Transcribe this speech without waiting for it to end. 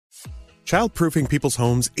Childproofing people's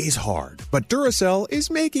homes is hard, but Duracell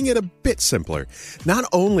is making it a bit simpler. Not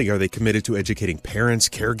only are they committed to educating parents,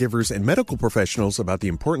 caregivers, and medical professionals about the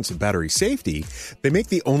importance of battery safety, they make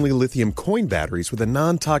the only lithium coin batteries with a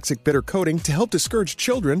non-toxic bitter coating to help discourage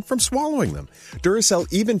children from swallowing them. Duracell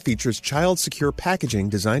even features child-secure packaging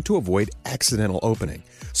designed to avoid accidental opening.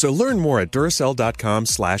 So learn more at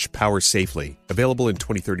Duracell.com/powersafely. Available in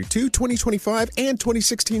 2032, 2025, and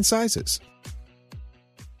 2016 sizes.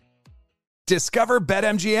 Discover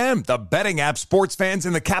BetMGM, the betting app sports fans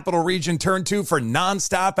in the capital region turn to for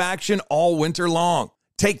nonstop action all winter long.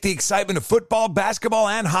 Take the excitement of football, basketball,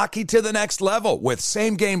 and hockey to the next level with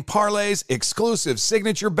same-game parlays, exclusive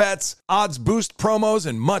signature bets, odds boost promos,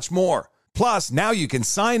 and much more. Plus, now you can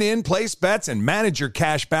sign in, place bets, and manage your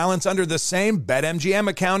cash balance under the same BetMGM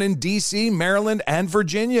account in D.C., Maryland, and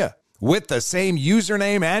Virginia. With the same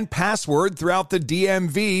username and password throughout the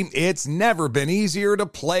DMV, it's never been easier to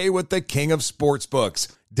play with the king of sportsbooks.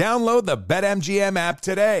 Download the BetMGM app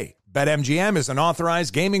today. BetMGM is an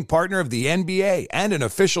authorized gaming partner of the NBA and an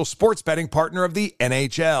official sports betting partner of the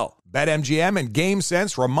NHL. BetMGM and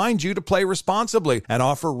GameSense remind you to play responsibly and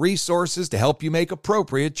offer resources to help you make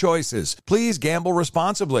appropriate choices. Please gamble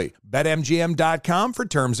responsibly. BetMGM.com for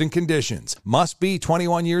terms and conditions. Must be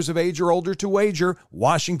 21 years of age or older to wager.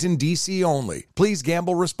 Washington, D.C. only. Please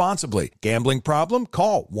gamble responsibly. Gambling problem?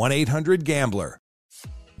 Call 1-800-GAMBLER.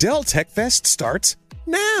 Dell Tech Fest starts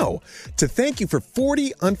now. To thank you for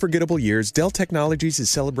 40 unforgettable years, Dell Technologies is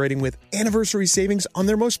celebrating with anniversary savings on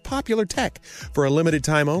their most popular tech. For a limited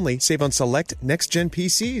time only, save on select next-gen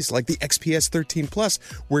PCs like the XPS 13 Plus,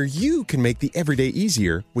 where you can make the everyday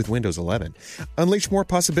easier with Windows 11. Unleash more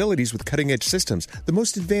possibilities with cutting-edge systems, the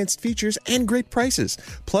most advanced features, and great prices.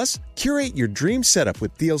 Plus, curate your dream setup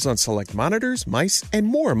with deals on select monitors, mice, and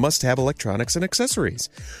more must-have electronics and accessories.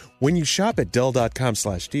 When you shop at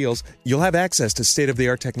Dell.com/deals, you'll have access to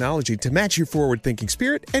state-of-the-art technology to match your forward-thinking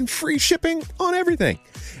spirit and free shipping on everything.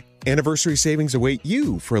 Anniversary savings await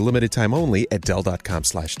you for a limited time only at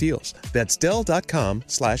Dell.com/deals. That's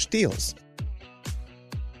Dell.com/deals.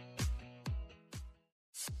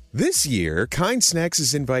 This year, Kind Snacks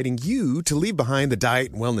is inviting you to leave behind the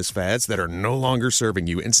diet and wellness fads that are no longer serving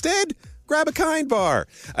you. Instead, grab a Kind bar,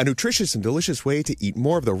 a nutritious and delicious way to eat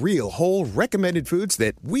more of the real, whole, recommended foods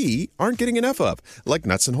that we aren't getting enough of, like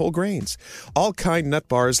nuts and whole grains. All Kind nut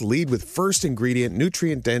bars lead with first ingredient,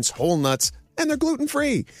 nutrient-dense whole nuts, and they're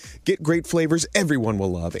gluten-free. Get great flavors everyone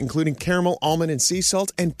will love, including caramel, almond, and sea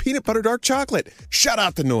salt, and peanut butter dark chocolate. Shut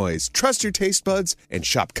out the noise, trust your taste buds, and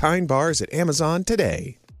shop Kind bars at Amazon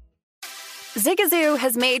today. Zigazoo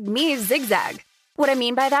has made me zigzag. What I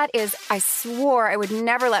mean by that is I swore I would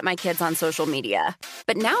never let my kids on social media.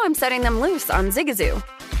 But now I'm setting them loose on Zigazoo.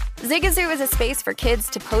 Zigazoo is a space for kids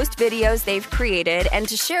to post videos they've created and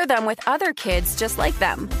to share them with other kids just like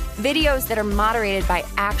them. Videos that are moderated by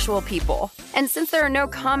actual people. And since there are no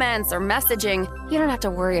comments or messaging, you don't have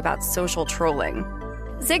to worry about social trolling.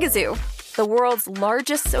 Zigazoo, the world's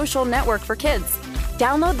largest social network for kids.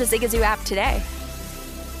 Download the Zigazoo app today.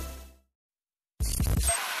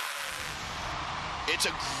 It's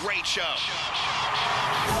a great show.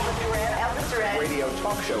 Elvis Duran. Radio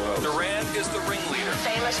talk show host. Duran is the ringleader.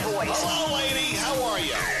 Famous voice. Hello, lady. How are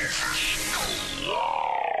you?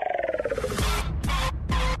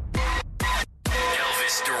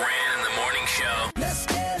 Elvis Duran in the morning show. Let's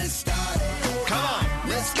get it started. Come on.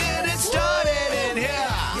 Let's get it started in here.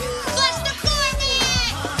 Flush the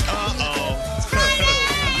format.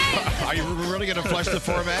 Uh-oh. Are you really going to flush the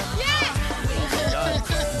format? Yeah.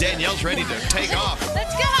 Danielle's ready to take off.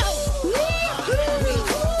 Let's go.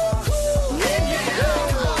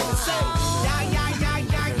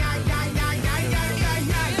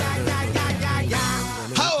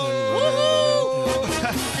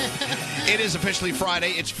 It is officially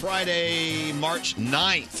Friday. It's Friday, March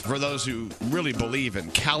 9th, for those who really believe in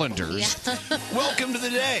calendars. Yeah. Welcome to the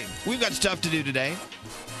day. We've got stuff to do today.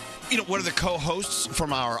 You know, one of the co-hosts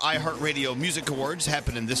from our iHeartRadio Music Awards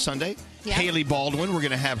happening this Sunday. Yeah. Haley Baldwin. We're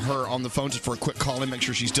going to have her on the phone just for a quick call and make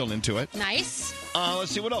sure she's still into it. Nice.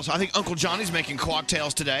 Let's see what else. I think Uncle Johnny's making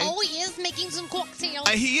cocktails today. Oh, he is making some cocktails.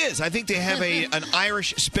 He is. I think they have an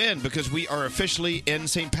Irish spin because we are officially in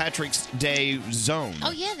St. Patrick's Day zone.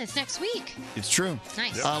 Oh, yeah, that's next week. It's true.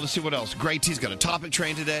 Nice. Let's see what else. Great T's got a topic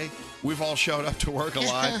train today. We've all showed up to work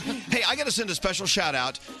alive. Hey, I got to send a special shout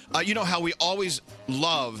out. You know how we always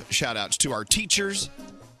love shout outs to our teachers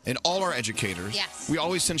and all our educators. Yes. We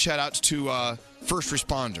always send shout outs to first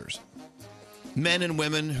responders. Men and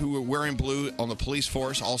women who are wearing blue on the police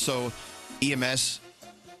force, also EMS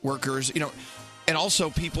workers, you know, and also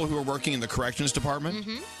people who are working in the corrections department.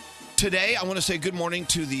 Mm-hmm. Today, I want to say good morning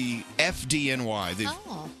to the FDNY,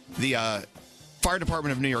 the Fire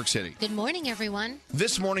Department of New York City. Good morning, everyone.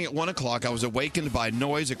 This morning at 1 o'clock, I was awakened by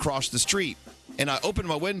noise across the street. And I opened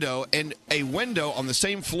my window, and a window on the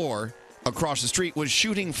same floor across the street was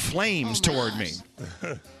shooting flames toward me.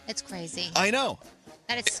 It's crazy. I know.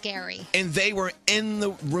 That is scary. And they were in the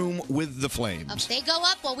room with the flames. They go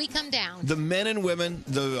up while we come down. The men and women,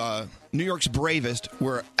 the New York's bravest,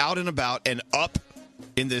 were out and about and up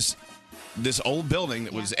in this old building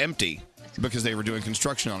that was empty because they were doing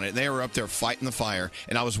construction on it. They were up there fighting the fire,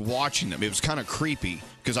 and I was watching them. It was kind of creepy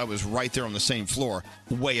because I was right there on the same floor,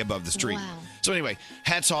 way above the street. Wow. So anyway,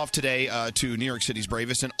 hats off today to New York City's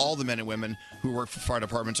bravest and all the men and women who work for fire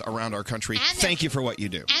departments around our country. Thank you for what you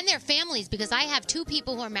do. And their families, because I have two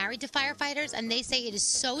people who are married to firefighters, and they say it is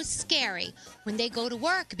so scary when they go to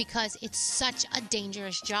work because it's such a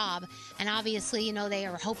dangerous job. And obviously, you know, they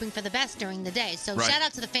are hoping for the best during the day. So Right. shout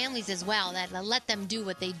out to the families as well that let them do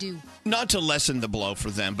what they do. Not to lessen the blow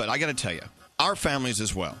for them, but I got to tell you, our families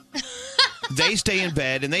as well. They stay in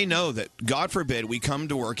bed, and they know that, God forbid, we come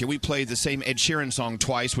to work and we play the same Ed Sheeran song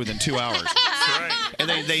twice within 2 hours. And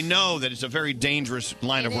they know that it's a very dangerous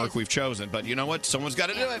line of work we've chosen. But you know what? Someone's got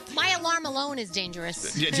to do it. My alarm alone is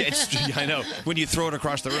dangerous. I know. When you throw it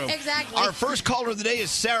across the room. Exactly. Our first caller of the day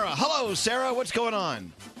is Sarah. Hello, Sarah. What's going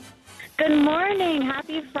on? Good morning.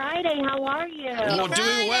 Happy Friday. How are you? Well,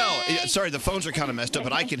 doing well. Sorry, the phones are kind of messed up,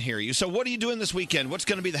 but I can hear you. So what are you doing this weekend? What's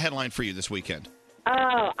going to be the headline for you this weekend?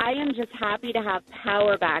 Oh, I am just happy to have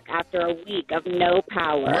power back after a week of no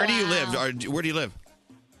power. Where do you live? Where do you live?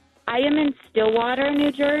 I am in Stillwater,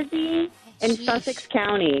 New Jersey, in Sussex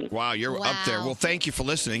County. Wow, you're up there. Well, thank you for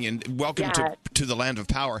listening, and welcome to the land of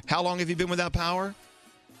power. How long have you been without power?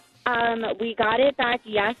 We got it back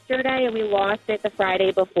yesterday, and we lost it the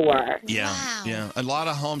Friday before. Yeah. A lot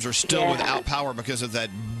of homes are still without power because of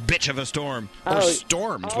that bitch of a storm. Or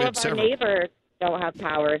storms. All We had of our several. neighbors don't have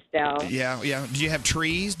power still. Yeah. Do you have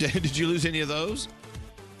trees? Did you lose any of those?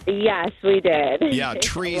 Yes, we did. Yeah,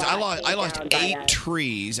 trees. I lost down by 8 us.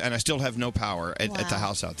 trees, and I still have no power at the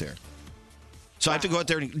house out there. So I have to go out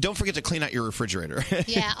there and don't forget to clean out your refrigerator.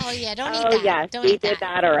 Yeah. Oh, yeah. Don't eat Oh, that. yes, Don't we eat did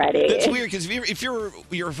that. that already. It's weird because if your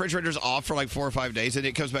refrigerator's off for like 4 or 5 days and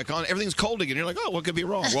it comes back on, everything's cold again. You're like, oh, what could be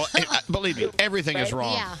wrong? Well, believe me, everything is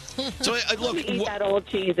wrong. Yeah. So look, Eat that old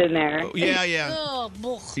cheese in there. Yeah. Oh,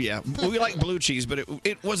 Yeah, we like blue cheese, but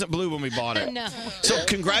it wasn't blue when we bought it. No. So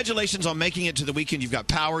congratulations on making it to the weekend. You've got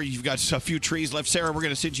power. You've got a few trees left. Sarah, we're going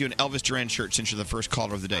to send you an Elvis Duran shirt since you're the first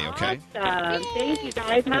caller of the day, okay? Awesome. Thank you,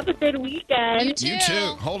 guys. Have a good weekend. You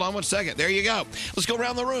too. Hold on one second. There you go. Let's go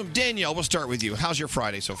around the room. Danielle, we'll start with you. How's your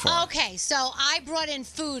Friday so far? Okay, so I brought in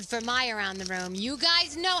food for my around the room. You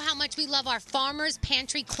guys know how much we love our Farmer's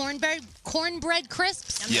Pantry cornbread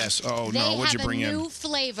crisps. Yes. Oh, They no. What'd you bring have a in? new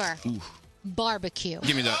flavor. Barbecue.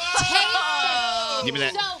 Give me that. Taste it. Give me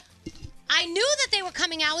that. So I knew that they were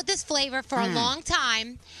coming out with this flavor for a long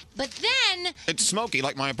time, but then It's smoky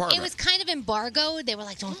like my apartment. it was kind of embargoed. They were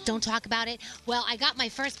like, don't talk about it. Well, I got my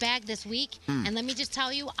first bag this week, and let me just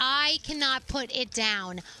tell you, I cannot put it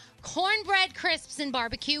down. Cornbread crisps and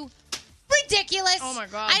barbecue. Ridiculous. Oh, my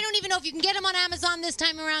God. I don't even know if you can get them on Amazon this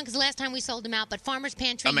time around because last time we sold them out. But Farmer's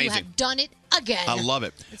Pantry, you Amazing. have done it again. I love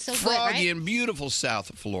it. It's so Froggy good, right? in beautiful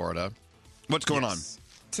South Florida. What's going on?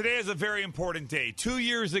 Today is a very important day. 2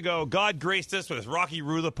 years ago, God graced us with Rocky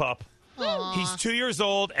Roo the pup. Aw. He's 2 years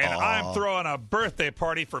old, and I'm throwing a birthday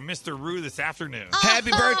party for Mr. Roo this afternoon.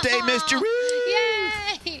 Happy birthday, Mr.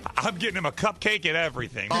 Roo! Yay! I'm getting him a cupcake and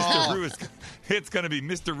everything. Mr. Roo it's going to be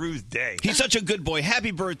Mr. Roo's day. He's such a good boy.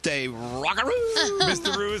 Happy birthday, Rockaroo!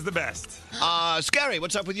 Mr. Roo is the best. Scary,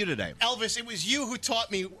 what's up with you today? Elvis, it was you who taught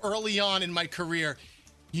me early on in my career.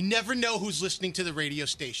 You never know who's listening to the radio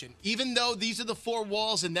station. Even though these are the 4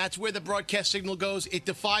 walls and that's where the broadcast signal goes, it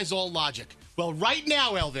defies all logic. Well, right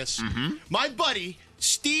now, Elvis, my buddy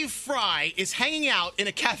Steve Fry is hanging out in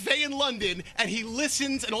a cafe in London, and he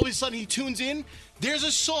listens, and all of a sudden he tunes in. There's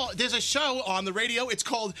a show on the radio. It's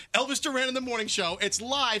called Elvis Duran in the Morning Show. It's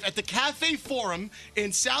live at the Cafe Forum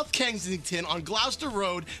in South Kensington on Gloucester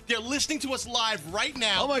Road. They're listening to us live right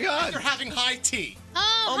now. Oh, my God. And they're having high tea.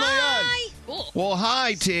 Oh, my hi. Well,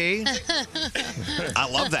 hi, T. I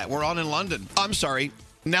love that. We're on in London. I'm sorry.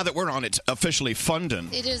 Now that we're on, it's officially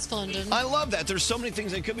Fundin. It is fun. I love that. There's so many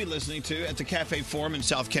things they could be listening to at the Cafe Forum in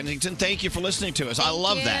South Kensington. Thank you for listening to us. I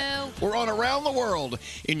love that. We're on around the world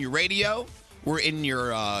in your radio. We're in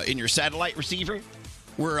your satellite receiver.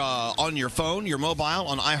 We're on your phone, your mobile,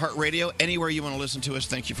 on iHeartRadio, anywhere you want to listen to us.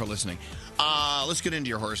 Thank you for listening. Let's get into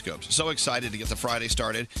your horoscopes. So excited to get the Friday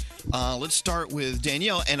started. Let's start with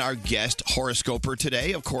Danielle and our guest horoscoper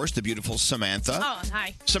today, of course, the beautiful Samantha. Oh,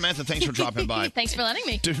 hi. Samantha, thanks for dropping by. Thanks for letting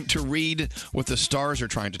me. To read what the stars are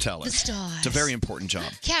trying to tell us. The stars. It's a very important job.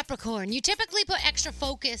 Capricorn, you typically put extra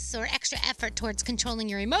focus or extra effort towards controlling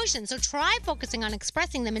your emotions, so try focusing on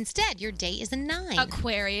expressing them instead. Your day is a 9.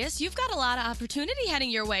 Aquarius, you've got a lot of opportunity heading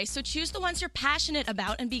your way, so choose the ones you're passionate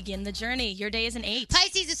about and begin the journey. Your day is an 8.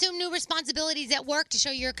 Pisces, assume new responsibilities at work to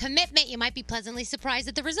show your commitment. You might be pleasantly surprised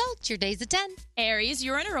at the results. Your day's a 10. Aries,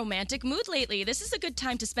 you're in a romantic mood lately. This is a good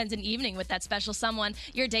time to spend an evening with that special someone.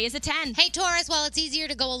 Your day is a 10. Hey, Taurus, while it's easier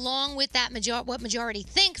to go along with that what majority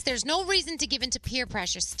thinks, there's no reason to give in to peer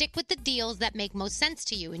pressure. Stick with the deals that make most sense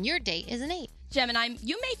to you, and your day is an 8. Gemini,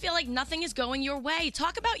 you may feel like nothing is going your way.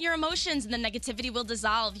 Talk about your emotions and the negativity will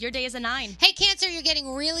dissolve. Your day is a 9. Hey, Cancer, you're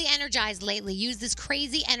getting really energized lately. Use this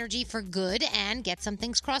crazy energy for good and get some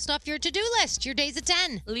things crossed off your to-do list. Your day's a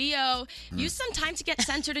 10. Leo, use some time to get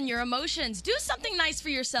centered in your emotions. Do something nice for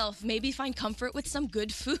yourself. Maybe find comfort with some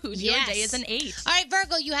good food. Yes. Your day is an 8. All right,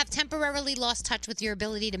 Virgo, you have temporarily lost touch with your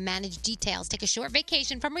ability to manage details. Take a short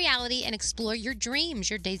vacation from reality and explore your dreams.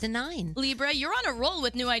 Your day's a 9. Libra, you're on a roll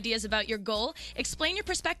with new ideas about your goal. Explain your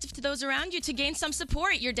perspective to those around you to gain some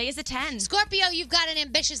support. Your day is a 10. Scorpio, you've got an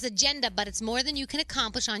ambitious agenda, but it's more than you can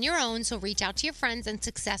accomplish on your own, so reach out to your friends and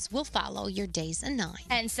success will follow. Your day's a 9.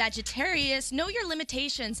 And Sagittarius, know your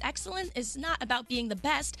limitations. Excellence is not about being the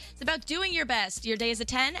best. It's about doing your best. Your day is a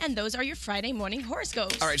 10, and those are your Friday morning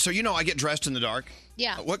horoscopes. All right, so I get dressed in the dark.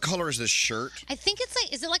 Yeah. What color is this shirt? I think it's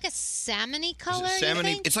like, is it like a salmon-y color?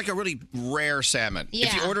 Salmon-y. It's like a really rare salmon. Yeah.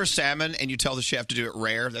 If you order salmon and you tell the chef to do it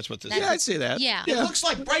rare, that's what this is. Yeah, I'd say that. Yeah. It looks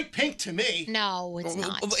like bright pink to me. No, it's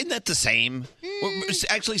not. Isn't that the same? Well,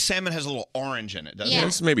 actually, salmon has a little orange in it, doesn't Yeah. it?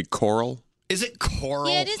 It's maybe coral. Is it coral?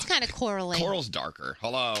 Yeah, it is kind of corally. Coral's darker.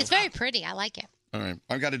 Hello. It's very pretty. I like it. All right.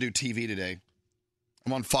 I've got to do TV today.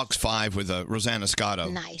 I'm on Fox 5 with Rosanna Scotto.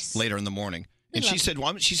 Nice. Later in the morning. We And she love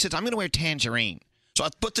said, I'm going to wear tangerine. So I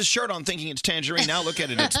put the shirt on thinking it's tangerine. Now look at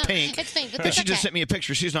it. It's pink. It's pink, but And that's she just okay. sent me a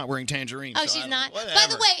picture. She's not wearing tangerine. Oh, so she's I not. don't- By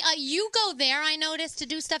the whatever. way, you go there, I noticed, to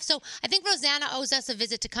do stuff. So I think Rosanna owes us a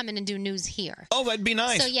visit to come in and do news here. Oh, that'd be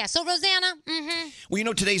nice. So, yeah. So, Rosanna,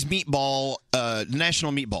 Well, today's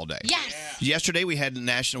National Meatball Day. Yes. Yesterday we had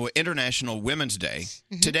International Women's Day.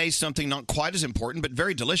 Today's something not quite as important, but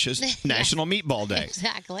very delicious, National Meatball Day.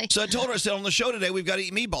 Exactly. So I told her, I said, on the show today, we've got to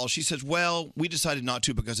eat meatballs. She says, well, we decided not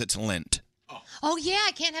to because it's Lent. Oh, yeah.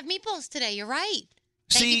 I can't have meatballs today. You're right.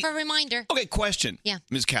 Thank See- you for a reminder. Okay, question. Yeah.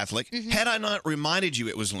 Ms. Catholic, had I not reminded you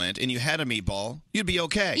it was Lent and you had a meatball, you'd be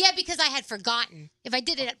okay. Yeah, because I had forgotten. If I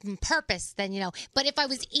did it on purpose, then, But if I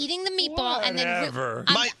was eating the meatball and then... Whatever.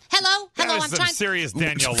 Hello? That Hello, is I'm some trying... serious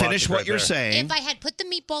Danielle Finish logic what right you're there. saying. If I had put the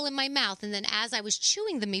meatball in my mouth and then as I was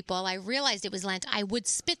chewing the meatball, I realized it was Lent, I would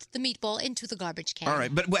spit the meatball into the garbage can. All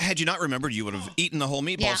right, but had you not remembered, you would have eaten the whole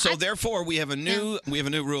meatball. Yeah, So therefore, we have a new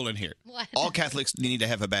rule in here. What? All Catholics need to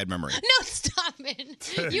have a bad memory. No, stop it.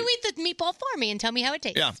 You eat the meatball for me and tell me how it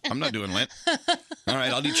tastes. Yeah, I'm not doing Lent. All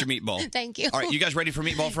right, I'll eat your meatball. Thank you. All right, you guys ready for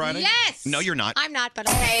Meatball Friday? Yes. No, you're not. I'm not, but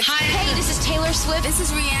Hey, this is Taylor Swift. This is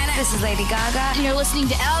Rihanna. This is Lady Gaga. And you're listening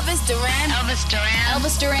to Elvis Duran.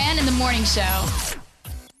 Elvis Duran in the Morning Show.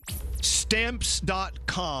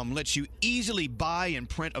 Stamps.com lets you easily buy and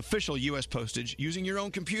print official U.S. postage using your own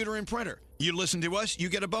computer and printer. You listen to us, you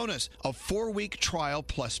get a bonus, a 4-week trial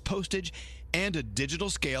plus postage and a digital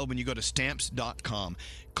scale when you go to Stamps.com.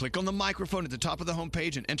 Click on the microphone at the top of the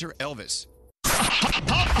homepage and enter Elvis.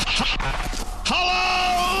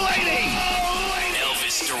 Hello, lady!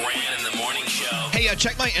 Elvis Duran in the Morning Show. Hey,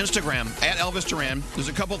 check my Instagram, at Elvis Duran. There's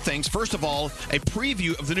a couple of things. First of all, a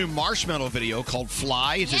preview of the new Marshmello video called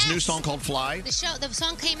Fly. It's his new song called Fly. the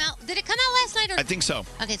song came out. Did it come out last night? Or? I think so.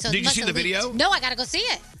 Okay, so Did it you must see have the video? leaked. No, I got to go see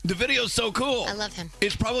it. The video's so cool. I love him.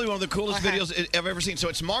 It's probably one of the coolest Or her. videos I've ever seen. So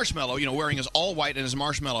it's Marshmello, wearing his all white and his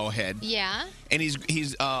marshmallow head. Yeah. And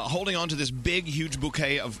he's holding on to this big, huge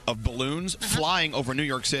bouquet of balloons flying over New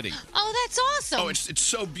York City. Oh, that's awesome. Oh, it's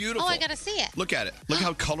so beautiful. Oh, I got to see it. Look at it. Look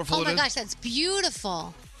how colorful Oh, it my is. gosh, that's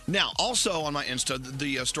beautiful. Now, also on my Insta,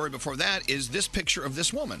 the story before that is this picture of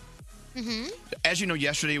this woman. Mm-hmm. As you know,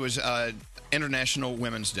 yesterday was International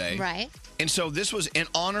Women's Day. Right. And so this was in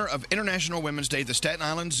honor of International Women's Day, the Staten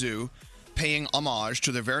Island Zoo paying homage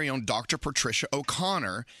to their very own Dr. Patricia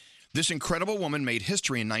O'Connor. This incredible woman made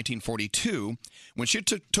history in 1942 when she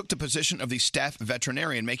took the position of the staff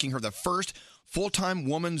veterinarian, making her the first full-time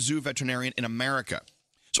woman zoo veterinarian in America.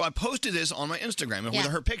 So I posted this on my Instagram with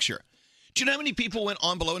her picture. Do you know how many people went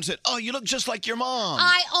on below and said, "Oh, you look just like your mom"?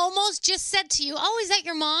 I almost just said to you, "Oh, is that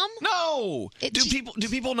your mom?" No. Do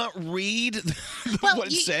people not read what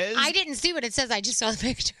it says? I didn't see what it says. I just saw the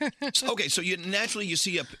picture. Okay, so you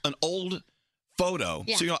see an old photo.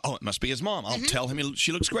 Yeah. So you're like, oh, it must be his mom. I'll tell him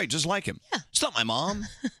she looks great, just like him. Yeah. It's not my mom.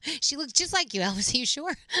 She looks just like you, Elvis. Are you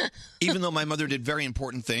sure? Even though my mother did very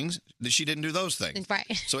important things, she didn't do those things.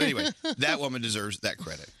 Right. So anyway, that woman deserves that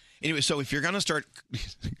credit. Anyway, so if you're going to start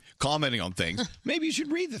commenting on things, maybe you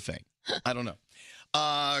should read the thing. I don't know.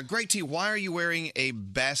 Greg T, why are you wearing a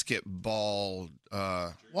basketball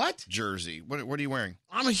jersey? What are you wearing?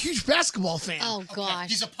 I'm a huge basketball fan. Oh, gosh.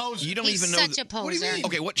 He's a poser. You don't He's even know. such a poser. What do you mean?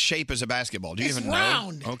 Okay, what shape is a basketball? Do you It's even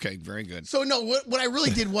round. know? Okay, very good. So, no, what I really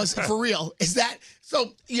did was, for real, is that,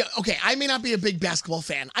 okay, I may not be a big basketball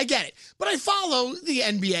fan. I get it. But I follow the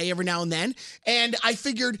NBA every now and then. And I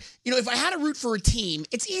figured, if I had to root for a team,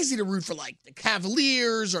 it's easy to root for, like, the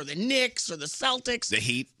Cavaliers or the Knicks or the Celtics. The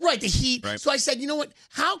Heat. Right, the Heat. Right. So I said, you know what?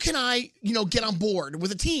 How can I, get on board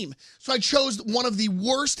with a team? So I chose one of the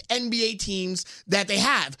worst NBA teams that they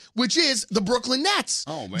have, which is the Brooklyn Nets.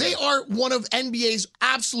 Oh, man. They are one of NBA's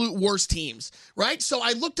absolute worst teams, right? So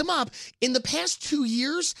I looked them up. In the past 2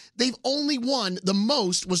 years, they've only won, the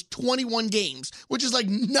most was 21 games, which is like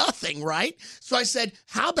nothing, right? So I said,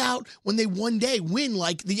 how about when they one day win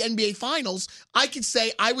like the NBA Finals, I could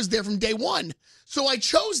say I was there from day one. So I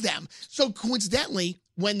chose them. So coincidentally,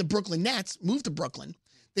 when the Brooklyn Nets moved to Brooklyn,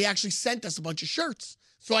 they actually sent us a bunch of shirts.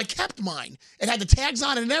 So I kept mine. It had the tags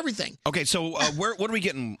on it and everything. Okay, so what are we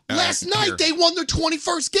getting? Last night, here? they won their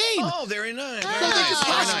 21st game. Oh, very nice. So Very they nice. could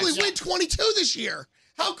Very possibly nice. win 22 this year.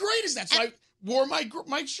 How great is that? So I wore my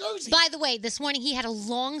jersey. By the way, this morning he had a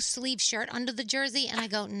long sleeve shirt under the jersey, and I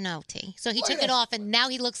go, no, T. So he took it off, and now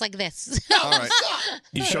he looks like this. All right.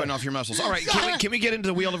 You're showing off your muscles. All right, can we get into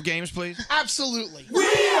the Wheel of Games, please? Absolutely.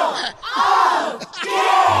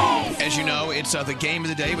 As you know, it's the game of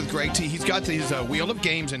the day with Greg T. He's got his Wheel of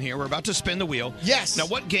Games in here. We're about to spin the wheel. Yes. Now,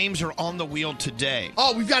 what games are on the wheel today?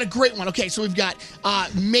 Oh, we've got a great one. Okay, so we've got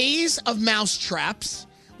Maze of Mousetraps.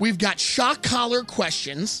 We've got Shock Collar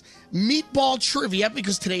Questions, Meatball Trivia,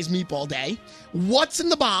 because today's Meatball Day, What's in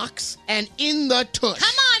the Box, and In the Tush.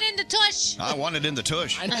 Come on, In the Tush. I want it in the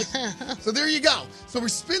tush. So there you go. So we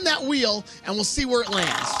spin that wheel, and we'll see where it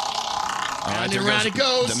lands. All right, Round there and round it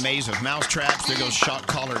goes. The Maze of Mousetraps. There goes Shot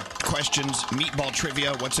Collar Questions, Meatball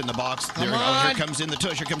Trivia, What's in the Box. There Come it goes. Here on. comes In the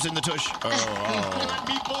Tush. Here comes In the Tush. Oh.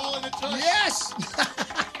 Meatball in the tush. Yes!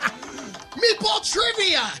 Meatball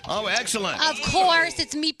Trivia! Oh, excellent. Of course,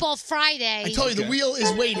 it's Meatball Friday. I told you, the wheel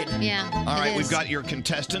is weighted. Yeah. All right, it we've is. got your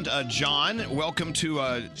contestant, John. Welcome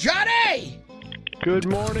to... Johnny! Good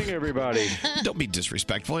morning, everybody. Don't be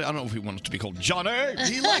disrespectful. I don't know if he wants to be called Johnny.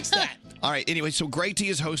 He likes that. All right, anyway, so Greg T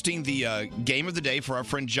is hosting the game of the day for our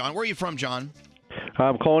friend John. Where are you from, John?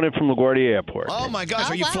 I'm calling in from LaGuardia Airport. Oh, my gosh. Oh,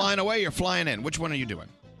 Are you wow. flying away or flying in? Which one are you doing?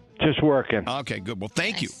 Just working. Okay, good. Well,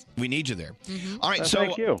 thank you. We need you there. All right, so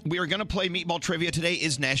thank you. we are going to play Meatball Trivia. Today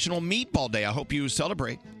is National Meatball Day. I hope you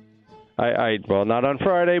celebrate. Well, not on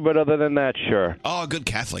Friday, but other than that, sure. Oh, good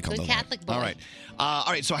Catholic. Good Catholic boy. All right. All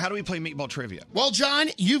right, so how do we play Meatball Trivia? Well, John,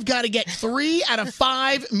 you've got to get 3 out of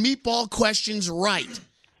 5 meatball questions right.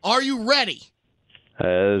 Are you ready?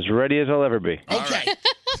 As ready as I'll ever be. Okay.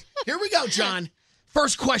 Here we go, John.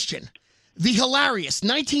 First question. The hilarious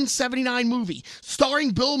 1979 movie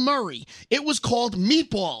starring Bill Murray. It was called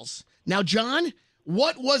Meatballs. Now, John,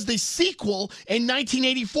 what was the sequel in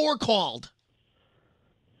 1984 called?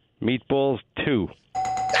 Meatballs 2.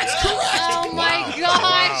 That's correct. Oh, my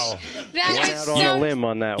gosh. That Went is out on so... a limb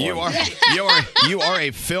on that You one. you are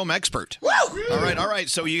a film expert. Woo! All right.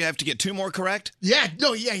 So you have to get 2 more correct? Yeah,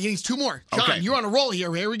 he needs 2 more. John, Okay. you're on a roll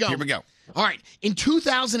here. Here we go. Here we go. All right. In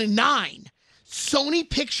 2009, Sony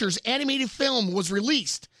Pictures animated film was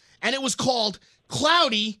released, and it was called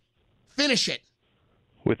Cloudy. Finish it.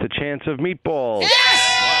 With the chance of meatballs.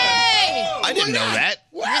 I didn't know that.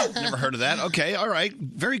 Wow. Never heard of that. Okay, all right.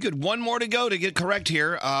 Very good. 1 more to go to get correct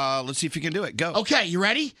here. Let's see if you can do it. Go. Okay, you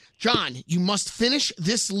ready? John, you must finish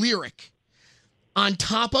this lyric. On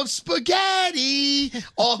top of spaghetti,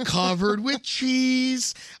 all covered with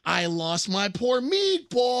cheese, I lost my poor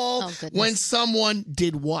meatball Oh, goodness. when someone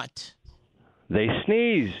did what? They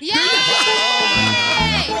sneeze.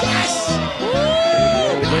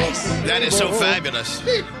 That is so fabulous.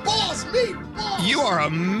 Meatballs. You are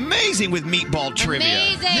amazing with meatball trivia.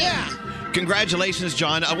 Amazing. Yeah. Congratulations,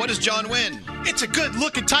 John. What does John win? It's a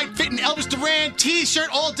good-looking, tight-fitting Elvis Duran T-shirt,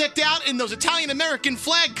 all decked out in those Italian-American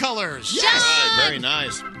flag colors. Yes. Very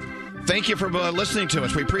nice. Thank you for listening to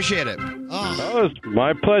us. We appreciate it. Oh, it's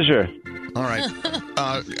my pleasure. All right.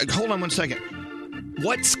 Hold on 1 second.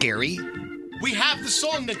 What's scary? we have the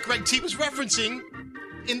song that Greg T was referencing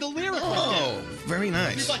in the lyric. Oh, very If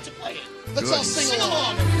nice. you'd like to play it. Let's Good. all sing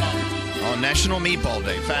along, everybody. On National Meatball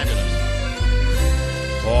Day. Fabulous.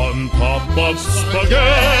 On top of spaghetti,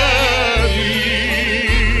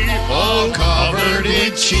 all covered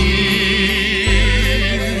in cheese,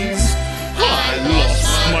 I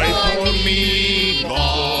lost my poor meatball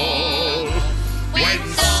when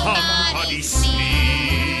somebody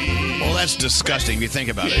sneezed. Well, that's disgusting if you think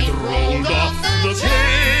about it. Rolled off the table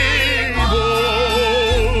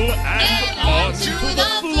and onto the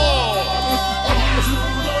floor.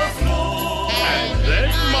 And then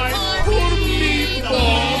my poor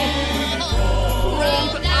meatball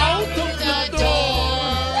rolled out of the door.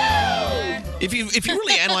 If you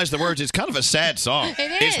really analyze the words, it's kind of a sad song.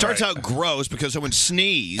 It It starts out gross because someone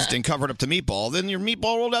sneezed and covered up the meatball. Then your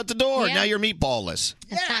meatball rolled out the door. Yeah. Now you're meatballless.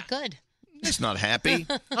 That's not good. It's not happy.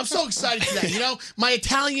 I'm so excited for that. You know, my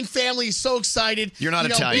Italian family is so excited. You're not You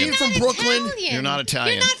know, Italian. Being from Brooklyn. You're not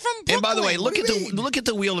Italian. You're not from Brooklyn. And by the way, look What at do you the look at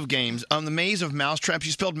the wheel of games on the maze of mousetraps.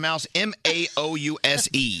 You spelled mouse Maouse.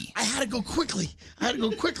 I had to go quickly. I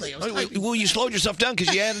was typing. Well, you slowed yourself down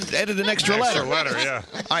because you added an extra letter. Yeah.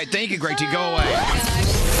 All right, thank you, Greg T. Go away.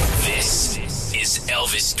 This is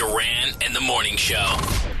Elvis Duran and the Morning Show.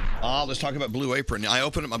 Let's talk about Blue Apron. I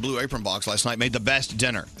opened up my Blue Apron box last night. Made the best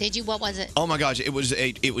dinner. Did you? What was it? Oh my gosh, it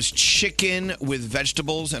was chicken with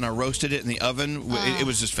vegetables, and I roasted it in the oven. It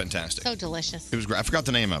was just fantastic. So delicious. It was great. I forgot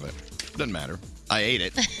the name of it. Doesn't matter. I ate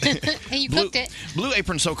it. And you cooked it. Blue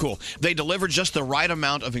Apron's so cool. They deliver just the right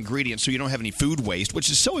amount of ingredients so you don't have any food waste,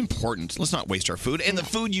 which is so important. Let's not waste our food. And the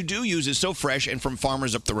food you do use is so fresh and from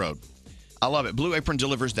farmers up the road. I love it. Blue Apron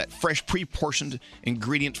delivers that fresh, pre-portioned,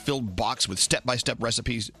 ingredient-filled box with step-by-step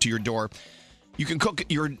recipes to your door. You can cook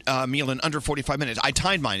your meal in under 45 minutes. I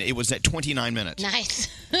timed mine. It was at 29 minutes. Nice.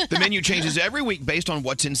 The menu changes every week based on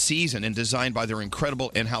what's in season and designed by their incredible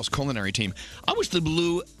in-house culinary team. I wish the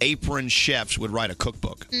Blue Apron chefs would write a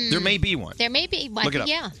cookbook. There may be one. There may be one. Look it up.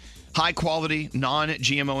 Yeah. High-quality,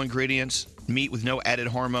 non-GMO ingredients, meat with no added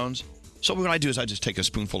hormones. So what I do is I just take a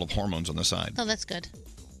spoonful of hormones on the side. Oh, that's good.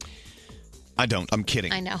 I don't. I'm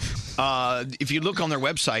kidding. I know. If you look on their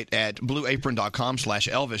website at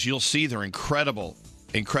blueapron.com/Elvis, you'll see their incredible,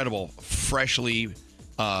 freshly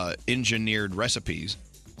engineered recipes,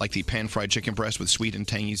 like the pan-fried chicken breast with sweet and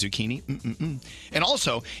tangy zucchini. And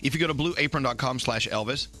also, if you go to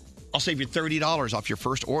blueapron.com/Elvis, I'll save you $30 off your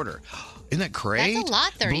first order. Isn't that great? That's a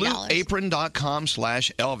lot, $30.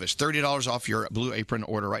 Blueapron.com/Elvis. $30 off your Blue Apron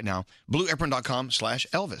order right now.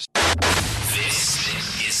 Blueapron.com/Elvis. This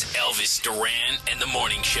is Elvis Duran and the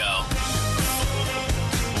Morning Show.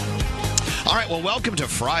 All right, well, welcome to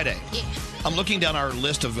Friday. Yeah. I'm looking down our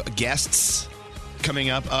list of guests coming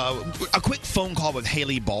up. A quick phone call with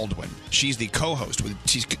Haley Baldwin. She's the co-host.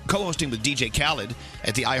 She's co-hosting with DJ Khaled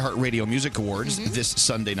at the iHeartRadio Music Awards this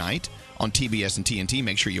Sunday night on TBS and TNT.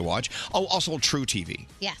 Make sure you watch. Oh, also True TV.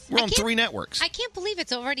 Yes. We're on 3 networks. I can't believe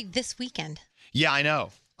it's already this weekend. Yeah, I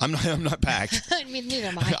know. I'm not packed. I mean, neither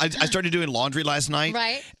am I. I started doing laundry last night.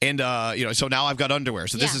 Right. And, so now I've got underwear.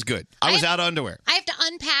 So this Yeah. is good. I was out of underwear. I have to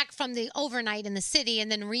unpack from the overnight in the city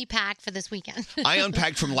and then repack for this weekend. I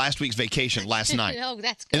unpacked from last week's vacation last night. Oh,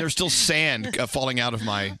 that's good. And there's still sand falling out of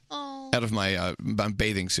my my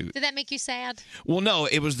bathing suit. Did that make you sad? Well, no,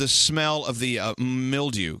 it was the smell of the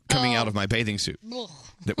mildew coming out of my bathing suit Ugh.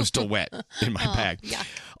 that was still wet in my bag. Yeah.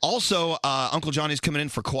 Also, Uncle Johnny's coming in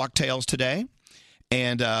for Cocktails today.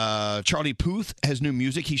 And Charlie Puth has new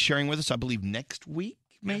music he's sharing with us, I believe, next week,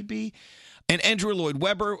 maybe. And Andrew Lloyd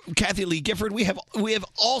Webber, Kathy Lee Gifford. We have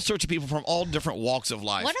all sorts of people from all different walks of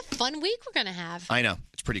life. What a fun week we're going to have. I know.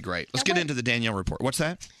 It's pretty great. Let's get into the Danielle report. What's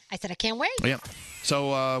that? I said I can't wait. Yeah.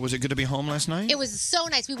 So was it good to be home last night? It was so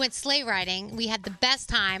nice. We went sleigh riding. We had the best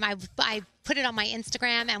time. I put it on my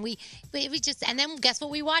Instagram, and we just, and then guess what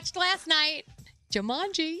we watched last night?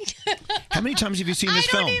 Jumanji. How many times have you seen this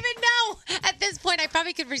film? I don't even know. At this point, I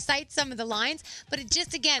probably could recite some of the lines, but it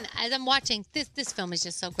just, again, as I'm watching, this film is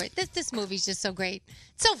just so great. This movie's just so great.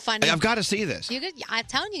 It's so funny. I've got to see this. I'm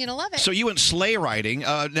telling you, you're going to love it. So you went sleigh riding.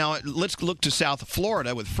 Now let's look to South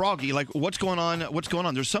Florida with Froggy. Like, what's going on? What's going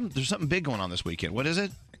on? There's something big going on this weekend. What is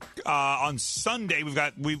it? On Sunday, we've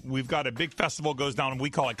got a big festival goes down, and we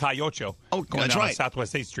call it Cayocho. Oh, going that's down right. on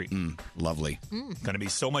Southwest 8th Street. Lovely. Going to be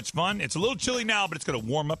so much fun. It's a little chilly now, but it's going to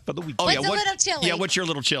warm up for the weekend. Oh, What's a little chilly? Yeah, what's your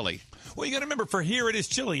little chilly? Well, you got to remember, for here it is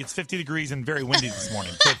chilly. It's 50 degrees and very windy this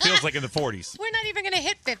morning, so it feels like in the 40s. We're not even going to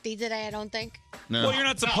hit 50 today, I don't think. No. Well, you're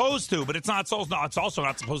not supposed to, but it's not. It's also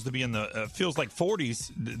not supposed to be in the feels like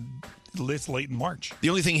 40s this late in March. The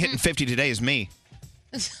only thing hitting 50 today is me.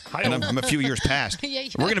 And I'm a few years past. Yeah,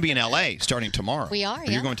 We're going to be in L.A. starting tomorrow. We are,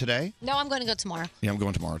 You're yeah. going today? No, I'm going to go tomorrow. Yeah, I'm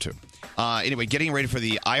going tomorrow, too. Anyway, getting ready for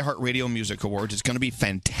the iHeartRadio Music Awards. It's going to be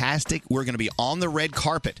fantastic. We're going to be on the red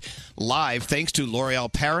carpet live thanks to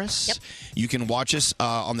L'Oreal Paris. Yep. You can watch us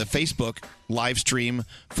on the Facebook live stream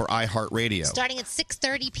for iHeartRadio. Starting at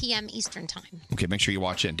 6:30 p.m. Eastern Time. Okay, make sure you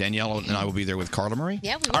watch it. Danielle and I will be there with Carla Marie.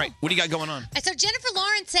 Yeah, we will. All right, what do you got going on? So Jennifer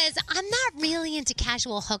Lawrence says, I'm not really into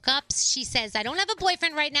casual hookups. She says, I don't have a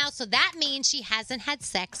boyfriend right now, so that means she hasn't had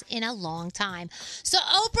sex in a long time. So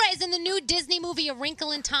Oprah is in the new Disney movie A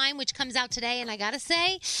Wrinkle in Time, which comes out today, and I gotta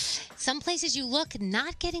say, some places you look,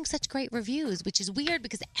 not getting such great reviews, which is weird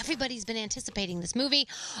because everybody's been anticipating this movie.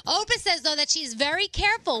 Oprah says, though, that she's very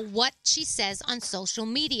careful what she says on social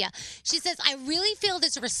media. She says, I really feel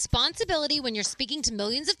this responsibility when you're speaking to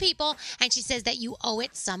millions of people, and she says that you owe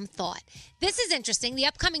it some thought. This is interesting. The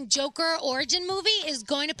upcoming Joker origin movie is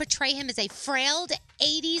going to portray him as a frailed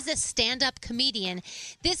 80s stand-up comedian.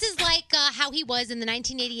 This is like how he was in the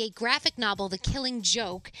 1988 graphic novel The Killing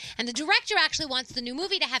Joke, and the director actually wants the new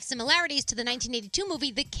movie to have similarities to the 1982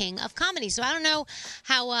 movie The King of Comedy. So I don't know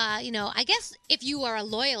how, I guess if you are a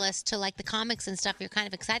loyalist to like the comics and stuff, you're kind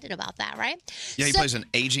of excited about that, right? Yeah, he plays an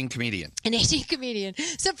aging comedian. An aging comedian.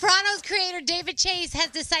 Sopranos creator David Chase has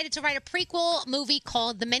decided to write a prequel movie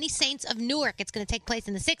called The Many Saints of Newark. It's going to take place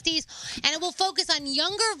in the 60s, and it will focus on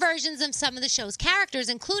younger versions of some of the show's characters,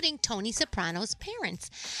 including Tony Soprano's parents.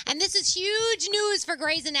 And this is huge news for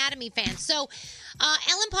Grey's Anatomy fans. So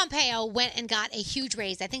Ellen Pompeo went and got a huge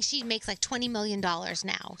raise. I think she makes like $20 million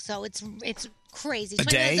now. So it's crazy. A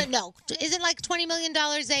day? No. Isn't like $20 million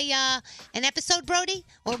an episode, Brody?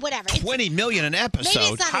 Or whatever. $20 million an episode? Maybe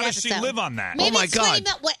it's not How an does she episode. live on that? Maybe Oh, my it's 20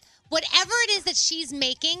 God. Whatever it is that she's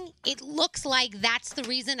making, it looks like that's the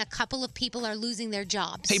reason a couple of people are losing their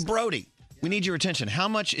jobs. Hey, Brody, we need your attention. How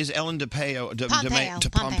much is Ellen Pompeo.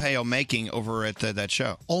 Pompeo making over at that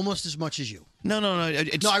show? Almost as much as you. No.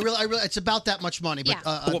 I really, it's about that much money. But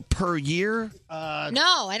Yeah. Per year?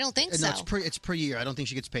 No, I don't think so. No, it's per year. I don't think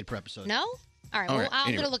she gets paid per episode. No? All right, All well, right, I'm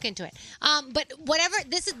anyway. going to look into it. But whatever,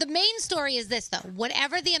 this is the main story is this, though.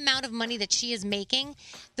 Whatever the amount of money that she is making,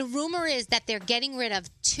 the rumor is that they're getting rid of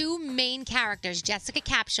two main characters, Jessica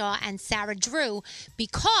Capshaw and Sarah Drew,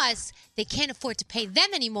 because they can't afford to pay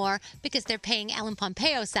them anymore because they're paying Ellen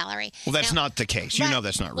Pompeo's salary. Well, that's Now- not the case. You Right. know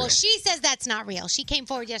that's not real. Well, she says that's not real. She came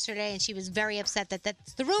forward yesterday and she was very upset that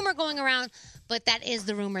that's the rumor going around, but that is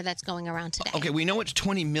the rumor that's going around today. Okay, we know it's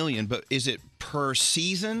 $20 million, but is it per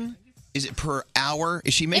season? Is it per hour?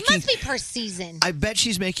 Is she making? It must be per season. I bet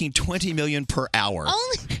she's making $20 million per hour.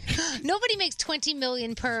 Nobody makes $20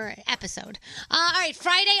 million per episode. All right,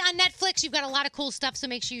 Friday on Netflix. You've got a lot of cool stuff, so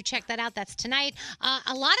make sure you check that out. That's tonight.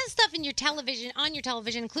 A lot of stuff on your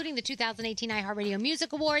television, including the 2018 iHeartRadio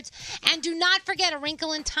Music Awards. And do not forget A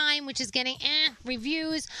Wrinkle in Time, which is getting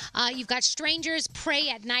reviews. You've got Strangers Pray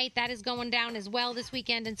at Night. That is going down as well this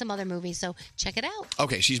weekend, and some other movies. So check it out.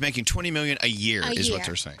 Okay, she's making $20 million a year, A is year. what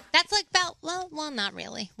they're saying. That's like about well, not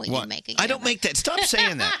really. What you make a year. I don't make that. Stop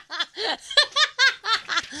saying that,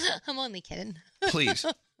 I'm only kidding. please.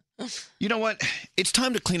 You know what? It's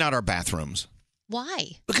time to clean out our bathrooms.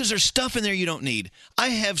 Why? Because there's stuff in there you don't need. I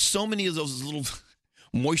have so many of those little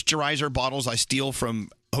moisturizer bottles I steal from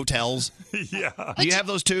hotels. Yeah. Do you have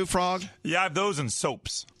those too, Frog? Yeah, I have those and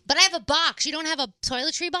soaps. But I have a box. You don't have a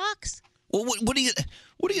toiletry box? Well, what do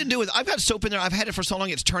you do with it? I've got soap in there. I've had it for so long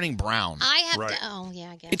it's turning brown. I have to. Oh,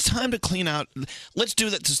 yeah, I guess. It's time to clean out. Let's do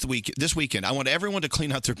that this weekend. I want everyone to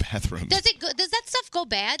clean out their bathrooms. Does that stuff go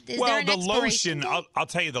bad? Is there Well, an the expiration lotion, date? I'll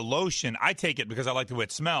tell you, the lotion, I take it because I like the way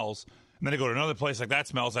it smells. And then I go to another place like that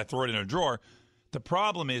smells, I throw it in a drawer. The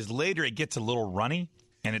problem is later it gets a little runny,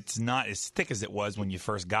 and it's not as thick as it was when you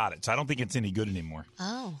first got it. So I don't think it's any good anymore.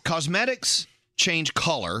 Oh. Cosmetics change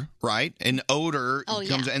color, right? And odor Oh,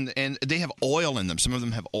 comes, yeah. and they have oil in them. Some of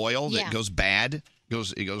them have oil that Yeah. goes bad,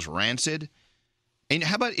 it goes rancid. And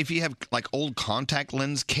how about if you have like old contact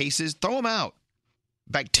lens cases, throw them out.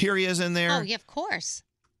 Bacteria's in there. Oh, yeah, of course.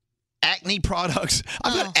 Acne products.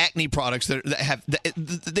 I've Oh. got acne products that have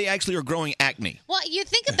they actually are growing acne. Well, you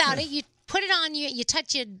think about it. You put it on, you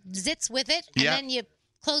touch your zits with it, and Yeah. then you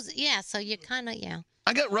close it. Yeah, so you kind of, yeah.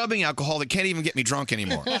 I got rubbing alcohol that can't even get me drunk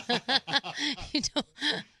anymore.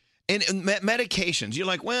 And medications. You're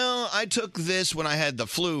like, well, I took this when I had the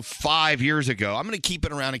flu 5 years ago. I'm going to keep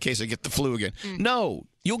it around in case I get the flu again. No,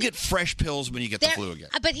 you'll get fresh pills when you get the flu again.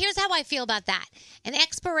 But here's how I feel about that. An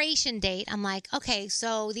expiration date, I'm like, okay,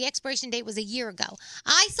 so the expiration date was a year ago.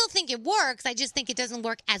 I still think it works. I just think it doesn't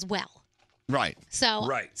work as well. Right. So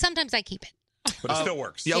sometimes I keep it. But it still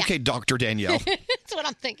works. Yeah, okay, Dr. Danielle. That's what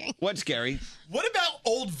I'm thinking. What's scary? What about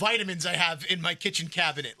old vitamins I have in my kitchen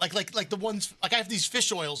cabinet? Like the ones, like I have these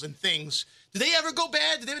fish oils and things. Do they ever go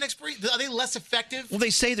bad? Do they have an expiry? Are they less effective? Well, they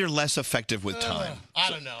say they're less effective with time.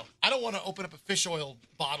 I don't know. I don't want to open up a fish oil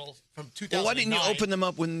bottle from 2009. Well, why didn't you open them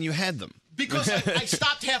up when you had them? Because I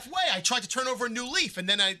stopped halfway. I tried to turn over a new leaf, and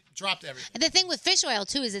then I dropped everything. And the thing with fish oil,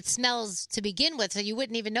 too, is it smells to begin with, so you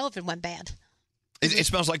wouldn't even know if it went bad. It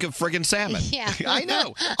smells like a friggin' salmon. Yeah. I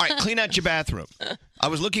know. All right, clean out your bathroom. I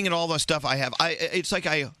was looking at all the stuff I have. It's like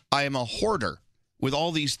I am a hoarder with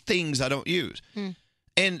all these things I don't use.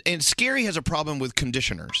 And Scary has a problem with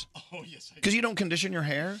conditioners. Oh, yes. Because you don't condition your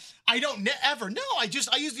hair? I don't ever. No, I use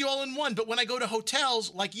the all-in-one. But when I go to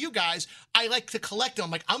hotels like you guys, I like to collect them.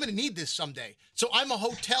 I'm like, I'm going to need this someday. So I'm a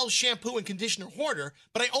hotel shampoo and conditioner hoarder,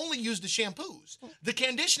 but I only use the shampoos. The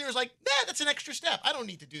conditioner is like, that's an extra step. I don't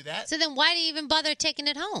need to do that. So then why do you even bother taking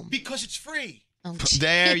it home? Because it's free. Oh,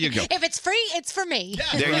 There you go. If it's free, it's for me.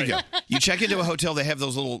 There you go. You check into a hotel, they have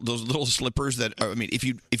those little slippers that I mean, if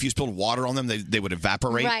you spilled water on them, they would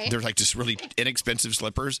evaporate. Right. They're like just really inexpensive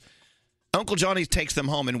slippers. Uncle Johnny takes them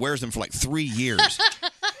home and wears them for like 3 years.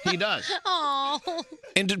 He does. Oh.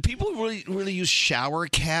 And did people really use shower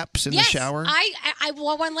caps in the shower? I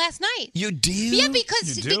wore one last night. You do? Yeah,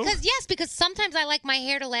 because You do? because sometimes I like my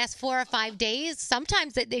hair to last 4 or 5 days.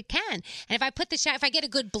 Sometimes it can. And if I put if I get a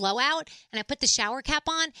good blowout and I put the shower cap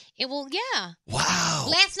on, it will. Yeah. Wow.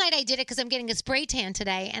 Last night I did it because I'm getting a spray tan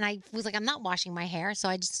today, and I was like, I'm not washing my hair, so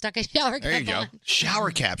I just stuck a shower cap There you go. on.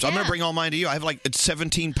 Shower caps. I'm going to bring all mine to you. I have like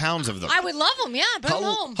 17 pounds of them. I would love them. Yeah, bring them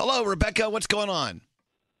home. Hello, Rebecca. What's going on?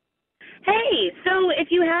 Hey, so if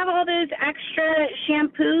you have all those extra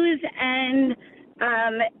shampoos and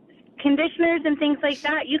conditioners and things like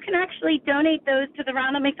that, you can actually donate those to the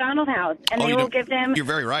Ronald McDonald House, and they will give them You're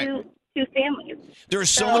very right. to families. There are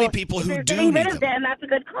so many people if who they're do getting need rid of them. That's a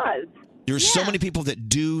good cause. There's so many people that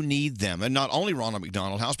do need them, and not only Ronald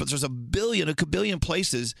McDonald House, but there's a billion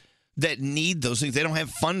places that need those things. They don't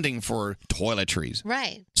have funding for toiletries.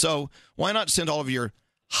 Right. So why not send all of your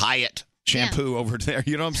Hyatt shampoo over there?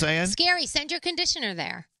 You know what I'm saying? Scary. Send your conditioner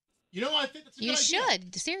there. You know what? I think that's a You good idea.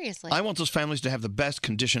 should. Seriously. I want those families to have the best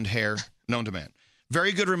conditioned hair known to man.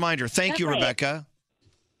 Very good reminder. Thank you, That's right. Rebecca.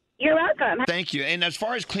 You're welcome. Thank you. And as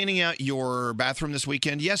far as cleaning out your bathroom this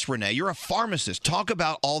weekend, yes, Renee, you're a pharmacist. Talk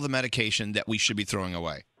about all the medication that we should be throwing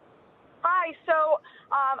away. Hi. So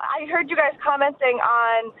I heard you guys commenting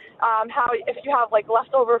on how if you have like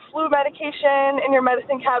leftover flu medication in your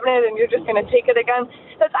medicine cabinet and you're just going to take it again,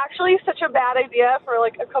 that's actually such a bad idea for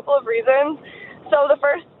like a couple of reasons. So the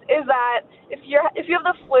first is that if you have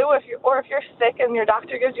the flu, or if you're sick and your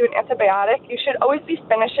doctor gives you an antibiotic, you should always be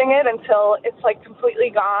finishing it until it's like completely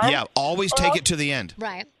gone. Yeah, always take it to the end.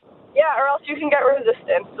 Right. Yeah, or else you can get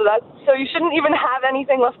resistance. So you shouldn't even have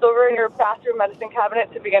anything left over in your bathroom medicine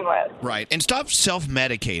cabinet to begin with. Right. And stop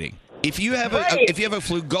self-medicating. If you have a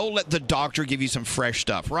flu, go let the doctor give you some fresh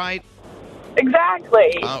stuff, right?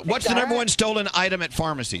 Exactly. What's the number one stolen item at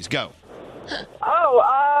pharmacies? Go.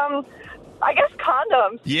 Oh, I guess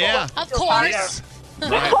condoms. Yeah. Of course.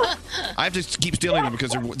 Right. I have to keep stealing them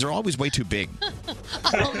because they're always way too big.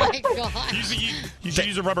 Oh, my God. You should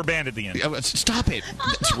use a rubber band at the end. Stop it.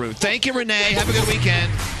 That's rude. Thank you, Renee. Have a good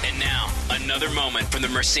weekend. And now, another moment from the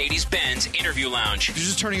Mercedes-Benz Interview Lounge. If you're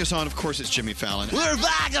just turning us on, of course, it's Jimmy Fallon. We're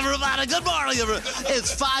back, everybody. Good morning, everybody.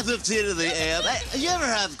 It's 5:15 in the a.m. Hey, you ever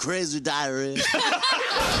have crazy diarrhea?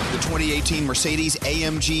 The 2018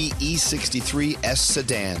 Mercedes-AMG E63 S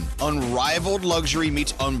sedan. Unrivaled luxury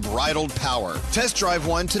meets unbridled power. Test drive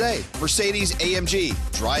one today. Mercedes-AMG.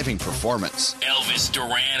 Driving performance. Elvis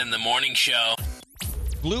Duran in the Morning Show.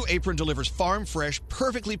 Blue Apron delivers farm-fresh,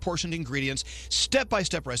 perfectly portioned ingredients,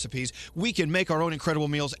 step-by-step recipes. We can make our own incredible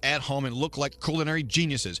meals at home and look like culinary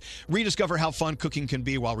geniuses. Rediscover how fun cooking can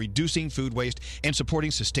be while reducing food waste and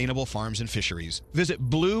supporting sustainable farms and fisheries. Visit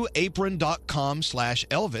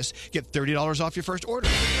blueapron.com/Elvis. Get $30 off your first order.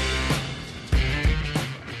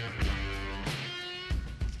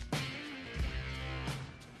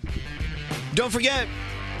 Don't forget,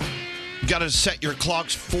 you got to set your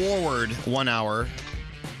clocks forward 1 hour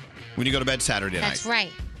when you go to bed Saturday night. That's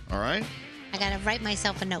right. All right? I got to write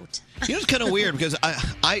myself a note. You know, it's kind of weird because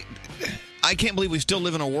I can't believe we still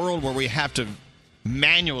live in a world where we have to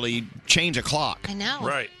manually change a clock. I know.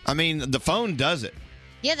 Right. I mean, the phone does it.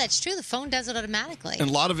 Yeah, that's true. The phone does it automatically. And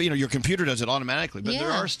a lot of, your computer does it automatically. But there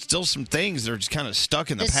Yeah. are still some things that are just kind of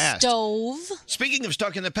stuck in the The past. stove. Speaking of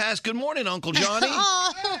stuck in the past, good morning, Uncle Johnny.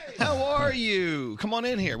 Oh. How are you? Come on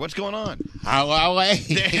in here. What's going on? How are we?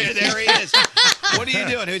 There he is. What are you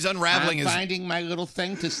doing? He's unraveling I'm his... finding my little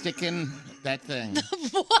thing to stick in that thing.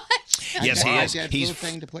 What? Yes, he is. That He's little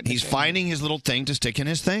thing to put in he's his finding his little thing to stick in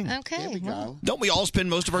his thing. Okay. go. Don't we all spend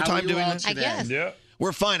most of our How time are you doing all that? today? I guess. Yeah.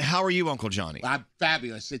 We're fine. How are you, Uncle Johnny? I'm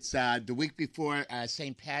fabulous. It's the week before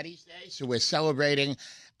St. Patty's Day, so we're celebrating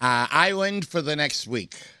Ireland for the next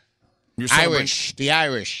week. You're celebrating- Irish, the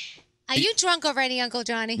Irish. Are you drunk already, Uncle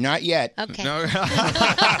Johnny? Not yet. Okay. No.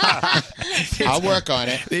 I'll work on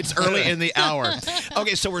it. It's early in the hour.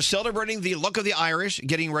 Okay, so we're celebrating the look of the Irish,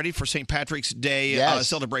 getting ready for St. Patrick's Day Yes.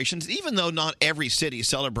 celebrations. Even though not every city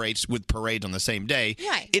celebrates with parades on the same day,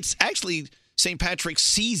 Right. it's actually St. Patrick's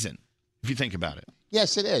season, if you think about it.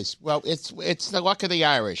 Yes, it is. Well, it's the luck of the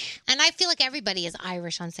Irish. And I feel like everybody is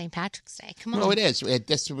Irish on St. Patrick's Day. Come on. No, it is.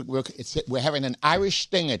 We're having an Irish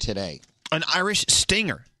stinger today. An Irish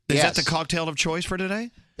stinger. Is Yes. that the cocktail of choice for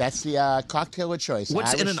today? That's the cocktail of choice.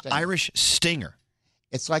 What's in an stinger. Irish stinger?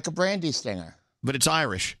 It's like a brandy stinger. But it's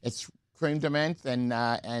Irish. It's cream de menthe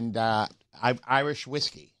and Irish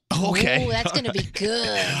whiskey. Okay. Ooh, that's going to be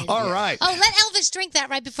good. All right. Oh, let Elvis drink that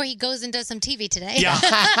right before he goes and does some TV today. Yeah,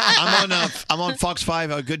 I'm on Fox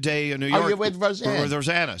 5, A Good Day in New York. you're with Roseanne. With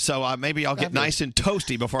Rosanna. So maybe I'll get nice and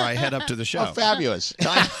toasty before I head up to the show. Oh, fabulous.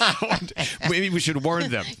 Maybe we should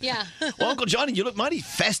warn them. Yeah. Well, Uncle Johnny, you look mighty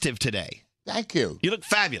festive today. Thank you. You look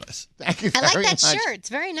fabulous. Thank you I like very that much. shirt. It's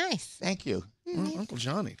very nice. Thank you. Well, Uncle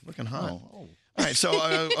Johnny, looking hot. All right,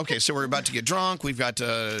 so okay, so we're about to get drunk. We've got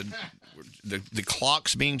the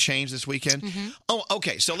clocks being changed this weekend. Oh,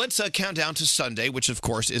 okay. So let's count down to Sunday, which of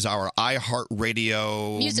course is our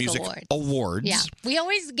iHeartRadio Music Awards. Yeah. We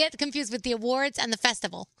always get confused with the awards and the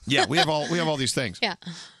festival. Yeah, we have all these things. Yeah.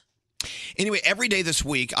 Anyway, every day this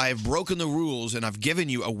week I have broken the rules and I've given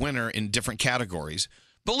you a winner in different categories.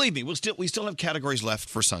 Believe me, we still have categories left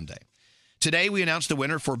for Sunday. Today we announced the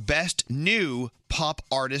winner for Best New Pop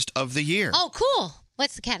Artist of the Year. Oh, cool.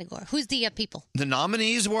 What's the category? Who's the people? The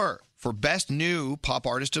nominees were for Best New Pop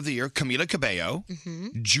Artist of the Year, Camila Cabello,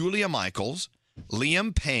 Julia Michaels,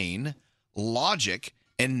 Liam Payne, Logic,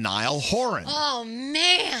 and Niall Horan. Oh,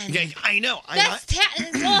 man. Yeah, I know.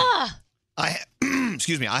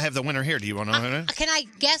 Excuse me. I have the winner here. Do you want to know who it is? Can I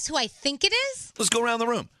guess who I think it is? Let's go around the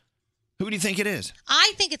room. Who do you think it is?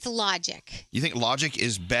 I think it's Logic. You think Logic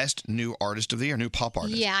is Best New Artist of the Year, New Pop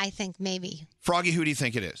Artist? Yeah, I think maybe. Froggy, who do you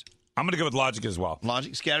think it is? I'm going to go with Logic as well.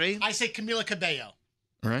 Logic, Scary? I say Camila Cabello.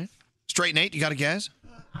 All right. Straight Nate, you got a guess?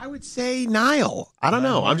 I would say Niall. I don't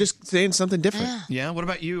know. I'm just saying something different. Yeah. What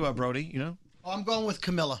about you, Brody? You know? Oh, I'm going with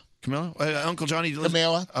Camilla. Camilla? Uncle Johnny?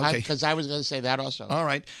 Camilla. Okay. Because I was going to say that also. All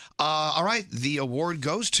right. All right. The award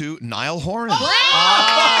goes to Niall Horan. Oh,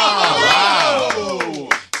 wow.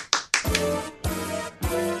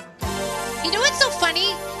 You know what's so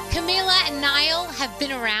funny? Camila and Niall have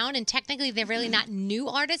been around, and technically they're really not new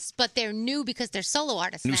artists, but they're new because they're solo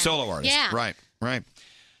artists New now. solo artist. Yeah. Right.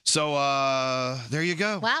 So there you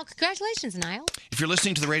go. Wow, congratulations, Niall. If you're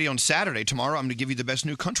listening to the radio on Saturday, tomorrow I'm going to give you the Best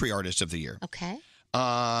New Country Artist of the Year. Okay.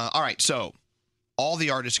 All right, so all the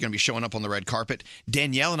artists are going to be showing up on the red carpet.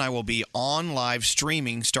 Danielle and I will be on live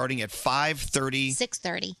streaming starting at 5:30.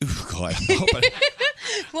 6:30. God, I'm hoping.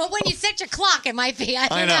 Well, when you set your clock, it might be. I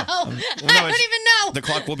don't know. know. Well, no, I don't it's- even know. The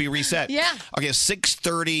clock will be reset. Yeah. Okay,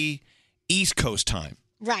 6:30 East Coast time.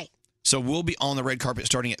 Right. So we'll be on the red carpet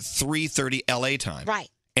starting at 3:30 LA time. Right.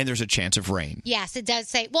 And there's a chance of rain. Yes, it does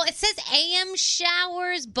say. Well, it says AM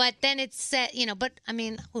showers, but then it's set. But I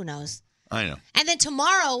mean, who knows? I know. And then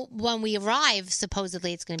tomorrow, when we arrive,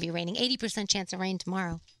 supposedly it's going to be raining. 80% chance of rain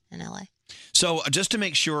tomorrow in LA. So just to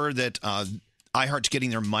make sure that iHeart's getting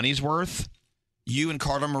their money's worth, you and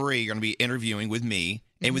Carla Marie are going to be interviewing with me.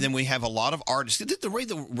 And then we have a lot of artists. The way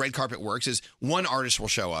the red carpet works is one artist will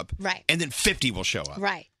show up. Right. And then 50 will show up.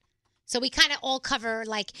 Right. So we kind of all cover,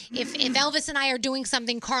 like, if Elvis and I are doing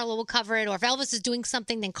something, Carla will cover it. Or if Elvis is doing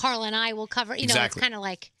something, then Carla and I will cover it. Exactly. It's kind of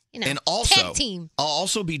like, And also, tag team. I'll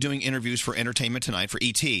also be doing interviews for Entertainment Tonight for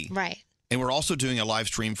ET. Right. And we're also doing a live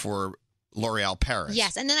stream for L'Oreal Paris.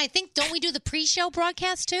 Yes. And then I think, don't we do the pre-show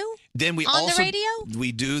broadcast too? Then we On also the radio?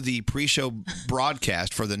 we do the pre-show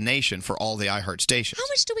broadcast for the nation for all the iHeart stations. How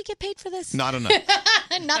much do we get paid for this? Not enough.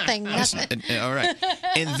 Nothing. All right.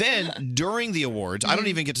 And then during the awards, I don't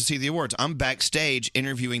even get to see the awards. I'm backstage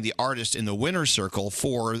interviewing the artist in the winner's circle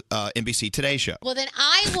for NBC Today Show. Well, then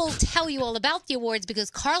I will tell you all about the awards because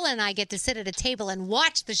Carla and I get to sit at a table and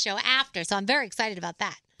watch the show after. So I'm very excited about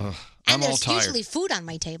that. Ugh, And I'm all there's tired. usually food on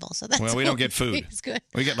my table. So that's Well, we don't get food. It's good.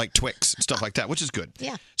 We get like Twix and stuff like that, which is good.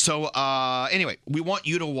 Yeah. So anyway, we want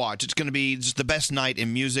you to watch. It's going to be just the best night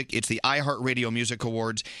in music. It's the iHeartRadio Music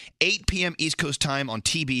Awards, 8 p.m. East Coast time on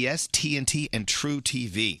TBS, TNT, and True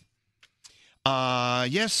TV.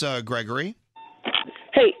 Yes, Gregory.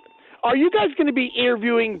 Hey, Are you guys going to be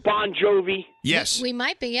interviewing Bon Jovi? Yes. We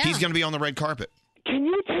might be, yeah. He's going to be on the red carpet. Can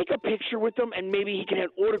you take a picture with him and maybe he can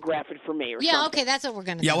autograph it for me or Yeah, something? okay, that's what we're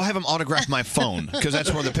going to Yeah, do. we'll have him autograph my phone because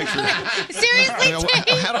that's where the picture. Seriously,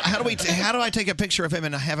 How do I take a picture of him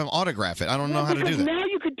and have him autograph it? I don't know how to do Because that. now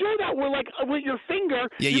you could do that with your finger.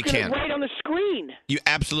 Yeah, you can. can. Right on the screen. You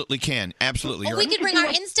absolutely can. Absolutely. Well, You're we right. could bring our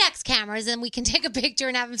Instax cameras and we can take a picture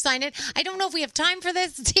and have him sign it. I don't know if we have time for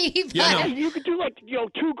this, Steve. Yeah, you could do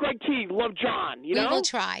two Greg T, Love John. You know, we will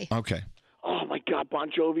try. Okay. Oh my God, Bon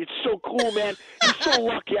Jovi, it's so cool, man. You're so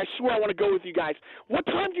lucky. I swear I want to go with you guys. What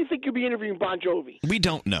time do you think you'll be interviewing Bon Jovi? We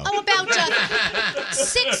don't know. Oh, about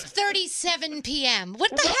 6:37 p.m. What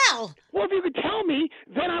the hell? Well, if you could tell me,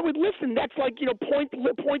 then I would listen. That's like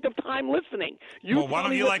point of time listening. Well, why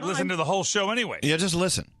don't you listen to the whole show anyway? Yeah, just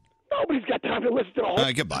listen. Nobody's got time to listen to the whole. All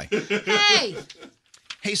right, goodbye. Hey.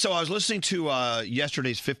 Hey, so I was listening to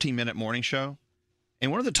yesterday's 15-minute morning show,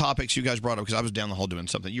 and one of the topics you guys brought up, because I was down the hall doing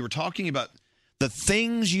something, you were talking about the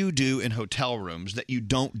things you do in hotel rooms that you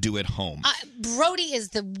don't do at home. Brody is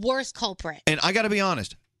the worst culprit. And I got to be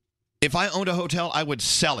honest, if I owned a hotel, I would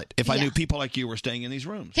sell it if I knew people like you were staying in these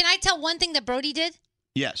rooms. Can I tell one thing that Brody did?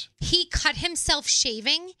 Yes. He cut himself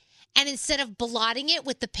shaving, and instead of blotting it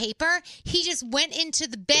with the paper, he just went into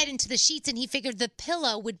the bed, into the sheets, and he figured the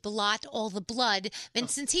pillow would blot all the blood. And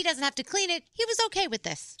since he doesn't have to clean it, he was okay with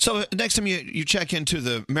this. So next time you check into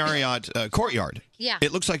the Marriott courtyard, Yeah.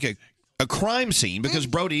 it looks like a crime scene because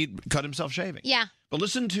Brody cut himself shaving. Yeah. But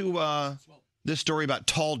listen to this story about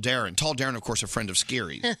Tall Darren. Tall Darren, of course, a friend of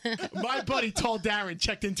Scary's. My buddy Tall Darren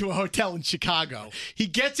checked into a hotel in Chicago. He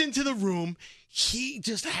gets into the room. He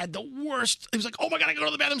just had the worst. He was like, oh my God, I gotta go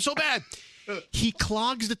to the bathroom so bad. He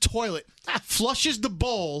clogs the toilet, flushes the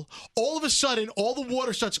bowl. All of a sudden, all the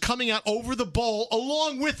water starts coming out over the bowl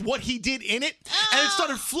along with what he did in it. And it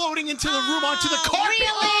started floating into the room onto the carpet.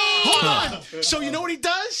 Really? Hold on. So you know what he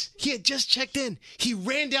does? He had just checked in. He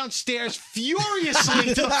ran downstairs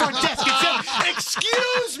furiously to the front desk and said,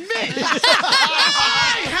 excuse me.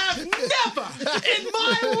 I have never in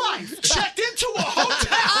my life checked into a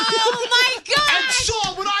hotel. Oh my God. And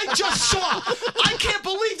saw what I just saw. I can't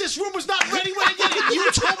believe this room was not ready when I get it.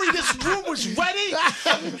 You told me this room was ready.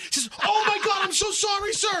 He says, oh my God, I'm so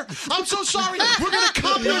sorry, sir. I'm so sorry. We're going to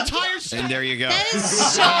comp your entire staff. And there you go. That is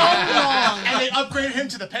so wrong. And they upgraded him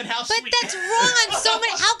to the penthouse But suite. that's wrong on so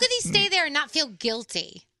many. How could he stay there and not feel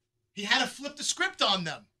guilty? He had to flip the script on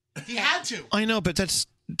them. He had to. I know, but that's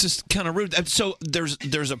just kind of rude. So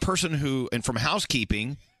there's a person who, and from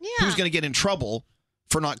housekeeping, who's going to get in trouble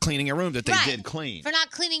for not cleaning a room that they did clean. For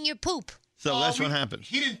not cleaning your poop. So that's what happens.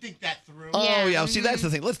 He didn't think that through. Oh, yeah. See, that's the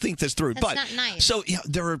thing. Let's think this through. That's but not nice. So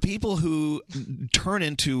there are people who turn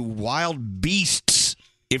into wild beasts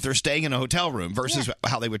if they're staying in a hotel room versus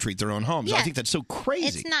how they would treat their own homes. Yeah. I think that's so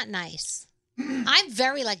crazy. It's not nice. I'm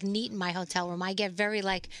very neat in my hotel room. I get very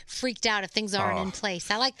freaked out if things aren't in place.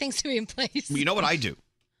 I like things to be in place. You know what I do?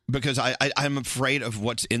 Because I'm afraid of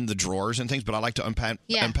what's in the drawers and things, but I like to unpack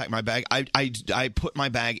my bag. I put my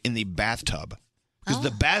bag in the bathtub because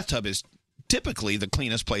the bathtub is typically the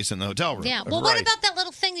cleanest place in the hotel room. Yeah. Well, what about that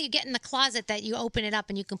little thing that you get in the closet that you open it up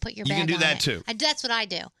and you can put your bag You can do on that it? too. That's what I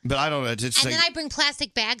do. But I don't know. It's And like, then I bring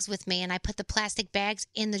plastic bags with me, and I put the plastic bags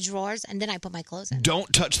in the drawers, and then I put my clothes in.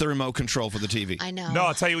 don't touch the remote control for the TV. I know. No,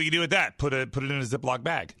 I'll tell you what you do with that. Put it in a Ziploc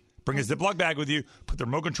bag. Bring a Ziploc bag with you. Put the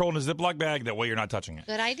remote control in a Ziploc bag. That way you're not touching it.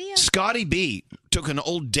 Good idea. Scotty B took an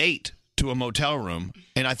old date to a motel room,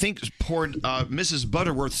 and I think poured Mrs.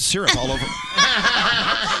 Butterworth syrup all over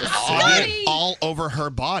all over her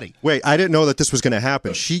body. Wait, I didn't know that this was going to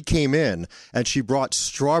happen. She came in and she brought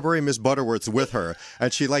strawberry Miss Butterworth with her,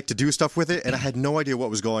 and she liked to do stuff with it, and I had no idea what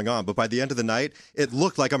was going on. But by the end of the night, it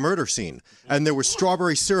looked like a murder scene, and there was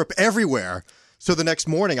strawberry syrup everywhere. So the next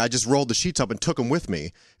morning, I just rolled the sheets up and took them with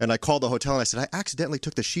me, and I called the hotel and I said, I accidentally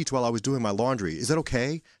took the sheets while I was doing my laundry. Is that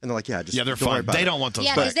okay? And they're like, yeah, just they're don't fine. worry about They it. don't want those.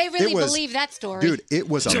 Yeah, because they really believe that story. Dude, it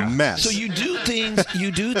was a mess. So you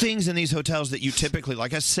do things in these hotels that you typically,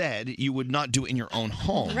 like I said, you would not do in your own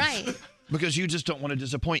home. Right. Because you just don't want to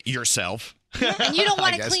disappoint yourself. And you don't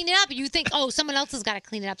want I to guess. clean it up. You think, oh, someone else has got to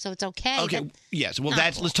clean it up, so it's okay. Okay, But- yes. Well,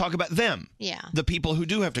 Not let's talk about them. Yeah. The people who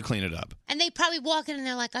do have to clean it up. And they probably walk in and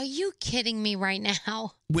they're like, are you kidding me right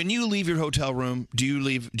now? When you leave your hotel room, do you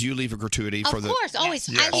leave a gratuity for Of the course, always.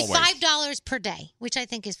 Yeah, I leave always. $5 per day, which I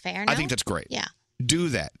think is fair. No? I think that's great. Yeah. Do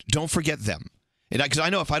that. Don't forget them. Because I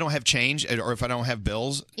know if I don't have change or if I don't have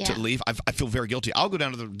bills Yeah. to leave, I feel very guilty. I'll go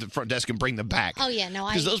down to the front desk and bring them back. Oh, yeah, no, I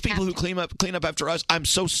Because those people have who clean up after us, I'm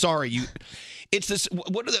so sorry. It's this.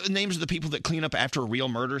 What are the names of the people that clean up after real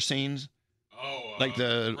murder scenes? Oh, like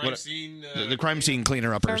the crime scene, the crime scene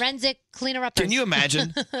cleaner uppers. Forensic cleaner uppers. Can you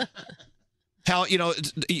imagine how,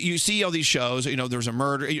 you see all these shows, there's a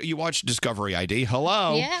murder. You watch Discovery ID.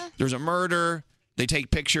 Hello. Yeah. There's a murder. They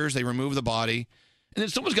take pictures. They remove the body. And then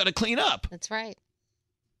someone's got to clean up. That's right.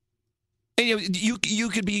 And you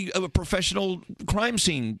could be a professional crime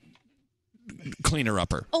scene cleaner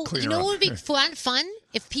upper. Oh, you know what would be fun?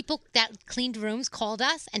 If people that cleaned rooms called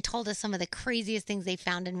us and told us some of the craziest things they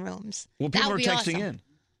found in rooms. Well, That people are would be texting awesome. in.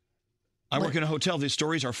 I work in a hotel. These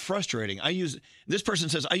stories are frustrating. This person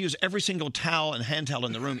says, I use every single towel and hand towel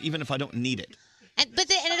in the room, even if I don't need it. And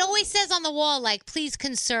it always says on the wall, like, please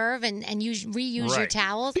conserve and reuse your Right.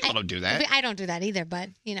 towels. People don't do that. I don't do that either, but,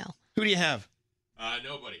 Who do you have?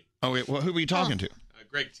 Nobody. Oh, wait. Well, who were you talking to?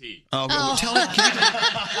 Greg T. Oh, well, tell him.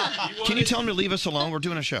 Can you tell him to leave us alone? We're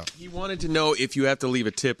doing a show. He wanted to know if you have to leave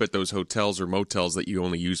a tip at those hotels or motels that you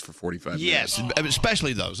only use for 45 minutes. Yes,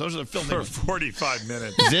 especially those. Those are the filthy For 45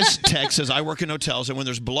 minutes. This text says, I work in hotels, and when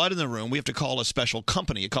there's blood in the room, we have to call a special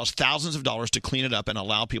company. It costs thousands of dollars to clean it up and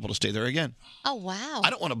allow people to stay there again. Oh, wow. I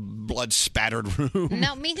don't want a blood-spattered room.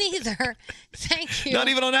 No, me neither. Thank you. Not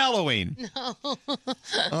even on Halloween. No.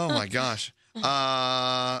 Oh, my gosh.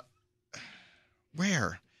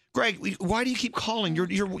 Where? Greg, why do you keep calling? You're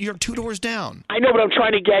 2 doors down. I know, but I'm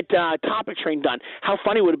trying to get Topic Train done. How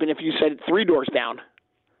funny would it have been if you said 3 doors down?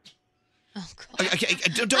 Okay,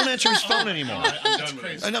 don't answer his phone anymore. I'm done with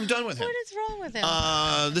it. And I'm done with him. What is wrong with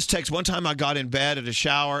him? This text, one time I got in bed at a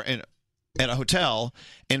shower and at a hotel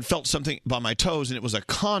and felt something by my toes, and it was a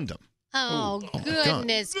condom. Oh, God.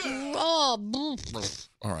 goodness. Oh,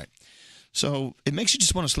 All right. So it makes you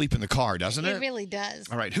just want to sleep in the car, doesn't it? it really does.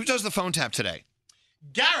 All right. Who does the phone tap today?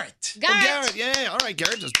 Garrett. Oh, Garrett. Yeah. All right.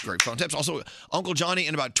 Garrett does great phone taps. Also, Uncle Johnny,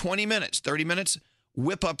 in about 20 minutes, 30 minutes,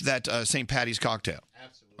 whip up that St. Patty's cocktail.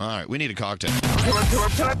 Absolutely. All right. We need a cocktail. Can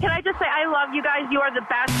I just say I love you guys? You are the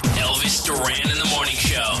best. Elvis Duran in the Morning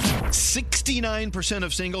Show. 69%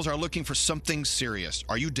 of singles are looking for something serious.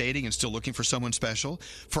 Are you dating and still looking for someone special?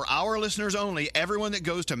 For our listeners only, everyone that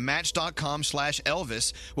goes to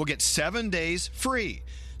Match.com/Elvis will get 7 days free.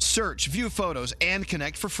 Search, view photos, and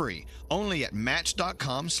connect for free. Only at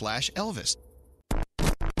Match.com/Elvis.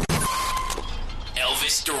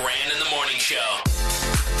 Elvis Duran in the Morning Show.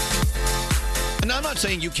 And I'm not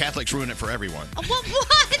saying you Catholics ruin it for everyone.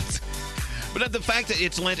 What? But the fact that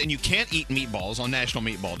it's Lent and you can't eat meatballs on National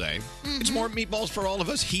Meatball Day, it's more meatballs for all of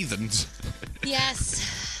us heathens.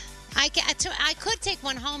 Yes. I could take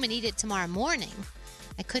one home and eat it tomorrow morning.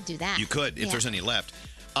 I could do that. You could, if Yeah. there's any left.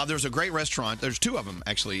 There's a great restaurant. There's 2 of them,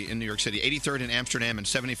 actually, in New York City. 83rd in Amsterdam and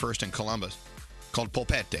 71st in Columbus, called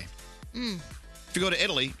Polpette. Mm. If you go to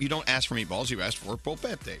Italy, you don't ask for meatballs. You ask for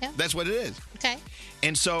polpette. Yeah. That's what it is. Okay.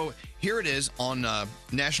 And so here it is on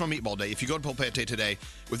National Meatball Day. If you go to Polpette today,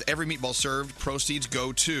 with every meatball served, proceeds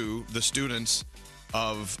go to the students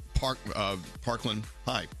of Parkland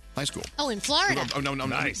High School. Oh, in Florida. Oh, no.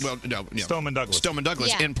 Nice. Well, no. Stoneman Douglas. Stoneman Douglas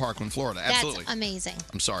Yeah. in Parkland, Florida. Absolutely. That's amazing.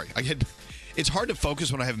 I'm sorry. It's hard to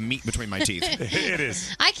focus when I have meat between my teeth. It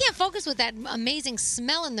is. I can't focus with that amazing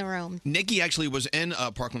smell in the room. Nikki actually was in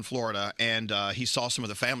Parkland, Florida, and he saw some of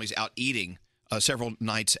the families out eating several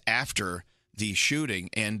nights after the shooting,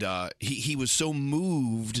 and he was so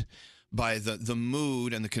moved by the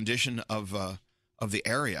mood and the condition of the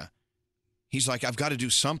area. He's like, I've got to do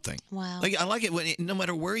something. Wow. Like, I like it when no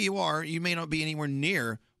matter where you are, you may not be anywhere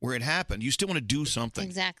near where it happened. You still want to do something.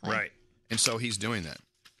 Exactly. Right. And so he's doing that.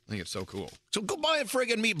 I think it's so cool. So go buy a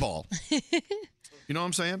friggin' meatball. You know what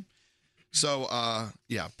I'm saying? So,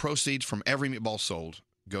 proceeds from every meatball sold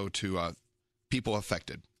go to people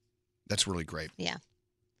affected. That's really great. Yeah.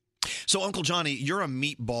 So, Uncle Johnny, you're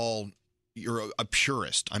a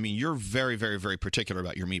purist. I mean, you're very, very, very particular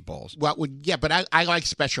about your meatballs. Well, yeah, but I like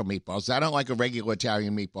special meatballs. I don't like a regular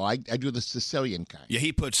Italian meatball. I do the Sicilian kind. Yeah,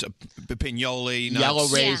 he puts pinoli, nuts, Yellow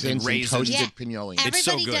raisins, and raisins. toasted pinoli. It's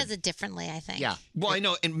so Everybody good. does it differently, I think. Yeah. Well, I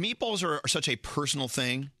know, and meatballs are such a personal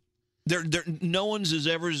thing. No one's is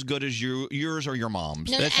ever as good as yours or your mom's.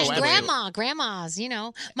 No, That's and just the way it- grandmas,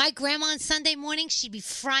 my grandma on Sunday morning, she'd be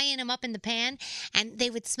frying them up in the pan, and they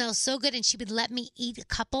would smell so good, and she would let me eat a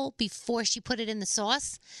couple before she put it in the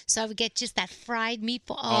sauce, so I would get just that fried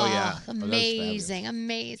meatball. Oh, yeah. Oh, that's amazing,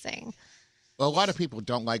 amazing. Well, a lot of people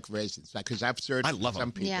don't like raisins because I've searched I love some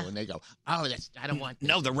them. people Yeah. and they go, "Oh, I don't want." This.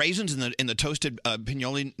 No, the raisins in the toasted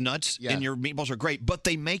pinoli nuts in your meatballs are great, but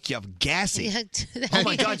they make you gassy. Yeah, Oh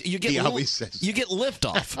my God, you get He always says you get lift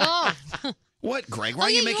off. Oh. What, Greg? Why are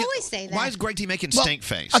you making? always say that. Why is Greg T making Well, stink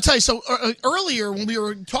face? I'll tell you. So earlier when we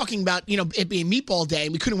were talking about it being Meatball Day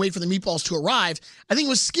and we couldn't wait for the meatballs to arrive, I think it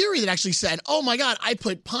was Scary that actually said, "Oh my God, I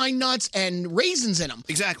put pine nuts and raisins in them."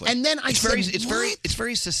 Exactly. And then I said, it's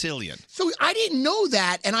very Sicilian. So I didn't know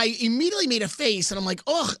that, and I immediately made a face, and I'm like,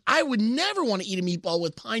 "Ugh, I would never want to eat a meatball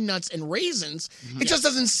with pine nuts and raisins. It just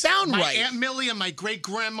doesn't sound my right." Aunt Millie and my great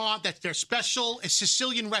grandma, that's their special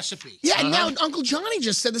Sicilian recipe. Yeah, and now Uncle Johnny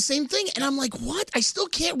just said the same thing, and I'm like, "What?" I still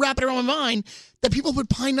can't wrap it around my mind that people put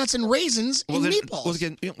pine nuts and raisins in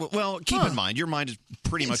meatballs. Well, keep in mind, your mind is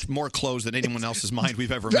pretty much more closed than anyone else's mind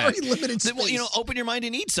we've ever Very met. limited space. Well, open your mind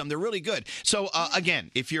and eat some. They're really good. So,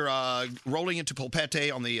 again, if you're rolling into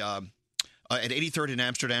Polpette on the at 83rd in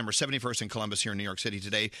Amsterdam or 71st in Columbus here in New York City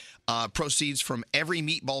today, proceeds from every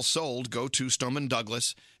meatball sold go to Stoneman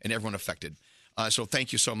Douglas and everyone affected. So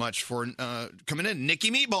thank you so much for coming in, Nicky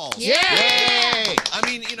Meatballs. Yay! I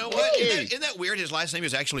mean, you know what? Isn't that weird? His last name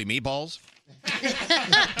is actually Meatballs.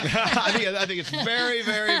 I think it's very,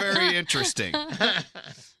 very, very interesting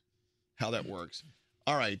how that works.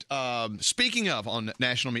 All right. Speaking of, on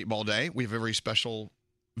National Meatball Day, we have a very special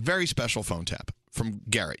phone tap from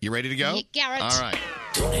Garrett. You ready to go? Garrett. All right.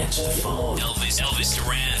 Don't answer the phone. Elvis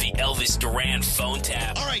Duran, the Elvis Duran phone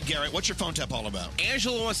tap. All right, Garrett, what's your phone tap all about?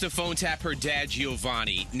 Angela wants to phone tap her dad,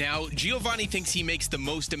 Giovanni. Now, Giovanni thinks he makes the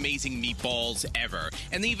most amazing meatballs ever.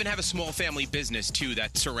 And they even have a small family business, too,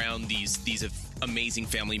 that surround these amazing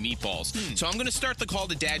family meatballs. So I'm going to start the call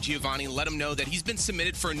to Dad Giovanni and let him know that he's been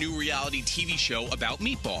submitted for a new reality TV show about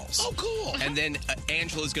meatballs. Oh, cool. And then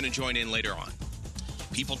Angela's going to join in later on.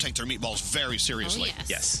 People take their meatballs very seriously. Oh, yes.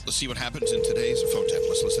 Yes. Let's see what happens in today's phone tap.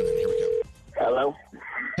 Let's listen in. Here we go. Hello?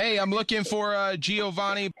 Hey, I'm looking for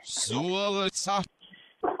Giovanni.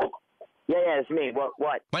 Yeah, it's me.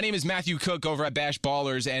 What? My name is Matthew Cook over at Bash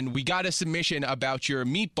Ballers, and we got a submission about your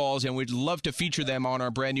meatballs, and we'd love to feature them on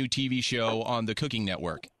our brand new TV show on the Cooking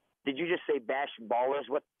Network. Did you just say Bash Ballers?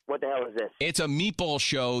 What the hell is this? It's a meatball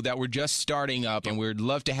show that we're just starting up, and we'd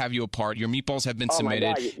love to have you a part. Your meatballs have been Oh, my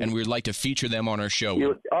submitted, God. and we'd like to feature them on our show.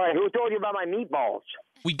 All right, who told you about my meatballs?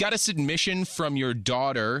 We got a submission from your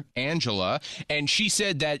daughter, Angela, and she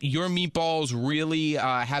said that your meatballs really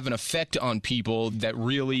have an effect on people that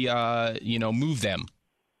really, move them.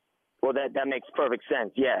 Well, that makes perfect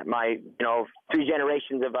sense. Yeah, my 3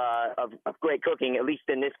 generations of great cooking, at least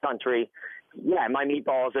in this country. Yeah, my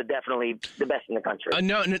meatballs are definitely the best in the country.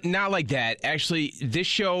 No, not like that. Actually, this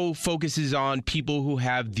show focuses on people who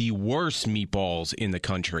have the worst meatballs in the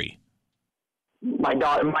country. My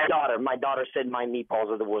daughter said my meatballs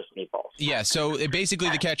are the worst meatballs. Yeah, so basically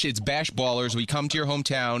the catch, it's Bash Ballers. We come to your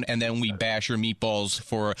hometown, and then we bash your meatballs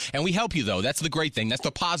and we help you, though. That's the great thing. That's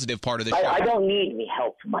the positive part of the show. I don't need any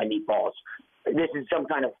help for my meatballs. This is some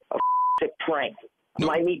kind of a sick prank. No.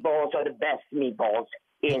 My meatballs are the best meatballs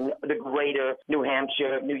in the greater New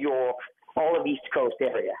Hampshire, New York, all of East Coast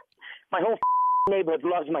area. My whole neighborhood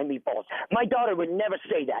loves my meatballs. My daughter would never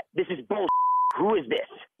say that. This is bullshit. Who is this?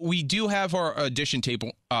 We do have our audition tape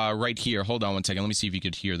right here. Hold on one second. Let me see if you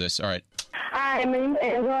could hear this. All right. Hi, my name's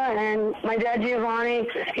Angela, and my dad, Giovanni,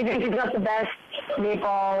 he thinks he's got the best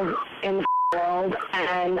meatballs in the world.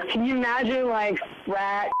 And can you imagine,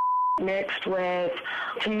 rat mixed with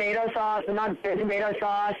tomato sauce, but not good tomato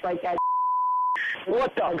sauce, like that?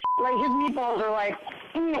 What the? Like, his meatballs are like...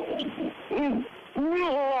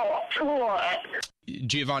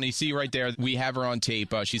 Giovanni, see right there, we have her on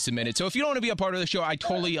tape. She submitted. So if you don't want to be a part of the show, I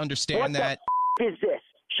totally understand that. What the is this?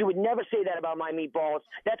 She would never say that about my meatballs.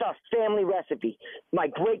 That's our family recipe. My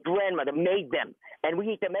great-grandmother made them, and we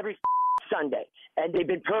eat them every Sunday. And they've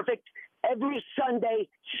been perfect every Sunday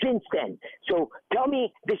since then. So tell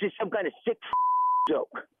me this is some kind of sick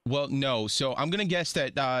joke. Well, no. So I'm going to guess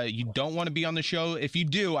that you don't want to be on the show. If you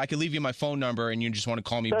do, I could leave you my phone number, and you just want to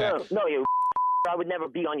call me back. No, you I would never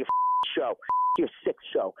be on your show. Your sick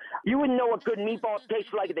show. You wouldn't know what good meatballs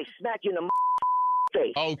taste like if they smack you in the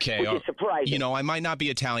face. Okay. Which is surprising. I might not be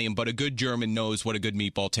Italian, but a good German knows what a good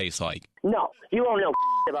meatball tastes like. No, you don't know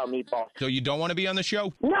about meatballs. So you don't want to be on the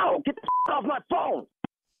show? No, get the off my phone.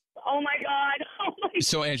 Oh, my God. Oh, my God.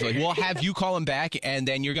 So, Angela, we'll have you call him back, and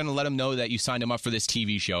then you're going to let him know that you signed him up for this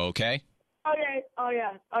TV show, okay? Okay. Oh,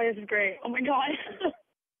 yeah. Oh, this is great. Oh, my God.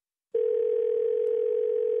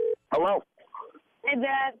 Hello? Hey,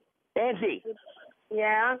 Dad. Nancy.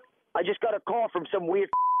 Yeah? I just got a call from some weird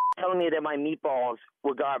telling me that my meatballs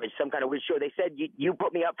were garbage, some kind of weird show. They said you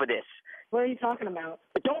put me up for this. What are you talking about?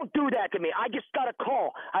 But don't do that to me. I just got a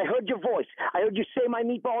call. I heard your voice. I heard you say my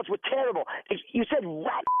meatballs were terrible. You said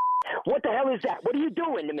rat. What the hell is that? What are you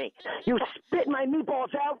doing to me? You spit my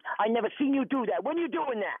meatballs out? I never seen you do that. When are you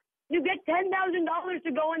doing that? You get $10,000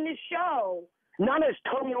 to go in this show. Nana's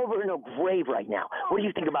turning over in her grave right now. What do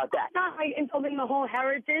you think about that? It's not like insulting the whole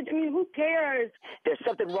heritage. I mean, who cares? There's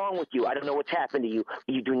something wrong with you. I don't know what's happened to you.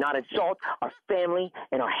 You do not insult our family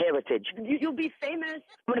and our heritage. You'll be famous.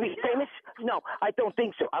 I'm going to be famous? No, I don't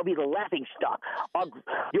think so. I'll be the laughing stock.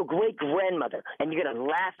 Your great-grandmother. And you're going to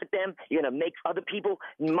laugh at them. You're going to make other people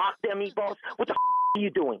mock their meatballs. What the are you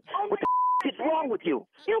doing? What the is wrong with you?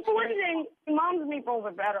 You know, for one thing, Mom's meatballs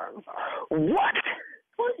are better. I'm sorry. What?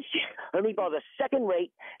 Her meatballs are second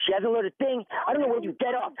rate. She hasn't learned a thing. I don't know where you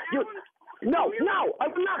get off. No, I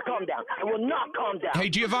will not calm down. I will not calm down. Hey,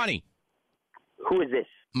 Giovanni. Who is this?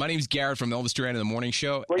 My name's Garrett from Elvis Duran in the Morning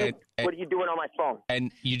Show. What are you doing on my phone?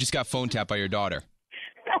 And you just got phone tapped by your daughter.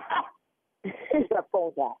 Who's got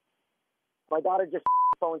phone tap? My daughter just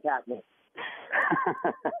phone tapped me.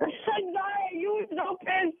 I'm sorry. You were so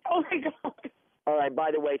pissed. Oh, my God. All right, by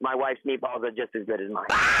the way, my wife's meatballs are just as good as mine.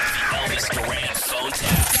 Elvis Duran phone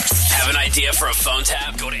tap. Have an idea for a phone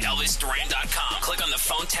tap? Go to ElvisDuran.com. Click on the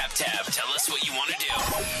phone tap tab. Tell us what you want to do.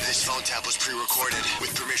 This phone tap was pre-recorded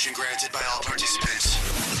with permission granted by all participants.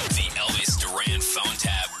 The Elvis Duran phone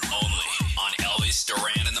tap only on Elvis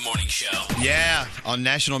Duran in the Morning Show. Yeah, on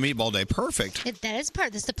National Meatball Day. Perfect. That's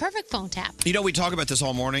the perfect phone tap. You know, we talk about this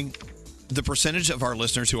all morning. The percentage of our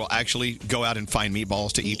listeners who will actually go out and find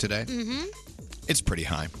meatballs to eat today, it's pretty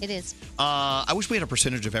high. It is. I wish we had a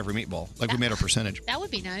percentage of every meatball, like we made a percentage. That would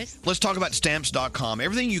be nice. Let's talk about Stamps.com.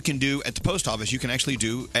 Everything you can do at the post office, you can actually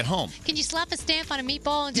do at home. Can you slap a stamp on a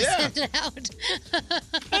meatball and just send it out?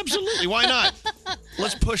 Absolutely. Why not?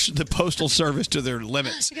 Let's push the Postal Service to their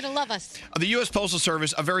limits. You're going to love us. The U.S. Postal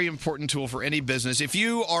Service, a very important tool for any business. If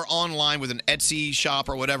you are online with an Etsy shop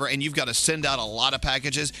or whatever, and you've got to send out a lot of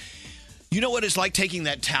packages, you know what it's like taking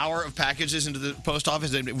that tower of packages into the post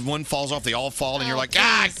office, and if one falls off, they all fall, and you're like,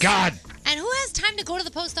 God. And who has time to go to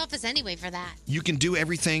the post office anyway for that? You can do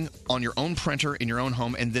everything on your own printer in your own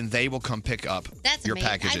home, and then they will come pick up That's your amazing.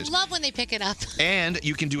 packages. I love when they pick it up. And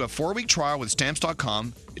you can do a 4-week trial with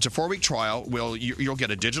Stamps.com. It's a 4-week trial. You'll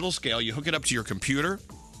get a digital scale. You hook it up to your computer,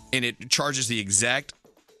 and it charges the exact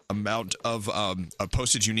amount of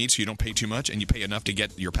postage you need, so you don't pay too much, and you pay enough to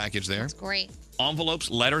get your package there. That's great. Envelopes,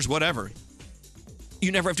 letters, whatever.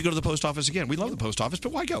 You never have to go to the post office again. We love the post office,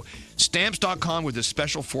 but why go? Stamps.com with this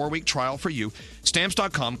special 4-week trial for you.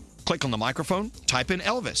 Stamps.com, click on the microphone, type in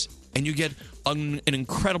Elvis, and you get an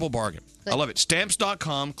incredible bargain. I love it.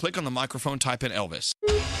 Stamps.com, click on the microphone, type in Elvis.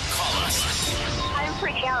 Call us I'm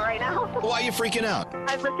freaking out right now. Why are you freaking out?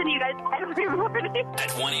 I listen to you guys every morning. at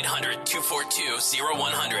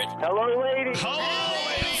 1-800-242-0100. Hello, lady.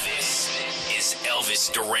 This is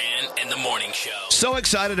Elvis Duran and the Morning Show. So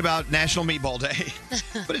excited about National Meatball Day,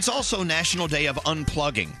 but it's also National Day of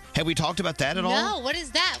Unplugging. Have we talked about that at all? No, what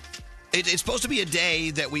is that? It's supposed to be a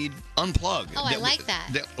day that we unplug. Oh, I like that.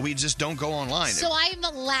 That we just don't go online. So I'm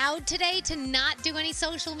allowed today to not do any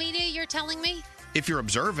social media, you're telling me? If you're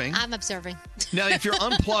observing. I'm observing. Now, if you're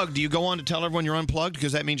unplugged, do you go on to tell everyone you're unplugged?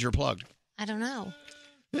 Because that means you're plugged. I don't know.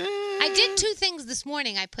 I did 2 things this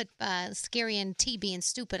morning. I put Scary and T being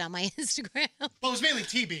stupid on my Instagram. Well, it was mainly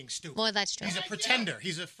T being stupid. Well, that's true. He's a pretender.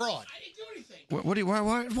 He's a fraud.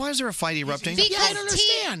 Why is there a fight erupting?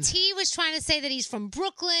 Because T was trying to say that he's from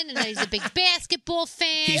Brooklyn and that he's a big basketball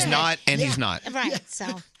fan. He's not, and he's not. Right, so.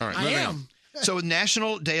 All right, moving on. So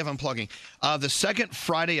National Day of Unplugging. The second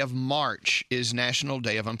Friday of March is National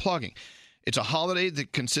Day of Unplugging. It's a holiday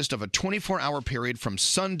that consists of a 24-hour period from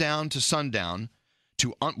sundown to sundown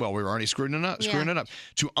to, we were already screwing it up,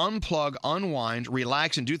 to unplug, unwind,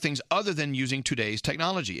 relax, and do things other than using today's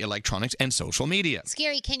technology, electronics, and social media.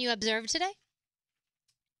 Scary, can you observe today?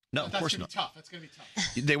 No, of course not. That's going to be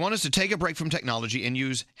tough. They want us to take a break from technology and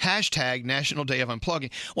use hashtag National Day of Unplugging.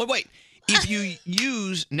 Well, wait. If you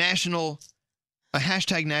use a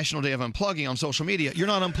hashtag National Day of Unplugging on social media, you're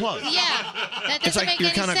not unplugged. Yeah, that doesn't It's like make you're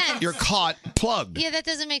any sense. you're caught plugged. Yeah, that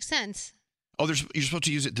doesn't make sense. Oh, you're supposed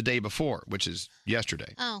to use it the day before, which is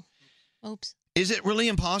yesterday. Oh, oops. Is it really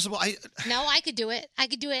impossible? No, I could do it. I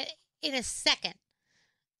could do it in a second.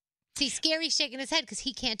 See, Scary's shaking his head because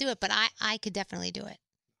he can't do it, but I could definitely do it.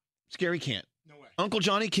 Scary can't. No way. Uncle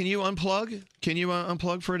Johnny, can you unplug? Can you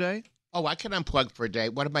unplug for a day? Oh, I can unplug for a day.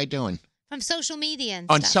 What am I doing? From social media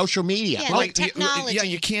and On stuff. social media? Yeah, like technology.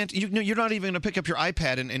 You can't. You're not even going to pick up your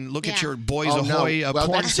iPad and look at your Boys Ahoy no. Well,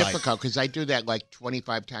 porn that's site. difficult because I do that like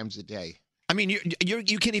 25 times a day. I mean,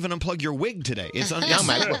 you can't even unplug your wig today. It's I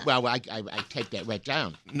take that right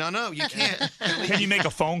down. No, you can't. Can you make a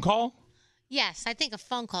phone call? Yes, I think a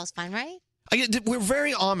phone call's fine, right? We're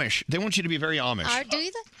very Amish. They want you to be very Amish. Do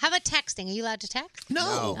you? How about texting? Are you allowed to text? No.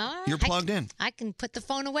 All right. You're plugged in. I can put the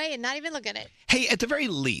phone away and not even look at it. Hey, at the very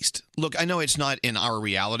least, look, I know it's not in our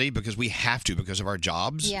reality because we have to because of our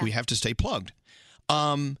jobs. Yeah. We have to stay plugged.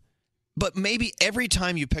 But maybe every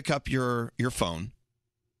time you pick up your phone,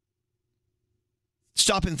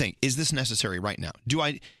 stop and think, is this necessary right now? Do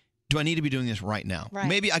I need to be doing this right now? Right.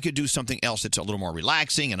 Maybe I could do something else that's a little more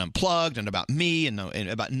relaxing and unplugged and about me and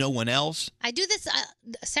about no one else. I do this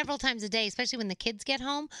several times a day, especially when the kids get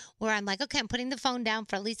home, where I'm like, okay, I'm putting the phone down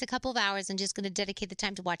for at least a couple of hours and just going to dedicate the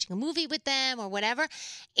time to watching a movie with them or whatever.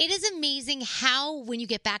 It is amazing how, when you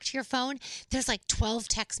get back to your phone, there's like 12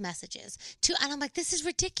 text messages. And I'm like, this is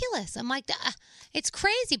ridiculous. I'm like, it's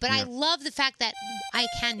crazy. But I love the fact that I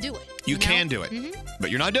can do it. You can do it. But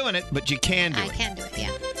you're not doing it, but you can do it. I can do it,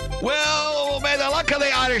 yeah. Well, may the luck of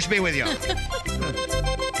the Irish be with you.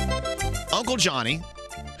 Uncle Johnny,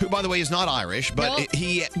 who, by the way, is not Irish, but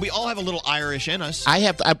we all have a little Irish in us.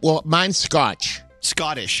 Well, mine's Scotch.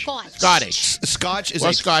 Scottish. Scottish. Scotch is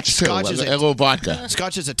Scotch too. Scotch is a little vodka.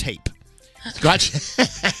 Scotch is a tape. Scotch.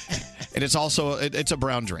 And it's also it's a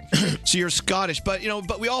brown drink. So you're Scottish, but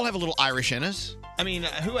we all have a little Irish in us. I mean,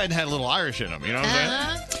 who hadn't had a little Irish in them? You know what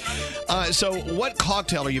I'm saying? So what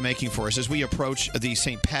cocktail are you making for us as we approach the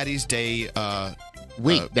St. Patty's Day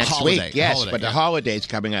next holiday? week? Yes, but the holiday's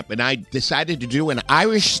coming up, and I decided to do an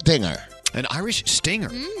Irish stinger. An Irish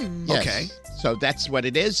stinger? Yes. Okay. So that's what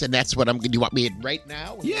it is, and that's what I'm. Do you want me right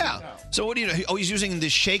now? Yeah. So what do you? Oh, he's using the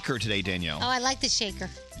shaker today, Danielle. Oh, I like the shaker.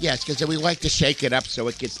 Yes, because we like to shake it up so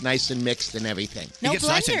it gets nice and mixed and everything. No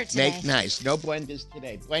blender today. Make nice. No blenders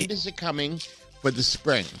today. Blenders are coming for the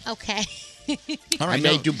spring. Okay. All right, I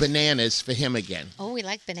may do bananas for him again. Oh, we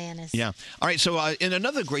like bananas. Yeah. All right. So, and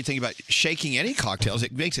another great thing about shaking any cocktails,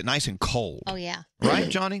 it makes it nice and cold. Oh, yeah. Right,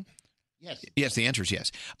 Johnny? Yes. Yes, the answer is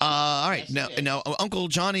yes. All right. Now, Uncle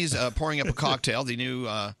Johnny's pouring up a cocktail, the new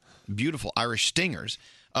beautiful Irish Stingers.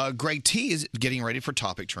 Greg T is getting ready for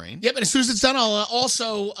Topic Train. Yep, and as soon as it's done, I'll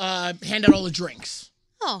also hand out all the drinks.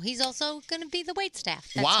 Oh, he's also going to be the wait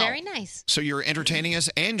staff. That's Wow. very nice. So you're entertaining us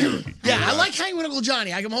and you're... Yeah, I like hanging with Uncle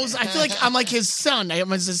Johnny. I feel like I'm like his son.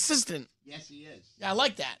 I'm his assistant. Yes, he is. Yeah, I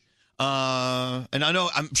like that. And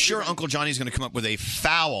I'm sure Uncle Johnny's going to come up with a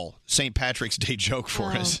foul St. Patrick's Day joke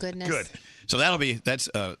for us. Oh, goodness. Good. So that's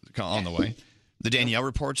on the way. The Danielle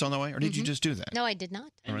report's on the way, or did you just do that? No, I did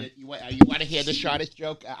not. All right. You want to hear the shortest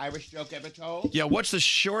Irish joke ever told? Yeah, what's the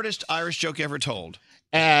shortest Irish joke ever told?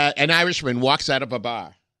 An Irishman walks out of a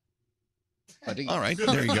bar. All right,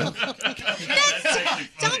 there you go.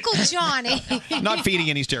 It's Uncle Johnny. Not feeding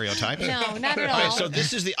any stereotypes. No, not at All right, all. so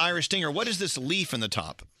this is the Irish Stinger. What is this leaf in the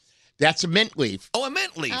top? That's a mint leaf. Oh, a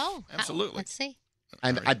mint leaf. Oh, absolutely. Let's see.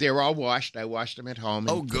 And they're all washed. I washed them at home.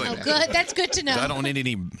 Oh, good. Oh, good. That's good to know. I don't need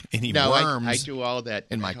any No, worms. I do all that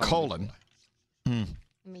in my colon. Let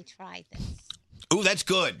me try this. Ooh, that's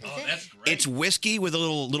good. Oh, that's great. It's whiskey with a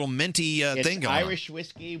little minty It's thing going Irish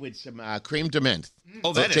whiskey with some cream de mint.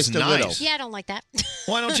 Oh, that is just a nice. little. Yeah, I don't like that.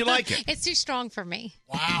 Why don't you like it? It's too strong for me.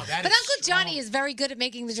 Wow, But Uncle Johnny is very good at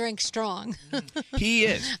making the drink strong. He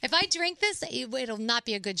is. If I drink this, it'll not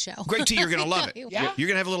be a good show. Greg T, you're going to love it. Yeah? You're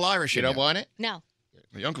going to have a little Irish in You don't want it? No.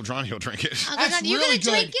 Uncle Johnny will drink it. Uncle Johnny, you're going to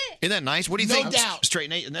drink it? Isn't that nice? What do you No think? doubt. Straight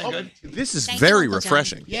Nate, isn't that good? This is Thank you, very Uncle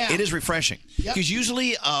refreshing. Johnny. Yeah. It is refreshing Yep. because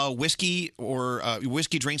usually whiskey or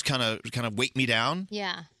whiskey drinks kind of weight me down.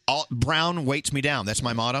 Yeah. All brown weights me down. That's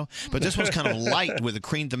my motto. But this one's kind of light with the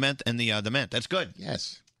cream, the mint, and the mint. That's good.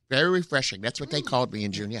 Yes. Very refreshing. That's what they called me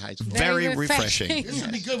in junior high school. Very refreshing. This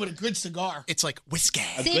would be good with a good cigar. It's like whiskey.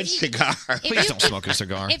 A See, good if you- cigar. Please don't smoke a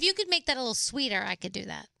cigar. If you could make that a little sweeter, I could do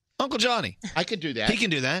that. Uncle Johnny. I could do that. He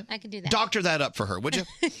can do that. I can do that. Doctor that up for her, would you?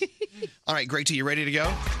 All right, Greg T, you ready to go?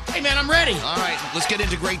 Hey, man, I'm ready. All right, let's get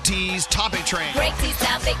into Greg T's Topic Train. Great T's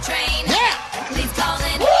Topic Train. Yeah. Please call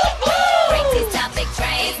in. Great T's Topic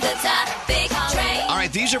Train. The Topic Train. All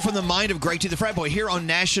right, these are from the mind of Greg T, the frat boy, here on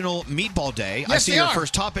National Meatball Day. I Yes, see they your are.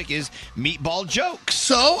 first topic is meatball jokes.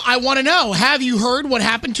 So I want to know: have you heard what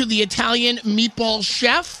happened to the Italian meatball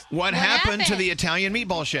chef? What happened to the Italian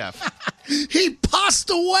meatball chef? He passed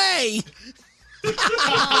away.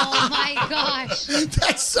 Oh, my gosh.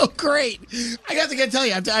 That's so great. I got to tell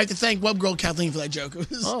you, I have to thank Web Girl Kathleen for that joke. It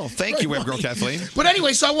was Oh, thank you, very Web Girl funny. Kathleen. But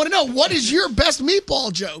anyway, so I want to know, what is your best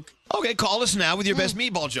meatball joke? Okay, call us now with your best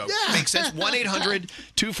meatball joke. Yeah. Makes sense.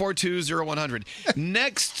 1-800-242-0100.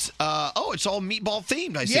 Next, it's all meatball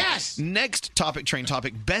themed, I see. Yes. Next topic, train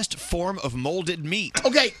topic, best form of molded meat.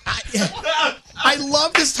 Okay, I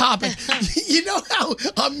love this topic. You know how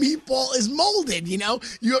a meatball is molded, you know?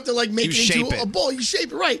 You have to make You it shape into it. a bowl. You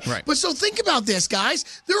shape it, right. Right. But so think about this, guys.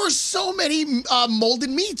 There are so many molded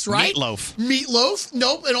meats, right? Meatloaf.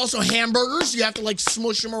 Nope. And also hamburgers. You have to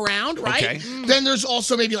smush them around, right? Okay. Then there's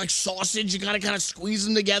also maybe sausage. You got to kind of squeeze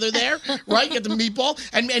them together there, right? You get the meatball.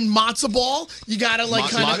 And matzo ball. You got to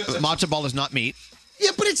Matzo ball is not meat.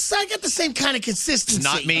 Yeah, but it's got the same kind of consistency. It's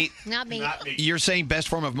not meat. Not me. You're saying best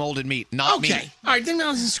form of molded meat, not meat. Okay. All right, then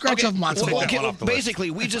I'll just scratch off matzo ball. Basically,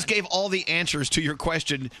 we just gave all the answers to your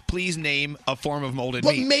question. Please name a form of molded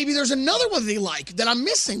But meat. maybe there's another one they like that I'm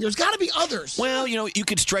missing. There's got to be others. Well, you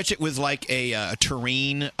could stretch it with a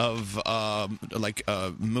terrine of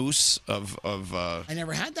mousse of I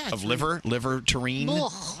never had that. of liver terrine. Wow.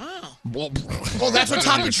 Well, that's what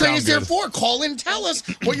Topic Train is there for. Call in, tell us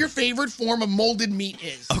what your favorite form of molded meat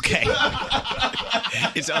is. Okay.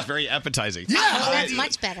 It sounds very appetizing. Yeah. Oh, that's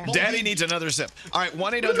much better. Daddy needs another sip. All right,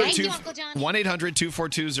 Thank you, Uncle Johnny.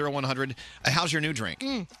 1-800-242-0100. How's your new drink?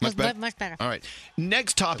 Much better. All right.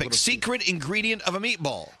 Next topic, secret ingredient of a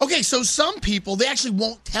meatball. Okay, so some people, they actually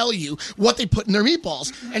won't tell you what they put in their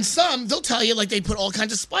meatballs. And some, they'll tell you they put all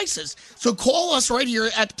kinds of spices. So call us right here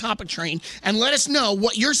at the Topic Train and let us know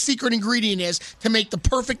what your secret ingredient is to make the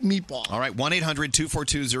perfect meatball. All right,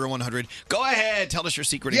 1-800-242-0100. Go ahead, tell us your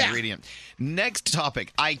secret ingredient. Next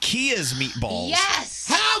topic, IKEA's meatballs. Yes!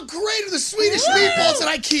 How great are the Swedish meatballs at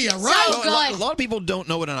IKEA, right? Well, a lot of people don't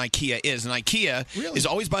know what an IKEA is. An IKEA is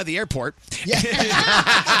always by the airport.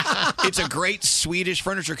 It's a great Swedish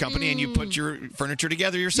furniture company, and you put your furniture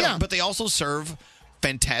together yourself. Yeah. But they also serve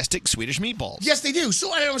fantastic Swedish meatballs. Yes, they do.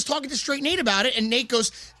 So I was talking to Straight Nate about it, and Nate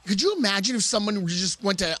goes, could you imagine if someone just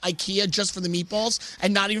went to IKEA just for the meatballs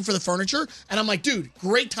and not even for the furniture? And I'm like, dude,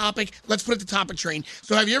 great topic. Let's put it to Topic Train.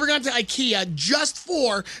 So have you ever gone to IKEA just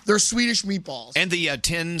for their Swedish meatballs? And the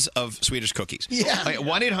tins of Swedish cookies. Yeah.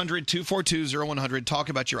 1-800-242-0100. Talk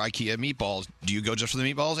about your IKEA meatballs. Do you go just for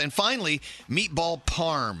the meatballs? And finally, meatball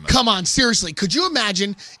parm. Come on, seriously. Could you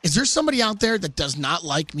imagine, is there somebody out there that does not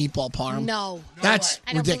like meatball parm? No. That's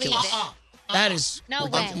I don't ridiculous. believe it. That is No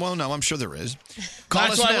way. Well, no, I'm sure there is.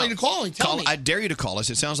 That's why I want you to call. Tell me. I dare you to call us.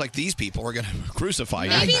 It sounds like these people are going to crucify you.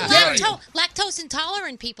 Maybe lactose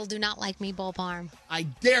intolerant people do not like meatball parm. I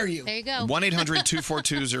dare you. There you go.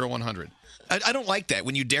 1-800-242-0100. I don't like that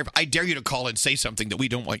when you dare. I dare you to call and say something that we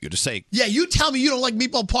don't want you to say. Yeah, you tell me you don't like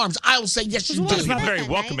meatball parms. I will say yes, you do. That's not very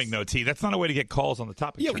welcoming, though, T. That's not a way to get calls on the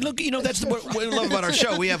topic. Yeah, look, that's what we love about our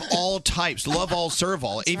show. We have all types, love all, serve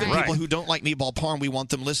all. Even right. people who don't like meatball parm, we want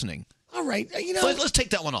them listening. All right, Let's take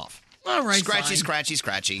that one off. All right, Scratchy, fine. scratchy,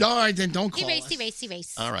 scratchy. All right, then don't call us.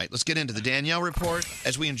 Erase. All right, let's get into the Danielle report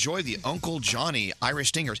as we enjoy the Uncle Johnny Irish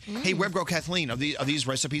Stingers. Hey, Web Girl Kathleen, are these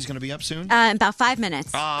recipes going to be up soon? In about 5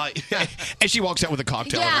 minutes. And she walks out with a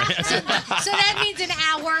cocktail. Yeah. Right? So that means an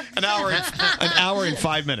hour. An hour and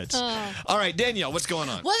 5 minutes. All right, Danielle, what's going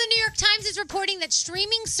on? Well, the New York Times is reporting that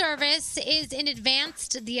streaming service is in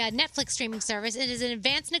advanced, the Netflix streaming service, it is in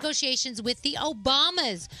advanced negotiations with the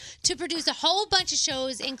Obamas to produce a whole bunch of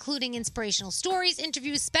shows, including inspirational stories,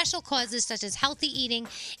 interviews, special causes such as healthy eating,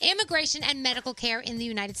 immigration, and medical care in the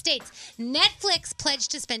United States. Netflix pledged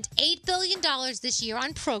to spend $8 billion this year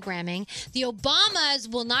on programming. The Obamas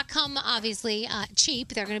will not come, obviously,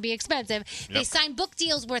 cheap. They're going to be expensive. Yep. They signed book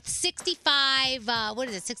deals worth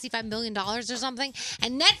 $65 million or something.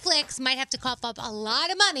 And Netflix might have to cough up a lot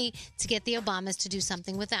of money to get the Obamas to do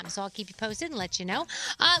something with them. So I'll keep you posted and let you know.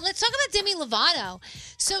 Let's talk about Demi Lovato.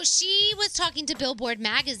 So she was talking to Billboard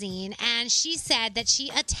magazine, and she said that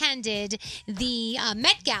she attended the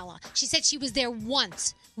Met Gala. She said she was there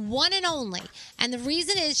once. One and only. And the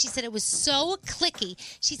reason is, she said it was so cliquey.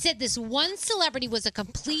 She said this one celebrity was a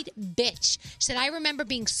complete bitch. She said, I remember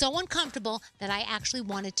being so uncomfortable that I actually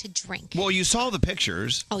wanted to drink. Well, you saw the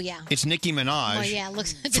pictures. Oh, yeah. It's Nicki Minaj Oh, yeah. Look,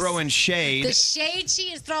 throwing shade. The shade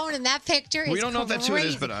she is throwing in that picture is We don't know if that's who it is,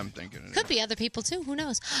 crazy. but I'm thinking it is. Could be other people, too. Who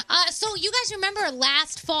knows? So you guys remember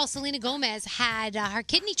last fall, Selena Gomez had her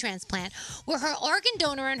kidney transplant, where her organ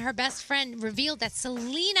donor and her best friend revealed that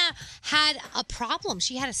Selena had a problem.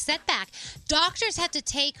 She had a setback. Doctors had to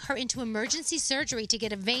take her into emergency surgery to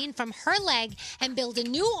get a vein from her leg and build a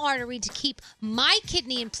new artery to keep my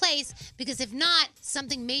kidney in place, because if not,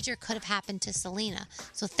 something major could have happened to Selena.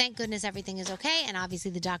 So thank goodness everything is okay, and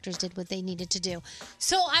obviously the doctors did what they needed to do.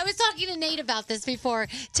 So I was talking to Nate about this before.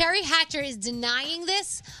 Terry Hatcher is denying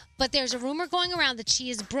this, but there's a rumor going around that she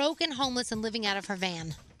is broke and homeless and living out of her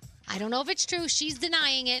van. I don't know if it's true. She's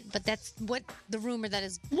denying it, but that's what the rumor that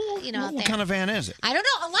is, out What there. kind of van is it? I don't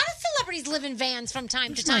know. A lot of celebrities live in vans from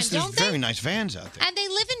time to time, There's don't they? very nice vans out there. And they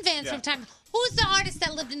live in vans from time. Who's the artist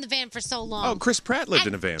that lived in the van for so long? Oh, Chris Pratt lived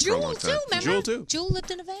in a van for a long time. Jewel, too, remember? Jewel, too. Jewel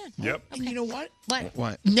lived in a van. Yep. You know what?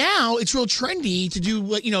 What? Now it's real trendy to do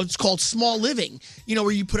what it's called small living.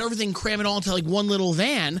 Where you put everything, cram it all into like one little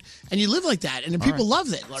van, and you live like that, and then people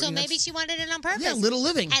love it. So maybe she wanted it on purpose. Yeah, little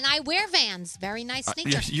living. And I wear vans. Very nice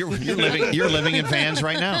sneakers. Yes, you're living in vans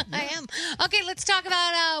right now. I am. Okay, let's talk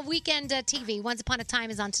about weekend TV. Once Upon a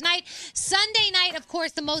Time is on tonight. Sunday night, of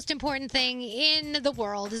course, the most important thing in the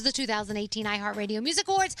world is the 2018 iHeartRadio Music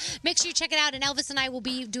Awards. Make sure you check it out. And Elvis and I will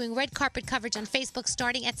be doing red carpet coverage on Facebook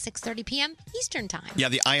starting at 6:30 p.m. Eastern Time. Yeah,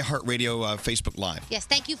 the iHeartRadio Facebook Live. Yes,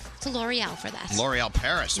 thank you to L'Oreal for that. L'Oreal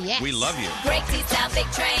Paris. Yes. We love you. Break these topic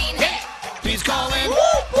train. Please call in.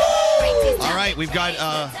 All right, we've got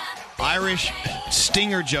Irish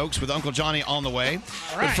stinger jokes with Uncle Johnny on the way.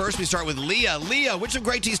 right. But first, we start with Leah. Leah, which of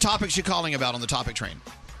Great T's topics you calling about on the topic train?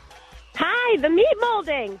 Hi, the meat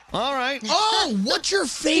molding. All right. Oh, what's your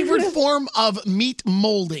favorite form of meat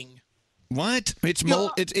molding? What? It's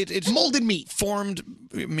it's molded meat. Formed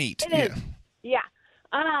meat. It is. Yeah.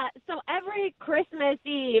 So every Christmas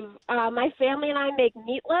Eve, my family and I make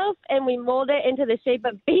meatloaf, and we mold it into the shape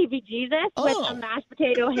of baby Jesus with a mashed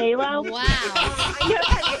potato halo. Wow. I know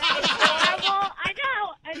that sounds horrible.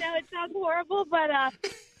 I know it sounds horrible, but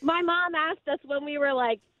my mom asked us when we were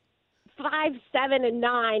like 5, 7, and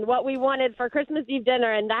 9 what we wanted for Christmas Eve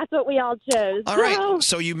dinner, and that's what we all chose. All right.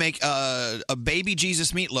 So you make a baby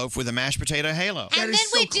Jesus meatloaf with a mashed potato halo. And then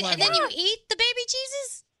and then you eat the baby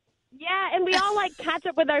Jesus? Yeah, and we all like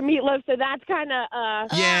ketchup with our meatloaf, so that's kind of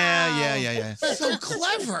Yeah. So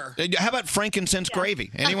clever. How about frankincense gravy?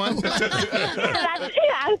 Anyone?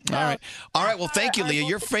 Yeah. All right. Well, thank you, Leah.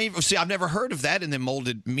 Your favorite. See, I've never heard of that in the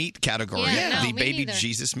molded meat category. Yeah, no, the me baby neither.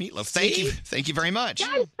 Jesus meatloaf. Thank you. Thank you very much. Yeah,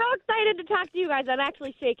 I'm so excited to talk to you guys. I'm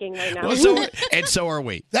actually shaking right now. Well, so are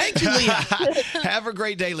we. Thank you, Leah. Have a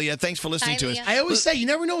great day, Leah. Thanks for listening to us. I always say you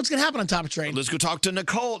never know what's going to happen on Topic Train. Let's go talk to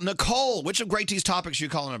Nicole. Nicole, which of Great T's topics are you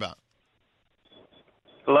calling about?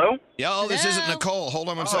 Hello? Yeah, this isn't Nicole. Hold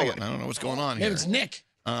on one second. I don't know what's going on here. Maybe it's Nick.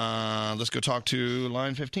 Let's go talk to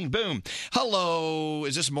line 15. Boom. Hello.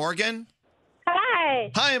 Is this Morgan?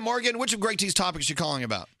 Hi. Hi, Morgan. Which of Great T's topics are you calling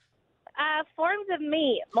about? Forms of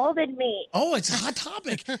meat, molded meat. Oh, it's a hot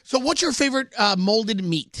topic. So what's your favorite molded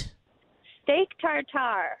meat? Steak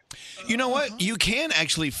tartare. You know what? You can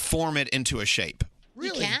actually form it into a shape.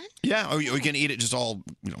 Really? You can? Yeah, or you can eat it just all,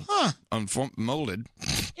 molded.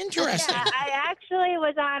 Interesting. Yeah, I actually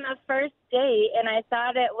was on a first date, and I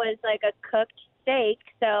thought it was like a cooked steak,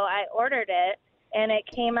 so I ordered it, and it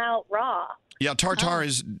came out raw. Yeah, tartare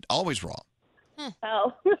is always raw.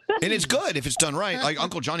 Oh. And it's good if it's done right. Like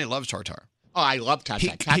Uncle Johnny loves tartare. Oh, I love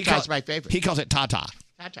tartare. Tartare's my favorite. He calls it tata.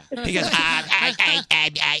 He goes, I'll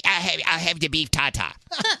have the beef tartare.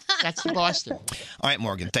 That's Boston. All right,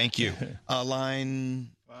 Morgan, thank you. Line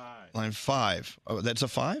 5. Oh, that's a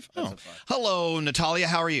 5? Oh. Hello, Natalia.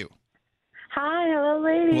 How are you? Hi, hello,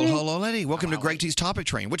 lady. Well, hello, lady. Welcome to Great T's Topic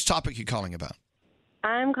Train. Which topic are you calling about?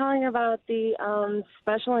 I'm calling about the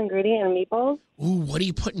special ingredient in meatballs. Ooh, what do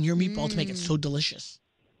you put in your meatball to make it so delicious?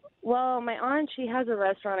 Well, my aunt, she has a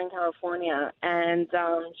restaurant in California, and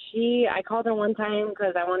I called her one time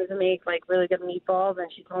because I wanted to make like really good meatballs,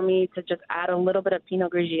 and she told me to just add a little bit of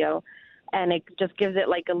Pinot Grigio, and it just gives it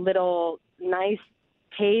like a little nice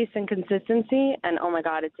taste and consistency, and oh my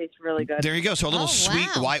God, it tastes really good. There you go. So a little sweet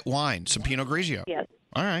white wine, some Pinot Grigio. Yes.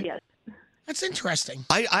 All right. Yes. That's interesting.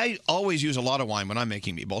 I always use a lot of wine when I'm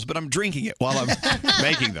making meatballs, but I'm drinking it while I'm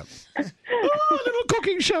making them. Oh, little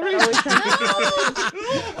cooking show.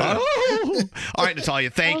 All right, Natalia,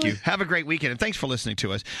 thank you. Have a great weekend, and thanks for listening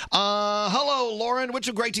to us. Hello, Lauren. Which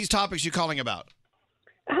of Great T's topics are you calling about?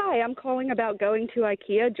 Hi, I'm calling about going to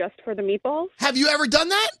IKEA just for the meatballs. Have you ever done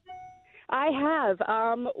that? I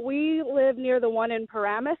have. We live near the one in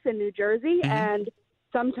Paramus in New Jersey, and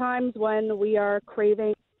sometimes when we are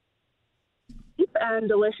craving cheap and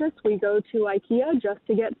delicious, we go to IKEA just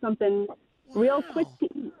to get something real quick to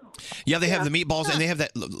eat. Yeah, they have the meatballs, and they have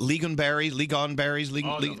that lingonberries.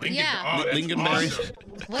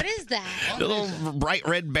 What is that? The little bright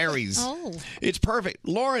red berries. Oh. It's perfect.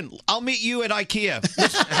 Lauren, I'll meet you at IKEA.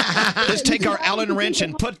 Let's take our Allen wrench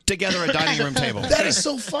and put together a dining room table. That is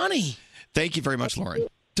so funny. Thank you very much, Lauren.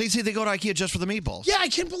 So you see, they go to IKEA just for the meatballs. Yeah, I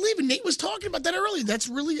can't believe it. Nate was talking about that earlier. That's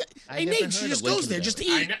really... Hey, Nate, she just goes there just to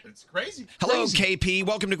eat. It's crazy. Hello, KP.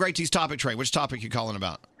 Welcome to Great T's Topic Train. Which topic you calling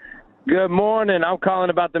about? Good morning. I'm calling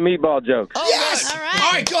about the meatball jokes. Oh, yes!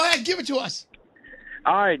 All right, go ahead. Give it to us.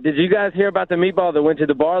 All right, did you guys hear about the meatball that went to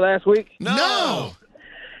the bar last week? No.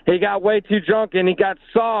 He got way too drunk and he got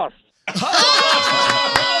sauced.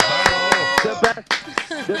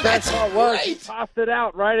 The best part was he tossed it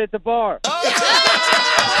out right at the bar.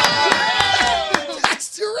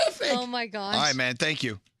 That's terrific. Oh, my gosh. All right, man. Thank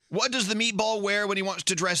you. What does the meatball wear when he wants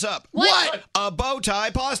to dress up? What? A bow tie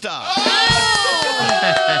pasta.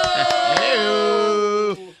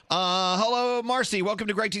 Hello, Marcy. Welcome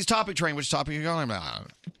to Greg T's Topic Train. Which topic are you calling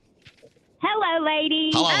about? Hello,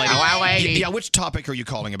 ladies. Hello, lady. Yeah, which topic are you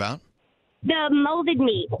calling about? The molded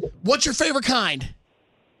meat. What's your favorite kind?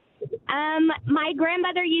 My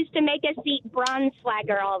grandmother used to make us eat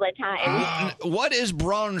Braunschweiger all the time. What is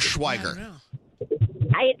Braunschweiger?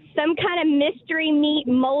 It's some kind of mystery meat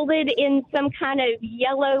molded in some kind of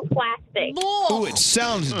yellow plastic. Ooh, it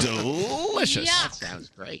sounds delicious. That sounds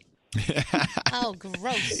great. Oh,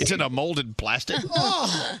 gross. It's in a molded plastic.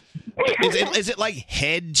 Is it like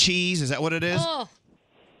head cheese? Is that what it is?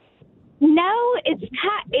 No,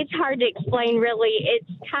 it's hard to explain, really.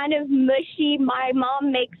 It's kind of mushy. My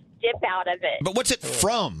mom makes dip out of it. But what's it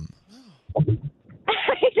from? I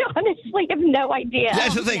honestly have no idea.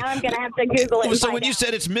 That's the thing. Now I'm going to have to Google it. and So find when you out.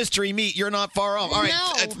 said it's mystery meat, you're not far off. All right,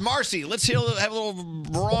 it's Marcy, let's have a little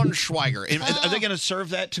Braunschweiger. Are they going to serve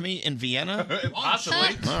that to me in Vienna?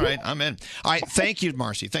 Possibly. All right, I'm in. All right, thank you,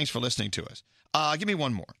 Marcy. Thanks for listening to us. Give me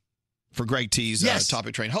one more for Greg T's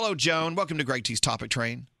Topic Train. Hello, Joan. Welcome to Greg T's Topic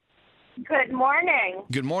Train. Good morning.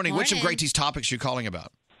 Good morning. Which of Greg T's topics are you calling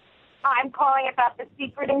about? I'm calling about the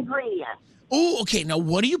secret ingredient. Oh, okay. Now,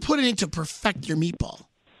 what do you put in to perfect your meatball?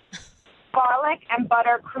 Garlic and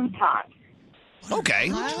butter croutons.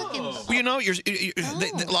 Okay. Well, you know,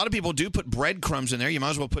 a lot of people do put breadcrumbs in there. You might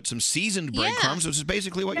as well put some seasoned breadcrumbs, which is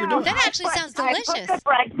basically what you're doing. That actually sounds delicious.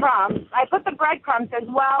 I put the breadcrumbs as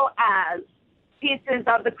well as pieces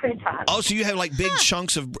of the croutons. Oh, so you have like big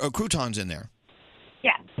chunks of croutons in there.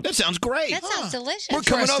 Yeah. That sounds great. That sounds delicious. We're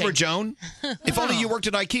coming over, Joan. If only you worked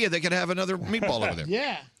at IKEA, they could have another meatball over there.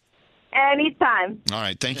 Yeah. Anytime. All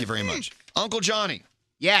right. Thank you very much. Uncle Johnny.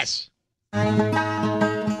 Yes.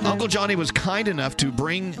 Uncle Johnny was kind enough to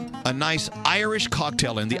bring a nice Irish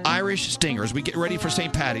cocktail in, the Irish Stinger, as we get ready for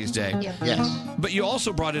St. Patty's Day. Yes. But you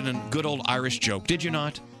also brought in a good old Irish joke, did you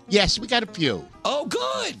not? Yes, we got a few. Oh,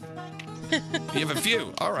 good. You have a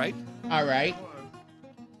few. All right. All right.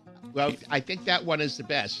 Well, I think that one is the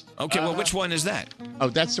best. Okay, well, which one is that? Oh,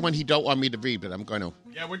 that's the one he don't want me to read, but I'm going to.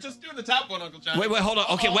 Yeah, we're just doing the top one, Uncle John. Wait, hold on.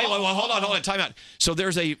 Okay, wait, hold on. Time out. So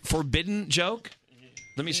there's a forbidden joke?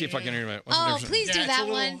 Let me see if I can hear it. Please do that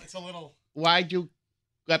one. It's a little. Why do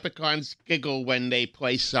leprechauns giggle when they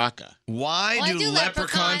play soccer? Why do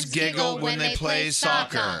leprechauns giggle when they play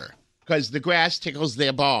soccer? Because the grass tickles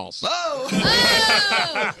their balls. Oh!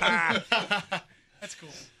 That's cool.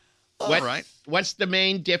 All right. What's the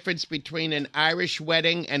main difference between an Irish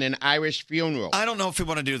wedding and an Irish funeral? I don't know if we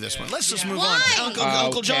want to do this one. Let's just move on.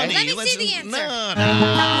 Uncle Johnny. Let me see the answer. No.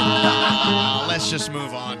 Let's just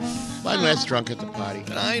move on. I'm less drunk at the party.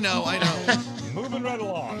 I know. Moving right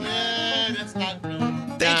along. That's not really.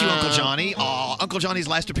 Thank you, Uncle Johnny. Uncle Johnny's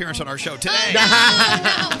last appearance on our show today.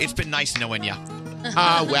 It's been nice knowing you.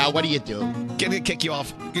 Well, what do you do? Gonna kick you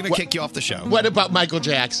off. Kick you off the show. What about Michael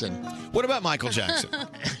Jackson? What about Michael Jackson?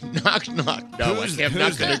 Knock, knock. No, I'm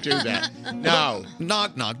not going to do that. No.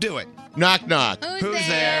 Knock, knock. Do it. Knock, knock. Who's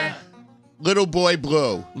there? Little Boy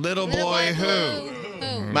Blue. Little boy who?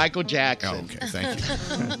 Michael Jackson. Oh, okay, thank you.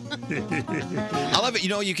 I love it. You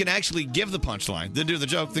know, you can actually give the punchline, then do the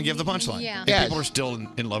joke, then give the punchline. Yeah. And Yes. people are still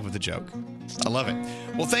in love with the joke. I love it.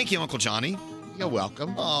 Well, thank you, Uncle Johnny. You're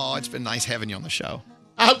welcome. Oh, it's been nice having you on the show.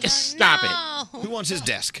 Oh, stop Who wants his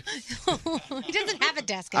desk? He doesn't have a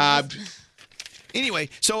desk. Anyway,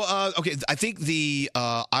 so, okay, I think the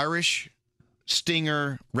Irish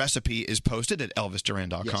Stinger recipe is posted at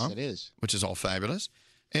ElvisDuran.com. Yes, it is. Which is all fabulous.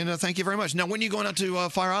 And thank you very much. Now, when are you going out to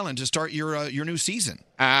Fire Island to start your new season?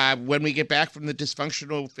 When we get back from the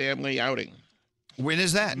dysfunctional family outing. When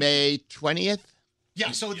is that? May 20th.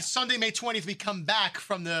 Yeah, so it's Sunday, May 20th, we come back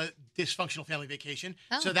from the dysfunctional family vacation.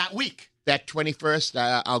 So that week. That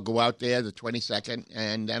 21st, I'll go out there, the 22nd,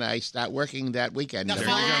 and then I start working that weekend. That's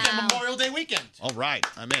Memorial Day weekend. All right,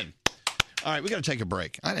 I'm in. All right, we got to take a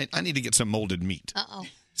break. I need to get some molded meat. Uh-oh.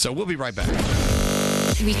 So we'll be right back.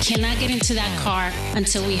 We cannot get into that car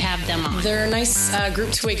until we have them on. They're a nice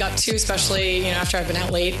group to wake up to, especially after I've been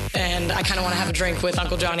out late, and I kind of want to have a drink with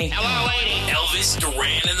Uncle Johnny. Hello, lady. Elvis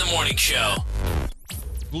Duran in the Morning Show.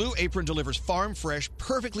 Blue Apron delivers farm-fresh,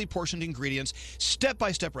 perfectly portioned ingredients,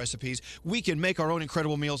 step-by-step recipes. We can make our own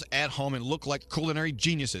incredible meals at home and look like culinary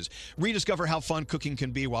geniuses. Rediscover how fun cooking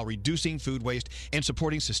can be while reducing food waste and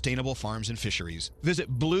supporting sustainable farms and fisheries.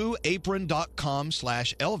 Visit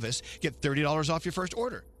blueapron.com/Elvis. Get $30 off your first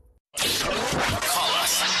order. Call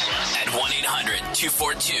us at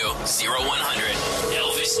 1-800-242-0100.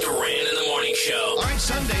 Elvis Duran in the Morning Show. All right,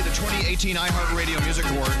 Sunday, the 2018 iHeartRadio Music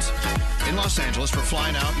Awards in Los Angeles. We're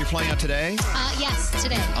flying out. You're flying out today? Yes,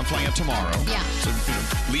 today. I'm flying out tomorrow. Yeah. So,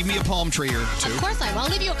 leave me a palm tree or two. Of course I will. I'll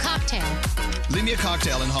leave you a cocktail. Leave me a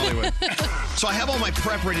cocktail in Hollywood. So I have all my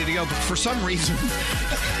prep ready to go, but for some reason,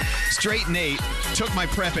 Straight Nate took my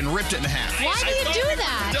prep and ripped it in half. Why do you do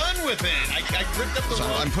that? Done with it. I ripped up the So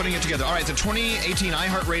I'm putting it together. All right, the 2018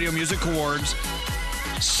 iHeartRadio Music Awards,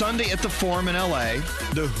 Sunday at the Forum in LA.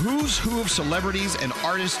 The who's who of celebrities and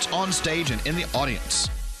artists on stage and in the audience.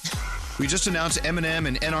 We just announced Eminem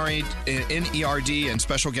and NERD and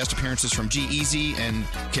special guest appearances from G-Eazy and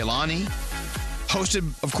Kehlani.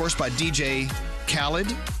 Hosted, of course, by DJ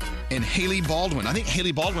Khaled and Haley Baldwin. I think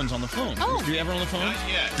Haley Baldwin's on the phone. Oh. Do you ever on the phone?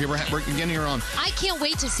 Yeah. You ever we're getting her on? I can't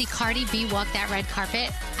wait to see Cardi B walk that red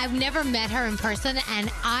carpet. I've never met her in person,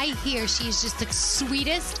 and I hear she's just the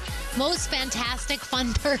sweetest, most fantastic,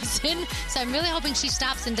 fun person. So I'm really hoping she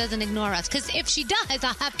stops and doesn't ignore us. Because if she does,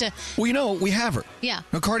 I'll have to. Well, we have her. Yeah.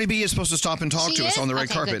 Now, Cardi B is supposed to stop and talk She to us is? on the red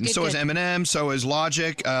Okay, carpet. good, And good, so is good. Eminem, so is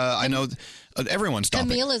Logic. I know everyone's stopping.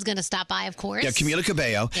 Camila's going to stop by, of course. Yeah, Camila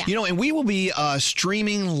Cabello. Yeah. You know, and we will be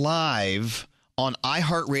streaming live on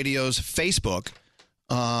iHeartRadio's Facebook,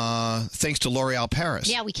 thanks to L'Oreal Paris.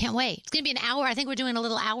 Yeah, we can't wait. It's going to be an hour. I think we're doing a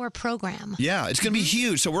little hour program. Yeah, it's going to be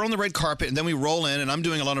huge. So we're on the red carpet, and then we roll in, and I'm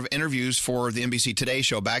doing a lot of interviews for the NBC Today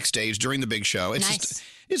show backstage during the big show. It's Nice.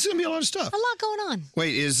 it's going to be a lot of stuff. A lot going on.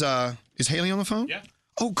 Wait, is Haley on the phone? Yeah.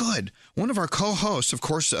 Oh, good. One of our co-hosts, of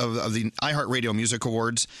course, of the iHeartRadio Music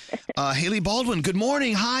Awards, Haley Baldwin. Good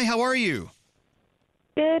morning. Hi, how are you?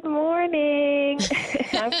 Good morning.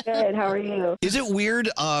 I'm good. How are you? Is it weird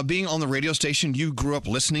being on the radio station you grew up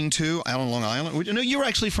listening to out on Long Island? No, you're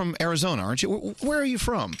actually from Arizona, aren't you? Where are you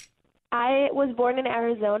from? I was born in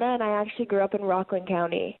Arizona, and I actually grew up in Rockland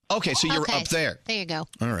County. Okay, so you're up there. There you go.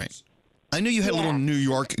 All right. I knew you had a little New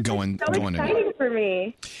York going So in. exciting for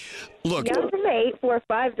me. Look, Yeah, I'm from the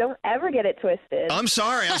 845. Don't ever get it twisted. I'm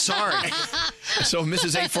sorry. So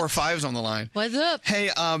Mrs. 845's on the line. What's up? Hey,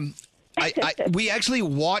 we actually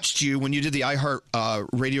watched you when you did the iHeart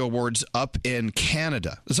Radio Awards up in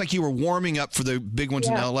Canada. It's like you were warming up for the big ones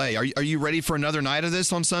in Yeah. LA. Are you ready for another night of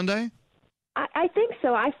this on Sunday? I think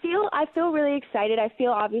so. I feel really excited. I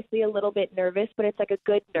feel obviously a little bit nervous, but it's like a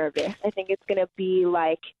good nervous. I think it's going to be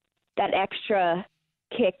like that extra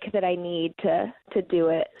kick that I need to do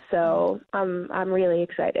it. So I'm really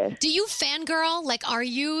excited. Do you fangirl? Like, are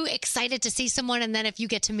you excited to see someone, and then if you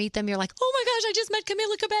get to meet them, you're like, oh my gosh, I just met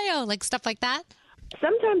Camila Cabello, like stuff like that?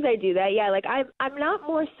 Sometimes I do that. Yeah, like I'm not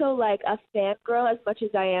more so like a fangirl as much as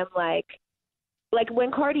I am like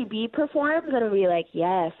when Cardi B performs, I'm gonna be like,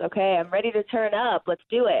 yes, okay, I'm ready to turn up. Let's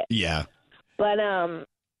do it. Yeah. But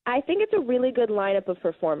I think it's a really good lineup of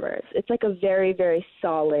performers. It's like a very, very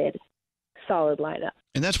solid lineup.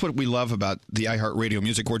 And that's what we love about the iHeartRadio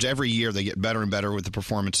Music Awards. Every year they get better and better with the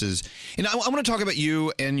performances. And I want to talk about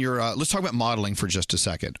you and your. Let's talk about modeling for just a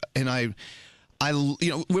second. And I,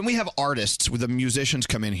 when we have artists, with the musicians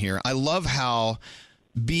come in here, I love how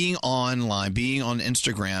being online, being on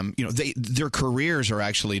Instagram, their careers are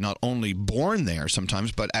actually not only born there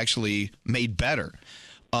sometimes, but actually made better.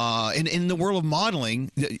 And in the world of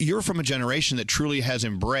modeling, you're from a generation that truly has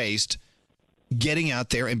embraced getting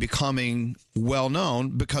out there and becoming well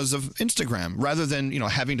known because of Instagram, rather than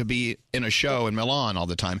having to be in a show in Milan all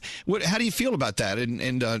the time. How do you feel about that?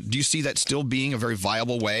 And do you see that still being a very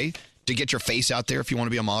viable way to get your face out there if you want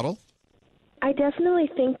to be a model? I definitely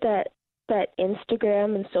think that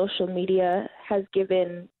Instagram and social media has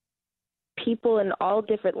given people in all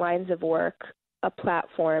different lines of work a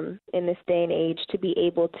platform in this day and age to be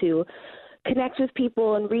able to connect with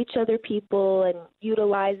people and reach other people and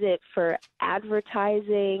utilize it for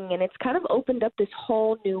advertising. And it's kind of opened up this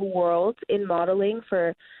whole new world in modeling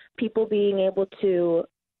for people being able to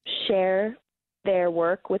share their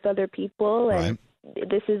work with other people. And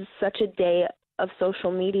this is such a day of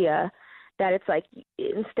social media that it's like,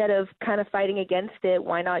 instead of kind of fighting against it,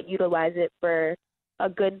 why not utilize it for a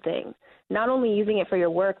good thing? not only using it for your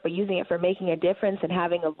work, but using it for making a difference and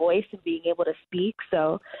having a voice and being able to speak.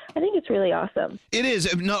 So I think it's really awesome. It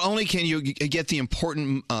is. Not only can you get the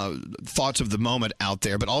important thoughts of the moment out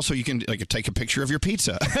there, but also you can take a picture of your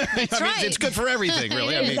pizza. That's right. It's good for everything,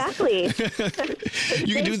 really. Exactly.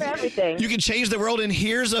 You can do for everything. You can change the world, and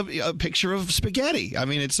here's a picture of spaghetti. I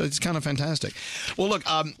mean, it's kind of fantastic. Well, look,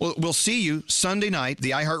 we'll see you Sunday night,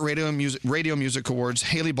 the iHeartRadio Radio Music Awards.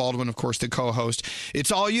 Haley Baldwin, of course, the co-host.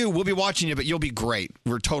 It's all you. We'll be watching you, but you'll be great.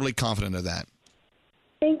 We're totally confident of that.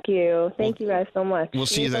 Thank you. Thank you guys so much. We'll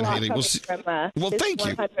see you then, Haley. We'll see. Thank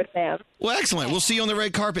you. 100 fam. Well, excellent. We'll see you on the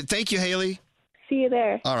red carpet. Thank you, Haley. See you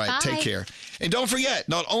there. All right, Bye. take care. And don't forget,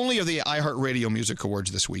 not only are the iHeartRadio Music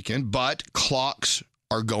Awards this weekend, but clocks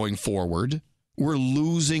are going forward. We're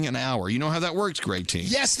losing an hour. You know how that works, Greg T.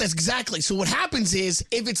 Yes, that's exactly. So what happens is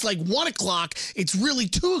if it's like 1 o'clock, it's really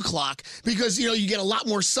 2 o'clock because, you get a lot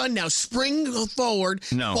more sun now. Spring forward,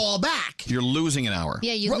 No. fall back. You're losing an hour.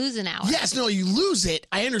 Yeah, you lose an hour. Yes, no, you lose it.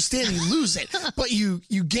 I understand you lose it, but you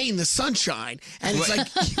gain the sunshine. And it's like...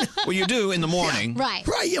 Well, you do in the morning. Right.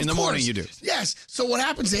 Right, yeah, In the of morning course. you do. Yes. So what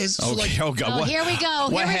happens is... so Okay, oh, God. What- here we go.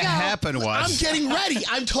 What Here we go. happened was... I'm getting ready.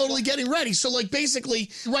 I'm totally getting ready. So, basically,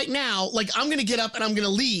 right now, I'm going to get up and I'm going to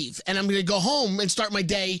leave. And I'm going to go home and start my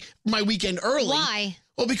day, my weekend early. Why?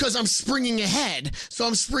 Well, because I'm springing ahead. So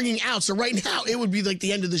I'm springing out. So right now, it would be like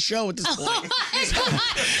the end of the show at this point.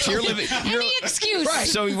 So you're living... Any excuse. Right.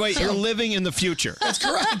 So, wait, you're living in the future. That's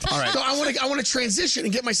correct. All right. So I want to transition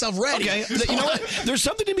and get myself ready. Okay, you know what? There's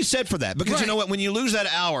something to be said for that because you know what? When you lose that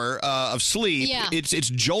hour of sleep, Yeah. it's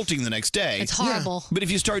jolting the next day. It's horrible. But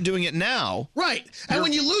if you start doing it now, Right. And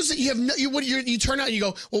when you lose it, you have you turn out and you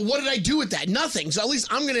go, well, what did I do with that? Nothing. So at least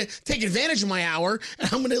I'm going to take advantage of my hour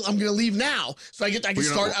and I'm going to leave now. So I can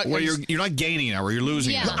start. You're not gaining an hour. You're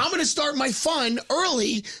losing an hour. I'm going to start my fun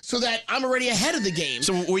early so that I'm already ahead of the game.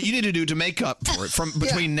 So what you need to do to make up for it from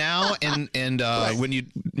between now and when you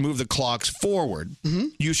move the clocks forward,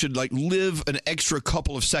 you should live an extra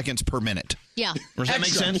couple of seconds per minute. Yeah. Does that make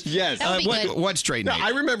sense? Yes. That would be good. What's straight? No, Nate? I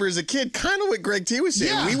remember as a kid, kind of what Greg T was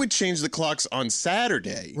saying. Yeah. We would change the clocks on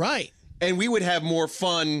Saturday. Right. And we would have more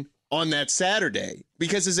fun on that Saturday.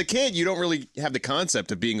 Because as a kid, you don't really have the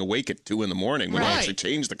concept of being awake at 2 in the morning when you Right. actually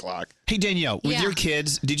change the clock. Hey, Danielle, with Yeah. your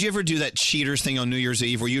kids, did you ever do that cheaters thing on New Year's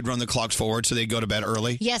Eve where you'd run the clocks forward so they'd go to bed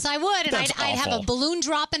early? Yes, I would. And That's I'd have a awful. balloon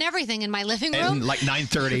drop and everything in my living room. And like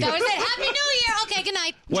 9:30. That was it. Happy New Year. Okay, good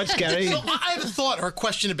night. What's Gary? So I have a thought or a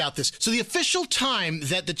question about this. So the official time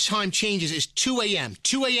that the time changes is 2 a.m.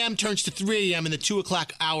 2 a.m. turns to 3 a.m. and the 2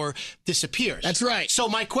 o'clock hour disappears. That's right. So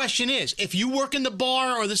my question is, if you work in the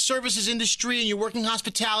bar or the services industry and you're working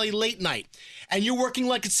hospitality late night, and you're working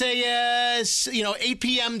like say 8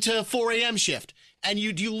 p.m. to 4 a.m. shift, and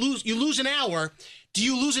you lose an hour. Do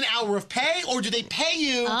you lose an hour of pay, or do they pay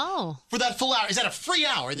you for that full hour? Is that a free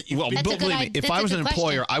hour that you? Well, believe me, if I was an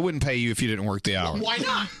employer, I wouldn't pay you if you didn't work the hour. Why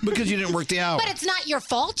not? Because you didn't work the hour. But it's not your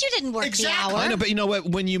fault. You didn't work the hour. I know, but you know what?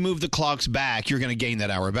 When you move the clocks back, you're going to gain that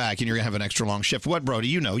hour back, and you're going to have an extra long shift. What, Brody?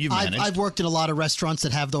 You know, you've managed. I've worked in a lot of restaurants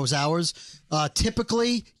that have those hours.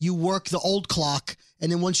 Typically, you work the old clock,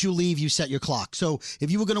 and then once you leave, you set your clock. So if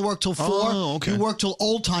you were going to work till 4, you work till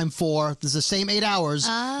old time 4. There's the same 8 hours,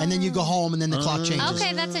 and then you go home, and then the clock changes.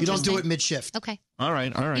 Okay, that's You don't do interesting. it mid-shift. Okay. All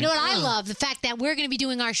right. You know what I love? The fact that we're going to be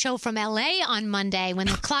doing our show from L.A. on Monday when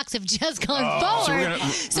the clocks have just gone forward.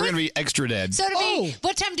 So we're going to be extra dead. So it'll be,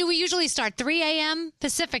 what time do we usually start? 3 a.m.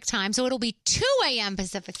 Pacific time. So it'll be 2 a.m.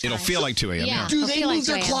 Pacific time. It'll feel like 2 a.m. Yeah. Do it'll they feel move like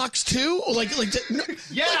their 2 a.m. clocks too?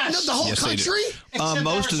 Yes. The whole Yes, they do. country?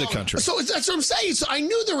 Most of the country. So that's what I'm saying. So I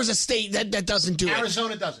knew there was a state that doesn't do it.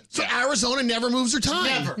 Arizona doesn't. So Arizona never moves their time.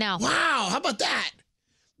 Never. No. Wow. How about that?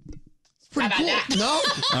 Pretty How cool. about that?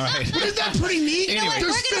 No? All right. But isn't that pretty neat? You know what?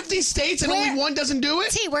 There's We're gonna- 50 states and only one doesn't do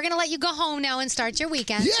it? T, we're going to let you go home now and start your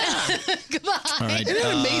weekend. Yeah. Goodbye. All right. Isn't it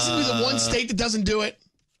amazing to be the one state that doesn't do it?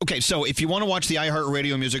 Okay, so if you want to watch the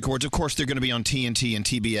iHeartRadio Music Awards, of course, they're going to be on TNT and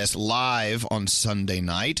TBS live on Sunday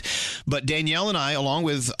night. But Danielle and I, along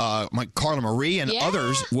with Carla Marie and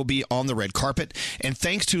others, will be on the red carpet. And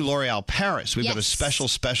thanks to L'Oreal Paris, we've got a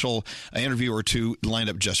special interview or two lined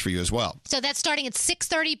up just for you as well. So that's starting at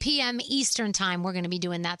 6:30 p.m. Eastern time. We're going to be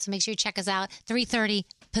doing that. So make sure you check us out. 3:30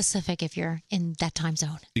 Pacific if you're in that time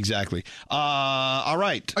zone. Exactly. All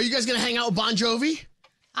right. Are you guys going to hang out with Bon Jovi?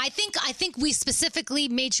 I think we specifically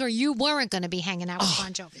made sure you weren't going to be hanging out with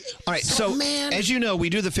Bon Jovi. All right, so as you know, we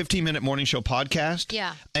do the 15-minute morning show podcast.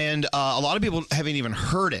 Yeah. And a lot of people haven't even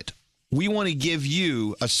heard it. We want to give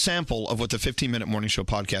you a sample of what the 15-minute morning show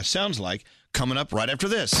podcast sounds like coming up right after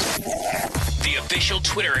this. the official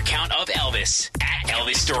Twitter account of Elvis, at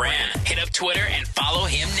Elvis Duran. Hit up Twitter and follow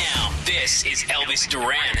him now. This is Elvis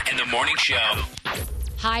Duran and the Morning Show.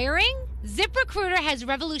 Hiring? ZipRecruiter has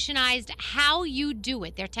revolutionized how you do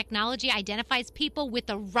it. Their technology identifies people with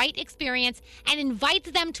the right experience and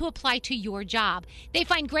invites them to apply to your job. They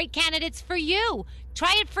find great candidates for you.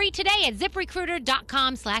 Try it free today at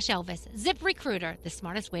ZipRecruiter.com/Elvis. ZipRecruiter, the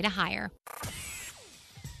smartest way to hire.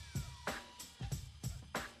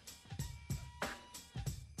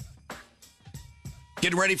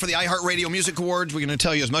 Get ready for the iHeartRadio Music Awards. We're going to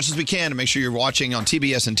tell you as much as we can to make sure you're watching on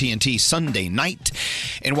TBS and TNT Sunday night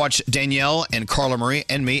and watch Danielle and Carla Marie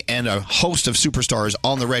and me and a host of superstars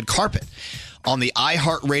on the red carpet on the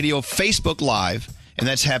iHeartRadio Facebook Live. And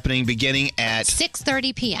that's happening beginning at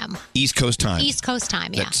 6:30 p.m. East Coast time. East Coast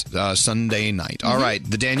time, yeah. That's Sunday night. All right,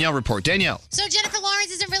 the Danielle Report. Danielle. So Jennifer Lawrence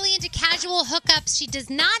isn't really into casual hookups. She does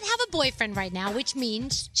not have a boyfriend right now, which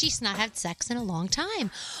means she's not had sex in a long time.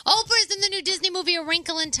 Oprah's in the new Disney movie A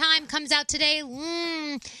Wrinkle in Time. Comes out today.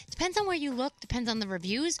 Depends on where you look. Depends on the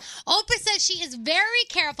reviews. Oprah says she is very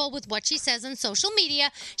careful with what she says on social media.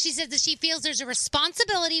 She says that she feels there's a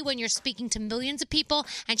responsibility when you're speaking to millions of people,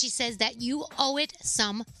 and she says that you owe it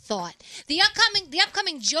some thought. The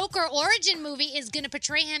upcoming Joker origin movie is going to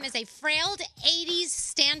portray him as a frail 80s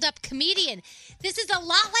stand-up comedian. This is a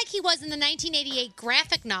lot like he was in the 1988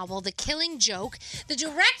 graphic novel The Killing Joke. The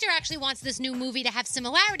director actually wants this new movie to have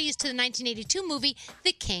similarities to the 1982 movie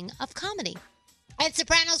The King of Comedy. And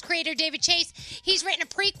Sopranos creator David Chase, he's written a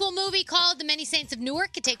prequel movie called The Many Saints of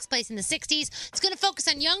Newark. It takes place in the 60s. It's going to focus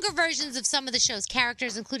on younger versions of some of the show's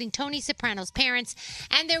characters, including Tony Soprano's parents.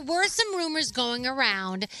 And there were some rumors going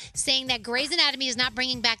around saying that Grey's Anatomy is not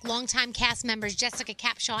bringing back longtime cast members Jessica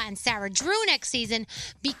Capshaw and Sarah Drew next season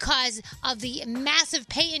because of the massive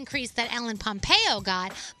pay increase that Ellen Pompeo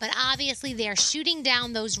got. But obviously they're shooting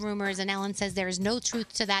down those rumors, and Ellen says there is no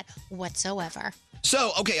truth to that whatsoever.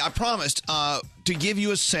 So, okay, I promised to give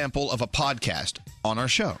you a sample of a podcast on our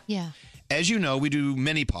show. Yeah. As you know, we do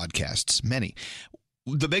many podcasts, many.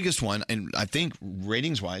 The biggest one, and I think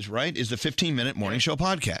ratings-wise, right, is the 15-Minute Morning Show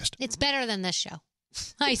podcast. It's better than this show.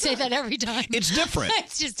 I say that every time. It's different.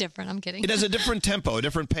 It's just different. I'm kidding. It has a different tempo, a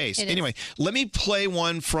different pace. It is. Anyway, let me play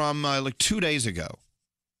one from like 2 days ago.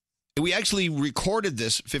 We actually recorded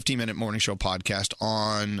this 15-Minute Morning Show podcast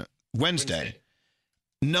on Wednesday.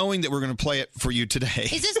 Knowing that we're going to play it for you today.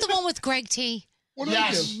 Is this the one with Greg T? What did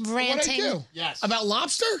I do? Ranting. What did I do? Yes. About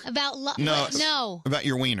lobster? About No. About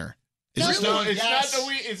your wiener. Is this No, the- it's not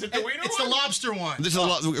the Is it the wiener It's the lobster one. This is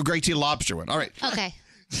the Greg T lobster one. All right. Okay.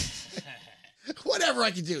 Whatever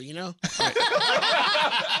I can do, you know?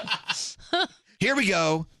 Here we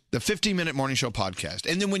go. The 15-Minute Morning Show podcast.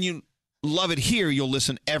 And then when you love it here, you'll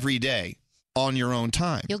listen every day on your own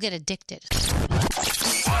time. You'll get addicted.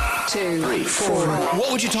 2, 3, 4.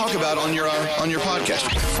 What would you talk about on your podcast?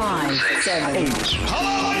 5, 7, 8.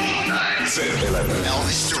 Hello? 9, 10, 11.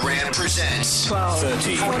 Elvis Duran presents 12,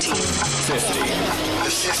 13, 14, 15. The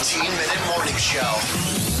 15-Minute Morning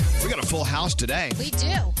Show. We got a full house today. We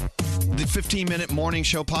do. The 15-Minute Morning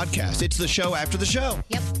Show podcast. It's the show after the show.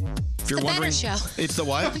 Yep. If you're the better wondering, show. It's the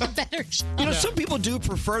what? The better show. You know, some people do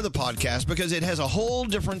prefer the podcast because it has a whole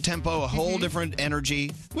different tempo, a whole different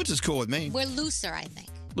energy, which is cool with me. We're looser, I think.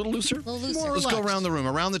 A little looser? A little looser. Let's go around the room.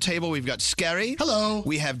 Around the table, we've got Scary. Hello.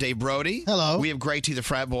 We have Dave Brody. Hello. We have Greg T, the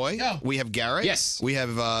frat boy. Yeah. We have Garrett. Yes. We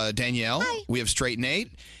have Danielle. Hi. We have Straight Nate.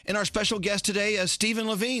 And our special guest today is Stephen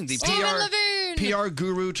Levine, the PR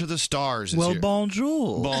guru to the stars. Well,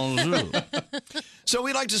 bonjour. Bonjour. So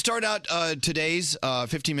we'd like to start out today's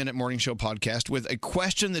 15-Minute Morning Show podcast with a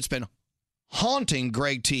question that's been haunting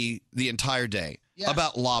Greg T the entire day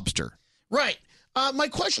about lobster. Right. My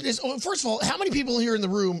question is, first of all, how many people here in the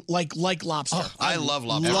room like lobster? Oh, I love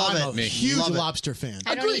lobster. I'm a huge Love it. lobster fan.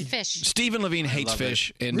 I don't eat fish. Stephen Levine hates love it.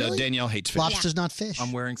 fish, and Really? Danielle hates fish. Lobster's not fish.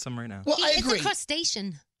 I'm wearing some right now. Well, I agree. It's a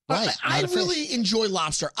crustacean. Right, I not a fish. really enjoy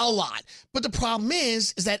lobster a lot, but the problem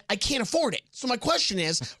is that I can't afford it. So my question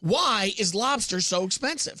is, why is lobster so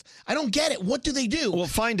expensive? I don't get it. What do they do? Well,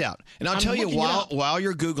 find out. And I'll I'm tell you looking it up. while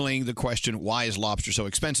you're Googling the question, why is lobster so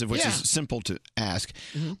expensive, which is simple to ask,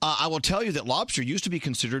 I will tell you that lobster used to be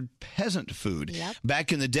considered peasant food. Yep.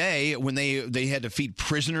 Back in the day when they had to feed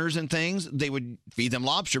prisoners and things, they would feed them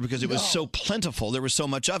lobster because it was so plentiful. There was so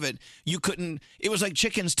much of it. It was like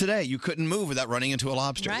chickens today. You couldn't move without running into a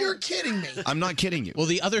lobster. Right. You're kidding me. I'm not kidding you. Well,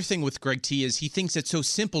 the other thing with Greg T is he thinks it's so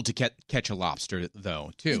simple to catch a lobster,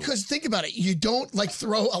 though, too. Because think about it. You don't like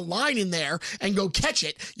throw a line in there and go catch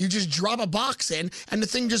it. You just drop a box in and the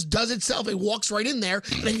thing just does itself. It walks right in there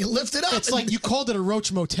and then you lift it up. It's like you called it a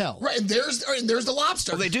roach motel. Right, and there's the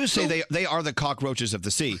lobster. Well, they do say they are the cockroaches of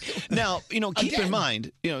the sea. Now, keep in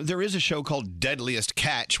mind, there is a show called Deadliest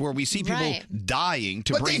Catch where we see people dying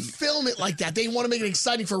to but bring. they film it like that. They want to make it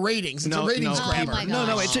exciting for ratings. It's a ratings grabber.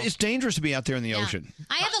 No, it's dangerous to be out there in the ocean.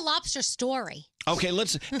 I have a lobster story. Okay,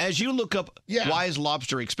 as you look up why is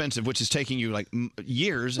lobster expensive, which is taking you like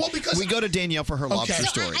years, we go to Danielle for her lobster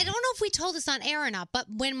story. I don't know if we told this on air or not, but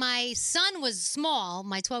when my son was small,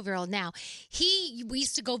 my 12-year-old now, we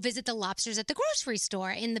used to go visit the lobsters at the grocery store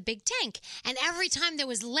in the big tank. And every time there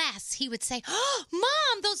was less, he would say, "Oh,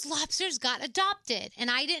 Mom, those lobsters got adopted." And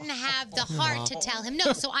I didn't have the heart to tell him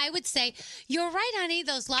no. So I would say, "You're right, honey,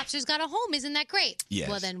 those lobsters got a home. Isn't that great?" Yes.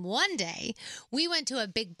 Well, then one day, we went to a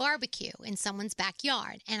big barbecue in someone's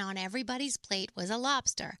backyard, and on everybody's plate was a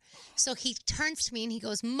lobster. So he turns to me and he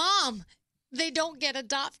goes, "Mom, they don't get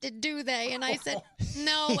adopted, do they?" And I said,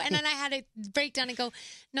 "No." And then I had to break down and go,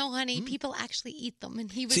 "No, honey, people actually eat them." And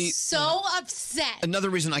he was so upset. Another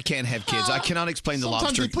reason I can't have kids, I cannot explain the Sometimes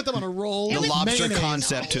lobster. we put them on a roll. The with lobster mayonnaise.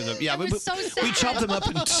 concept to them. Yeah, we so chop them up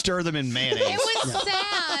and stir them in mayonnaise. It was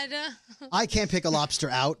sad. I can't pick a lobster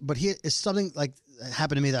out, but here is something like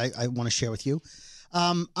happened to me that I want to share with you.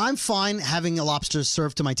 I'm fine having a lobster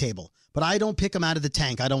served to my table, but I don't pick them out of the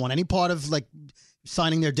tank. I don't want any part of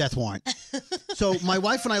signing their death warrant. So my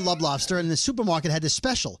wife and I love lobster, and the supermarket had this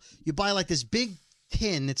special. You buy like this big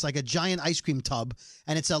tin. It's like a giant ice cream tub,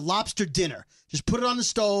 and it's a lobster dinner. Just put it on the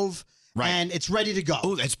stove, and it's ready to go.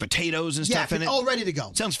 Oh, that's potatoes and stuff in it? all ready to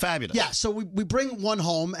go. Sounds fabulous. Yeah, so we bring one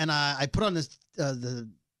home, and I put on the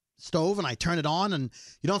stove, and I turn it on, and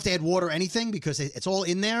you don't have to add water or anything because it's all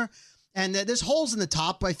in there. And there's holes in the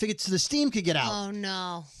top, but I figured so the steam could get out. Oh,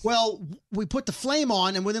 no. Well, we put the flame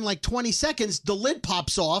on, and within like 20 seconds, the lid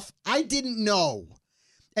pops off. I didn't know.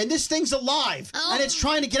 And this thing's alive, and it's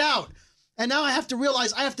trying to get out. And now I have to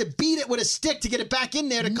realize I have to beat it with a stick to get it back in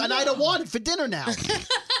there, and I don't want it for dinner now.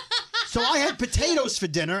 So I had potatoes for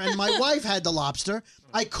dinner, and my wife had the lobster.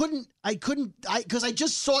 I couldn't, because I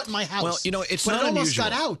just saw it in my house. Well, it's but not it almost unusual.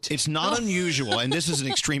 got out. It's not unusual, and this is an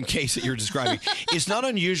extreme case that you're describing. It's not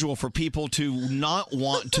unusual for people to not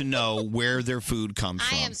want to know where their food comes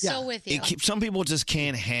from. I am so with you. Some people just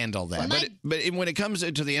can't handle that. But when it comes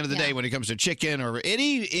to the end of the day, when it comes to chicken or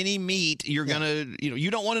any meat, you're gonna,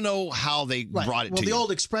 you don't want to know how they brought it to you. Well, the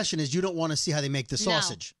old expression is you don't want to see how they make the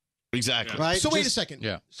sausage. Exactly. Right? So wait a second.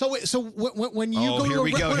 Yeah. So when you go here to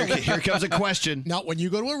we go. Here comes a question. Now, when you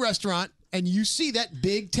go to a restaurant and you see that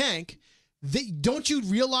big tank, don't you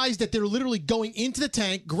realize that they're literally going into the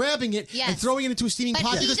tank, grabbing it, and throwing it into a steaming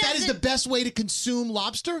pot? Because that is the best way to consume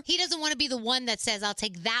lobster. He doesn't want to be the one that says, "I'll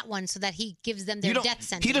take that one," so that he gives them their death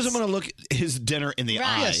sentence. He doesn't want to look his dinner in the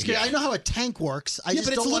eye. Yeah, I know how a tank works. I just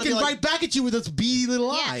but it's don't wanna looking be right back at you with its beady little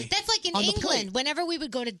eye. That's like in England. Whenever we would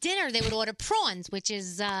go to dinner, they would order prawns, which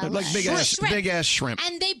is like big ass shrimp.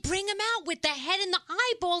 And they bring them out with the head and the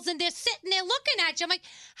eyeballs, and they're sitting there looking at you. I'm like,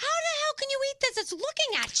 how the hell can you eat this? It's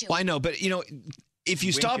looking at you. Well, I know, but if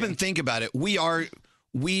you stop and think about it, we are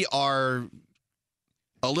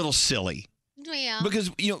a little silly. Yeah. Because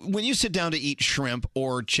when you sit down to eat shrimp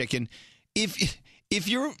or chicken, if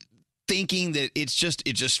you're thinking that it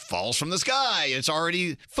just falls from the sky, it's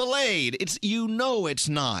already filleted, it's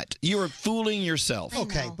not. You're fooling yourself.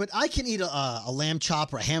 Okay, but I can eat a lamb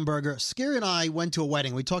chop or a hamburger. Scary and I went to a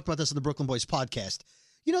wedding. We talked about this on the Brooklyn Boys podcast.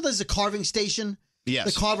 There's a carving station.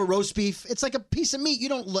 Yes. The carve a roast beef. It's like a piece of meat. You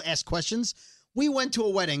don't ask questions. We went to a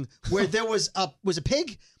wedding where there was a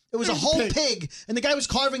pig. It was a whole pig, and the guy was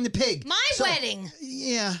carving the pig. My wedding.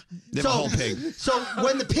 Yeah. They have a whole pig. So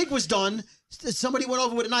when the pig was done, somebody went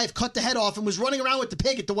over with a knife, cut the head off, and was running around with the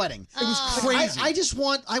pig at the wedding. It was crazy.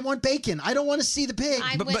 I want bacon. I don't want to see the pig.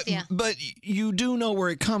 But you do know where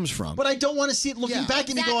it comes from. But I don't want to see it looking back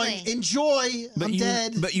at me going, enjoy, I'm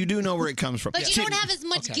dead. But you do know where it comes from. But you don't have as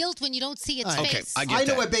much guilt when you don't see its face. I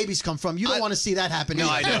know where babies come from. You don't want to see that happen. No,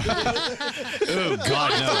 I know. Oh,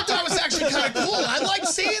 God, I no. thought that was actually kind of cool. I like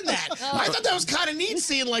seeing that. I thought that was kind of neat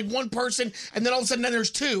seeing like one person and then all of a sudden then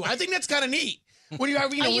there's two. I think that's kind of neat. When you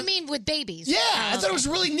have, you mean with babies? Yeah, I thought it was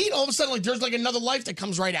really neat. All of a sudden, like there's like another life that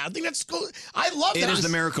comes right out. I think that's cool. I love that. It is the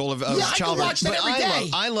miracle of childbirth. I can watch that every day.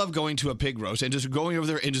 I love going to a pig roast and just going over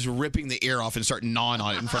there and just ripping the ear off and start gnawing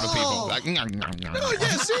on it in front of people. Like, No, yeah,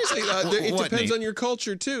 seriously. It What, depends Nate? on your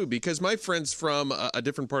culture, too, because my friend's from a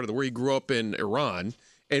different part of the world. He grew up in Iran.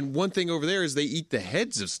 And one thing over there is they eat the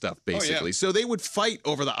heads of stuff, basically. Oh, yeah. So they would fight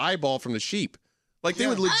over the eyeball from the sheep. Like they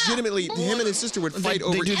would legitimately, him and his sister would fight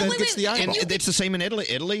over do who that. gets the eyeball. And it's the same in Italy.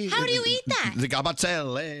 How do you eat that? The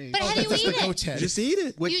gabazzelle. But how do you eat it? Just eat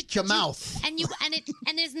it with your mouth. And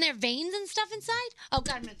isn't there veins and stuff inside? Oh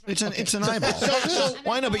God, It's an eyeball. So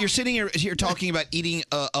why not? But you're sitting here talking about eating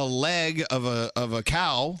a leg of a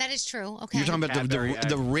cow. That is true. Okay. You're talking about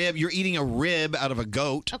the rib. You're eating a rib out of a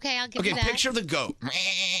goat. Okay, I'll give Okay, you that. picture the goat.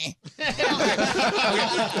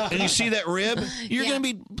 And you see that rib?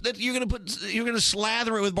 You're gonna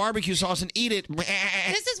slather it with barbecue sauce and eat it.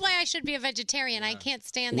 This is why I should be a vegetarian. I can't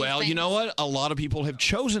stand these Well, things. you know what? A lot of people have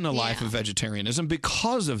chosen a life of vegetarianism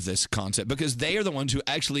because of this concept, because they are the ones who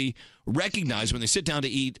actually recognize when they sit down to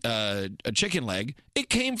eat a chicken leg, it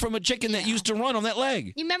came from a chicken that used to run on that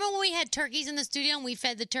leg. You remember when we had turkeys in the studio and we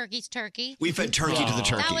fed the turkeys turkey? We fed turkey to the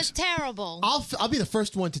turkeys. That was terrible. I'll be the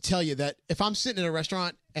first one to tell you that if I'm sitting in a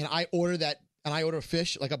restaurant and I order a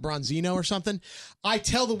fish, like a bronzino or something, I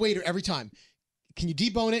tell the waiter every time, can you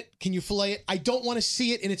debone it? Can you fillet it? I don't want to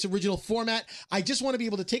see it in its original format. I just want to be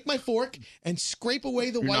able to take my fork and scrape away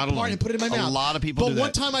the You're white not part alone. and put it in my A mouth. lot of people But do that.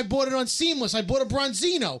 one time I bought it on Seamless. I bought a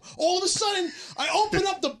bronzino. All of a sudden, I open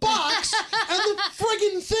up the box and the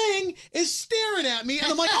friggin' thing is staring at me,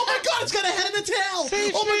 and I'm like, oh my God, it's got a head and a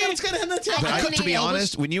tail. Oh my God, it's got a head and a tail. But to be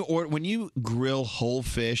honest, when you grill whole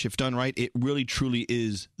fish, if done right, it really truly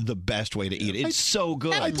is the best way to eat it. It's so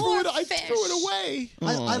good. I threw it away.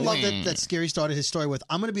 I love man. that Scary started his story with,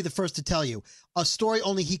 I'm going to be the first to tell you a story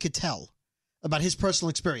only he could tell about his personal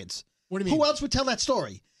experience. What do you mean? Who else would tell that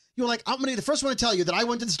story? You were like, I'm going to be the first one to tell you that I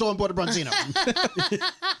went to the store and bought a Bronzino.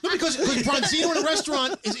 No, because Bronzino in a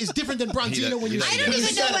restaurant is different than Bronzino when you. I don't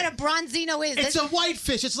even know what a bronzino is. It's a white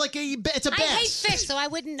fish. It's like it's a bass. I hate fish, so I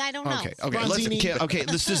don't know. Okay.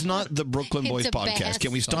 This is not the Brooklyn Boys It's a podcast. bass.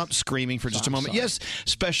 Can we stop screaming for just a moment? Yes,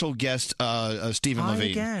 special guest Stephen Hi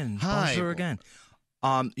Levine. again. Hi. Bonjour again.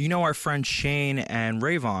 You know our friends Shane and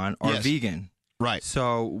Rayvon are Yes. vegan. Right.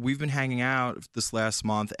 So we've been hanging out this last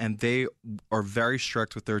month, and they are very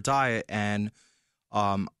strict with their diet. And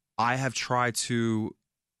I have tried to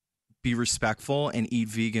be respectful and eat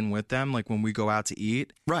vegan with them, like when we go out to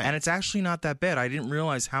eat. Right. And it's actually not that bad. I didn't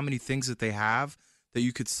realize how many things that they have that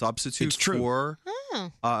you could substitute It's true. for.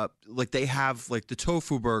 Like they have like the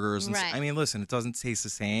tofu burgers. And Right. I mean, listen, it doesn't taste the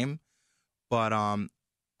same, but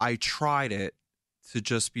I tried it to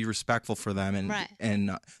just be respectful for them, and Right.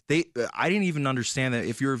 and I didn't even understand that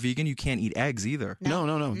if you're a vegan, you can't eat eggs either.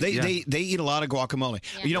 No. They eat a lot of guacamole.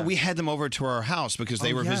 Yeah. You know, we had them over to our house because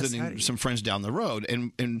they Oh, were yes, visiting Hattie. some friends down the road,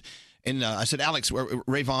 and I said, Alex,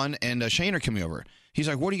 Rayvon and Shane are coming over. He's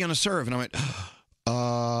like, what are you going to serve? And I went,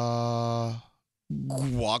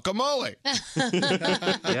 guacamole.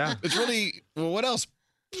 Yeah. It's really, well, what else?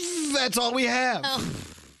 That's all we have.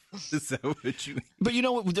 Is that what you? But you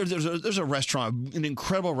know what? There's a restaurant, an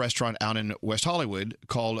incredible restaurant out in West Hollywood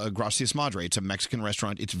called Gracias Madre. It's a Mexican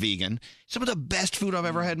restaurant. It's vegan. Some of the best food I've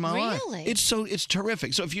ever had in my life. Really? It's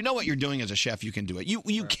terrific. So if you know what you're doing as a chef, you can do it.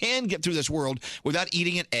 You can get through this world without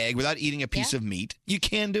eating an egg, without eating a piece of meat. You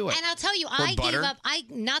can do it. And I'll tell you, Or I butter. gave up.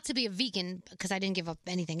 Not to be a vegan because I didn't give up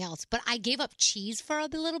anything else, but I gave up cheese for a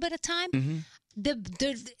little bit of time. Mm-hmm.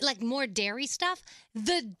 The like more dairy stuff.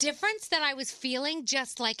 The difference that I was feeling,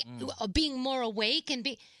 just like being more awake and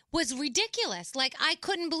was ridiculous. Like I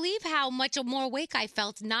couldn't believe how much more awake I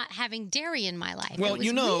felt not having dairy in my life. It Well, was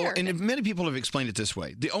you know, weird. and many people have explained it this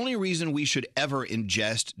way: the only reason we should ever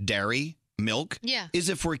ingest dairy, milk, Yeah. is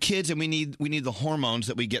if we're kids and we need the hormones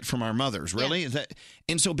that we get from our mothers. Really, is that?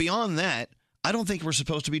 And so beyond that, I don't think we're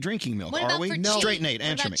supposed to be drinking milk, What are about we? for No. cheese? Straight Nate, What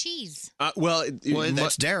answer about me. cheese? Well,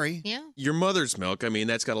 that's dairy. Yeah. Your mother's milk, I mean,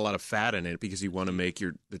 that's got a lot of fat in it because you want to make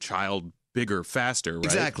the child bigger faster, right?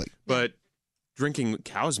 Exactly. But drinking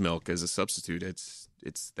cow's milk as a substitute,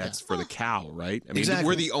 that's for the cow, right? I mean, Exactly.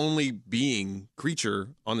 we're the only creature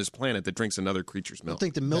on this planet that drinks another creature's I milk. don't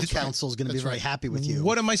think the Milk Council is going to be very happy with you.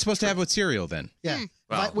 What am I supposed to have with cereal then? Yeah.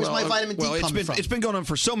 Well, Where's my vitamin D Well, coming from? it's been going on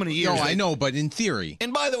for so many years. No, I know, but in theory.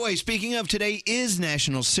 And by the way, speaking of, today is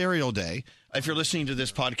National Cereal Day. If you're listening to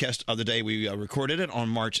this podcast of the day we recorded it on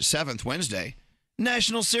March 7th, Wednesday,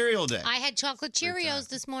 National Cereal Day. I had chocolate Cheerios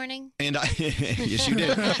this morning. And I, yes, you did.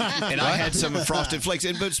 And I had some Frosted Flakes.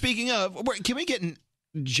 But speaking of, can we get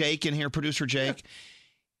Jake in here, producer Jake?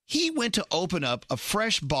 He went to open up a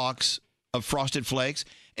fresh box of Frosted Flakes,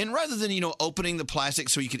 and rather than opening the plastic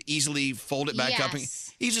so you could easily fold it back up,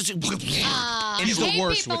 He's just I he's the hate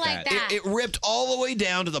worst people with like that. It ripped all the way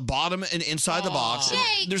down to the bottom and inside the box.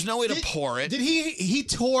 Jake. There's no way to pour it. Did he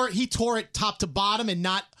tore it top to bottom and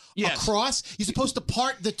not across? You're supposed to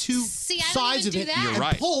part the two sides of do it that.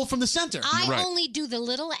 and pull from the center. I only do the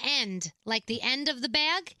little end, like the end of the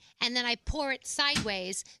bag, and then I pour it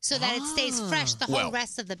sideways so that it stays fresh the whole Well,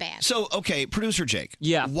 rest of the bag. So, okay, producer Jake.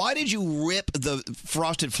 Yeah. Why did you rip the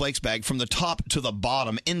Frosted Flakes bag from the top to the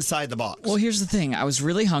bottom inside the box? Well, here's the thing. I was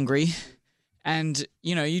really hungry, and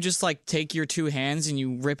you just like take your two hands and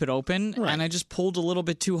you rip it open, and I just pulled a little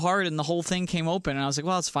bit too hard, and the whole thing came open, and I was like,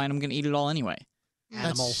 well, it's fine. I'm gonna eat it all anyway.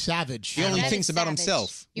 That's savage. He only thinks about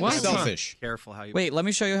himself. What? Selfish. Careful how you. Wait, let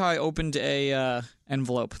me show you how I opened a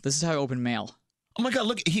envelope. This is how I opened mail. Oh my God!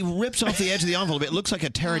 Look, he rips off the edge of the envelope. It looks like a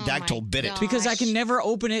pterodactyl bit it. Because I can never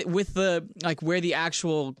open it with the where the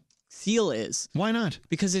actual seal is. Why not?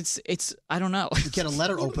 Because it's I don't know. You get a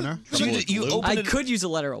letter opener. So you open I it- could use a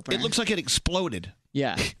letter opener. It looks like it exploded.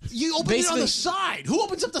 Yeah. You open it on the side. Who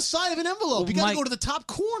opens up the side of an envelope? You got to go to the top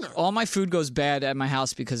corner. All my food goes bad at my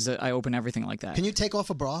house because I open everything like that. Can you take off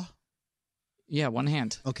a bra? Yeah, one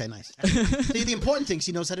hand. Okay, nice. See, the important things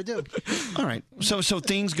he knows how to do. All right. So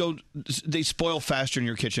things they spoil faster in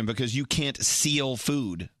your kitchen because you can't seal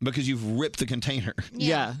food because you've ripped the container.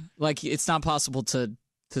 Yeah, like it's not possible to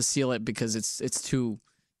seal it because it's too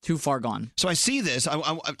far gone. So I see this.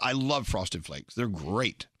 I love Frosted Flakes. They're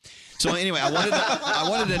great. So anyway, I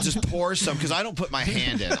wanted to just pour some because I don't put my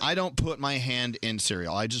hand in. I don't put my hand in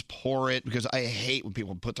cereal. I just pour it because I hate when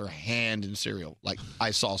people put their hand in cereal, like I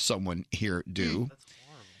saw someone here do.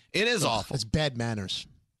 It is awful. It's bad manners.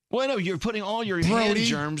 Well, no, you're putting all your hand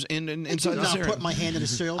germs inside did the not cereal. put my hand in a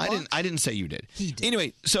cereal box. I didn't say you did.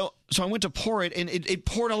 Anyway, so I went to pour it, and it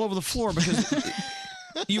poured all over the floor because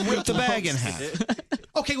you ripped the bag in half.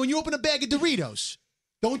 Okay, when you open a bag of Doritos,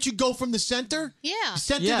 don't you go from the center? Yeah.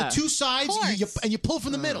 Center Yeah. the two sides, and you pull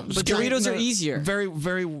from the middle. But Doritos are easier. Very,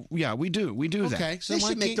 very. Yeah, we do that. Okay, so They why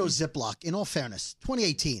should make can't- those Ziploc. In all fairness,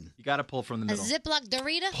 2018. You got to pull from the A Ziploc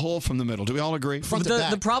Dorito? Pull from the middle. Do we all agree?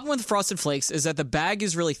 The problem with Frosted Flakes is that the bag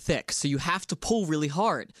is really thick, so you have to pull really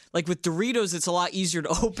hard. Like with Doritos, it's a lot easier to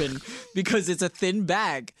open because it's a thin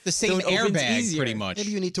bag. The same so it opens airbag, easier. pretty much.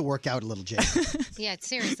 Maybe you need to work out a little, Jake. Yeah,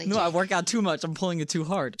 seriously. No, I work out too much. I'm pulling it too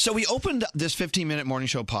hard. So we opened this 15-minute morning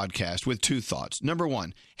show podcast with two thoughts. Number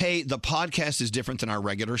one, hey, the podcast is different than our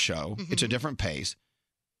regular show. It's a different pace.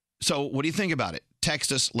 So what do you think about it?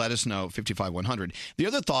 Text us, let us know, 55100. The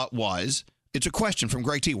other thought was, it's a question from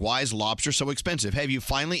Greg T. Why is lobster so expensive? Have you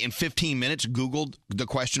finally, in 15 minutes, Googled the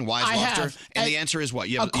question, why is I lobster? have. And the answer is what?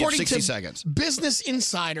 You have According 60 to seconds. Business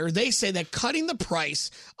Insider, they say that cutting the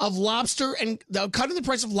price of lobster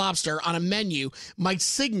on a menu might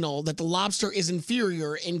signal that the lobster is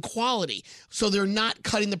inferior in quality. So they're not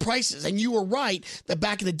cutting the prices. And you were right that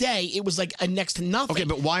back in the day, it was like a next to nothing. Okay,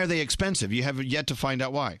 but why are they expensive? You have yet to find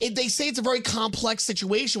out why. They say it's a very complex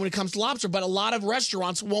situation when it comes to lobster, but a lot of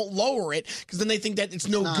restaurants won't lower it because then they think that it's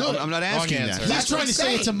no good. I'm not asking that. He's That's trying what to say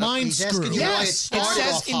saying. it's a mind He's asking screw. you why it Yes, it started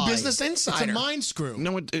says off in high. Business Insider. It's a mind screw.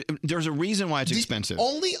 No, there's a reason why it's expensive.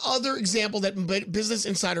 Only other example that Business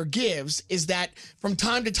Insider gives is that from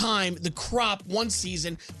time to time, the crop one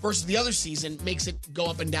season versus the other season makes it go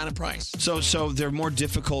up and down in price. So they're more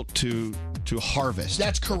difficult to harvest.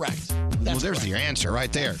 That's correct. Well, there's your answer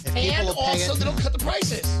right there. And also, they don't cut the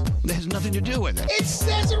prices. That has nothing to do with it. It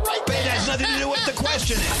says it right there. It has nothing to do with the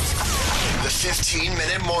question. The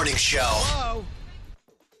 15-minute morning show. Hello.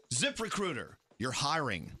 ZipRecruiter, you're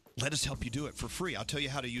hiring. Let us help you do it for free. I'll tell you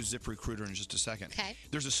how to use ZipRecruiter in just a second. Okay.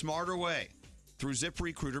 There's a smarter way through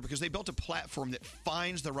ZipRecruiter because they built a platform that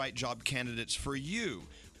finds the right job candidates for you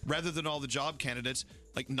rather than all the job candidates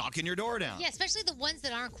like knocking your door down. Yeah, especially the ones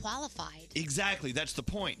that aren't qualified. Exactly. That's the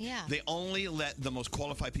point. Yeah. They only let the most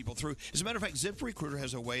qualified people through. As a matter of fact, ZipRecruiter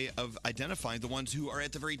has a way of identifying the ones who are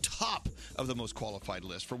at the very top of the most qualified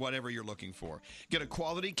list for whatever you're looking for. Get a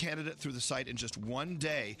quality candidate through the site in just one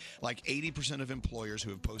day, like 80% of employers who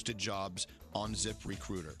have posted jobs on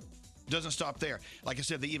ZipRecruiter. Doesn't stop there. Like I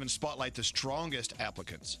said, they even spotlight the strongest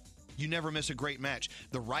applicants. You never miss a great match.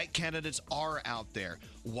 The right candidates are out there.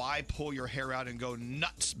 Why pull your hair out and go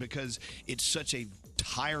nuts? Because it's such a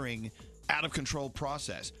tiring, out-of-control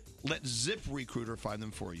process. Let ZipRecruiter find them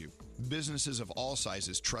for you. Businesses of all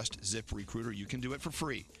sizes trust ZipRecruiter. You can do it for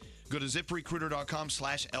free. Go to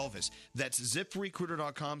ZipRecruiter.com/Elvis. That's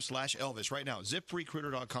ZipRecruiter.com/Elvis. Right now,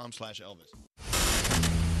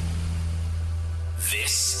 ZipRecruiter.com/Elvis.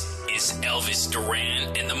 This is Elvis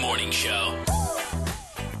Duran and the Morning Show.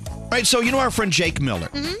 All right, so you know our friend Jake Miller.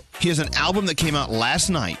 He has an album that came out last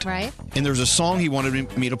night. Right. And there's a song he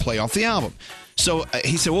wanted me to play off the album. So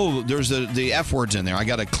he said, "Whoa, there's the F words in there. I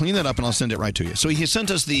got to clean that up and I'll send it right to you." So he sent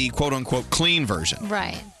us the quote unquote clean version.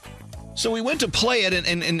 Right. So we went to play it,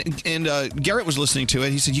 and Garrett was listening to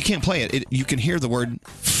it. He said, "You can't play it. You can hear the word.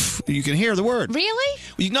 You can hear the word.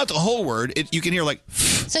 Really? Not the whole word. You can hear like.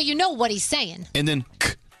 So you know what he's saying. And then.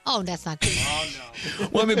 Oh, that's not good. Oh no.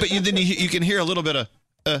 Well, I mean, but then you can hear a little bit of.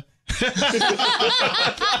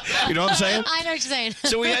 You know what I'm saying? I know what you're saying.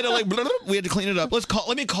 So we had to clean it up.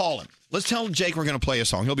 Let me call him. Let's tell Jake we're going to play a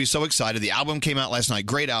song. He'll be so excited. The album came out last night.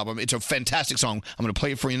 Great album. It's a fantastic song. I'm going to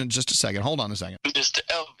play it for you in just a second. Hold on a second. Mr.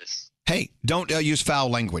 Elvis. Hey, don't use foul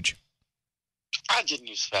language. I didn't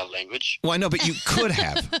use foul language. Well, I know, but you could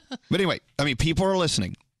have. But anyway, I mean, people are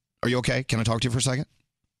listening. Are you okay? Can I talk to you for a second?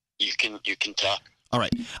 You can talk. All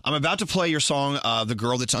right. I'm about to play your song, The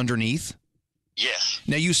Girl That's Underneath. Yes.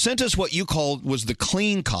 Now, you sent us what you called was the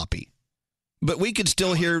clean copy, but we could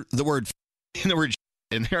still hear the word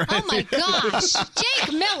in there. Oh, my gosh.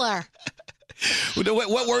 Jake Miller.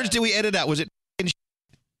 What words did we edit out? Was it?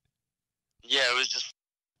 Yeah, it was just.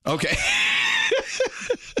 Okay.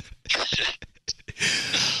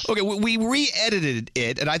 Okay, we re-edited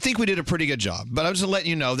it, and I think we did a pretty good job. But I'm just letting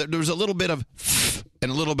you know that there was a little bit of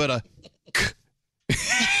and a little bit of.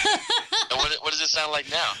 What does it sound like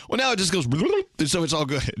now? Well, now it just goes, so it's all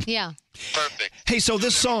good. Yeah. Perfect. Hey, so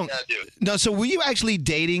this song. No, so were you actually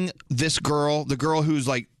dating this girl, the girl who's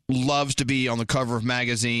like loves to be on the cover of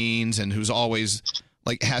magazines and who's always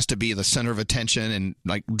like has to be the center of attention and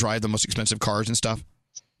like drive the most expensive cars and stuff?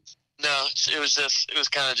 No, it was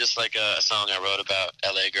kind of just like a song I wrote about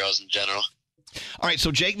LA girls in general. All right,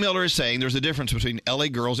 so Jake Miller is saying there's a difference between LA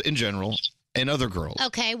girls in general and other girls.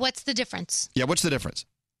 Okay, what's the difference? Yeah, what's the difference?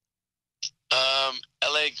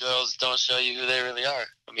 LA girls don't show you who they really are.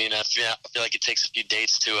 I mean, I feel like it takes a few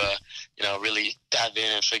dates to, really dive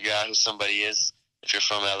in and figure out who somebody is. If you're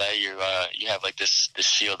from LA, you have like this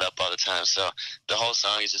shield up all the time. So the whole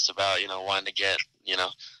song is just about, wanting to get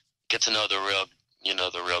to know the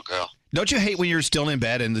real girl. Don't you hate when you're still in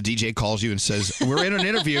bed and the DJ calls you and says, "We're in an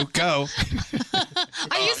interview, go"?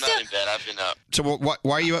 I'm not in bed. I've been up. So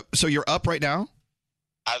why are you up? So you're up right now?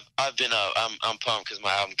 I've been up. I'm pumped because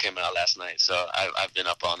my album came out last night, so I've been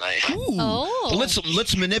up all night. Ooh. Oh. Well,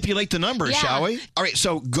 let's manipulate the numbers, shall we? All right,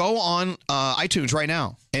 so go on iTunes right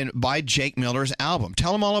now and buy Jake Miller's album.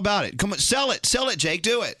 Tell them all about it. Come on, sell it, Jake.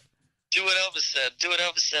 Do it. Do what Elvis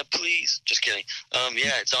said, please. Just kidding.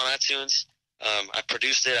 Yeah, it's on iTunes. I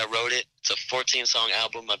produced it. I wrote it. It's a 14-song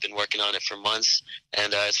album. I've been working on it for months,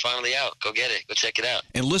 and it's finally out. Go get it. Go check it out.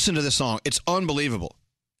 And listen to this song. It's unbelievable.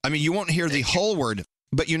 I mean, you won't hear the whole word,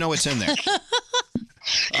 but you know it's in there.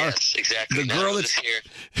 Yes, exactly. The girl that's here.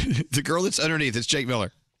 The girl that's underneath. It's Jake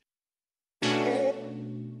Miller.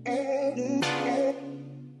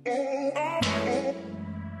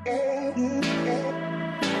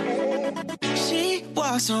 She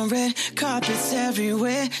walks on red carpets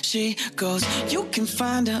everywhere she goes. You can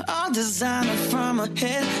find her all designer from her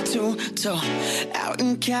head to toe. Out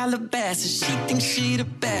in Calabasas, she thinks she the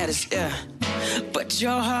baddest, yeah. But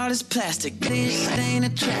your heart is plastic, this ain't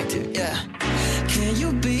attractive, yeah. Can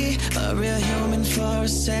you be a real human for a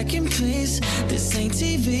second, please? This ain't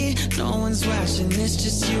TV, no one's watching, it's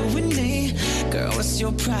just you and me. Girl, what's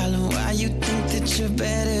your problem? Why you think that you're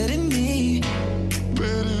better than me?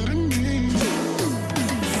 Better than me.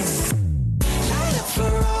 Light up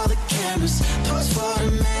for all the cameras, pose for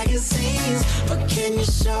the magazines. But can you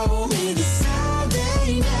show me the side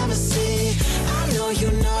they never see? I know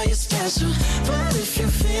you know you're special, but if you're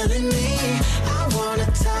feeling me, I wanna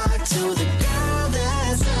talk to the girl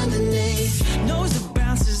that's underneath. Knows the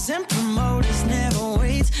bouncers and promoters never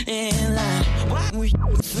wait in line. Why we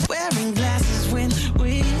wearing glasses when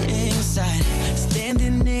we inside?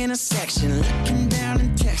 Standing in a section, looking down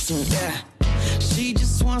and texting, yeah. She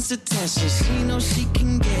just wants attention, she knows she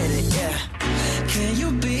can get it, yeah. Can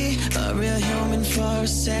you be a real human for a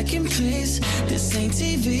second, please? This ain't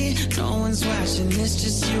TV, no one's watching, it's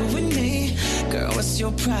just you and me. Girl, what's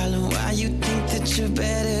your problem? Why you think that you're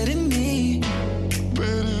better than me?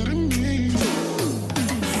 Better than me.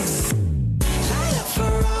 Light up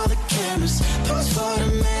for all the cameras, pose for the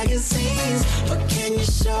magazines. But can you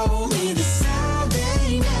show me the side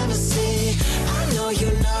they never see? I know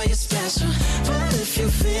you know you're special, but if you're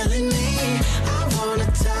feeling me, I wanna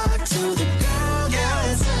talk to the girl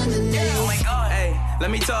that's underneath. Hey, let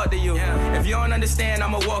me talk to you. If you don't understand,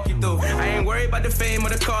 I'ma walk you through. I ain't worried about the fame or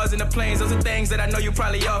the cars and the planes. Those are things that I know you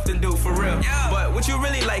probably often do, for real. But what you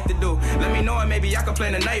really like to do, let me know and maybe I can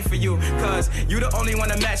plan a night for you. Cause you the only one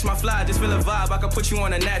to match my fly. Just feel a vibe, I can put you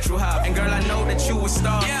on a natural high. And girl, I know that you a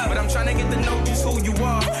star, but I'm trying to get to know just who you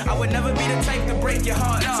are. I would never be the type to break your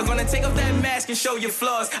heart. So gonna take off that mask and show your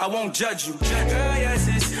flaws. I won't judge you. Girl, yes,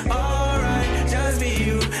 it's alright. Just be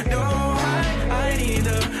you. Don't hide. I need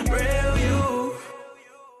the real you.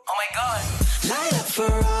 Oh my God. Light up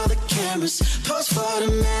for all the cameras, post for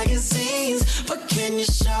the magazines. But can you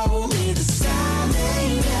show me the side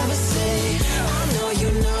they never see? I know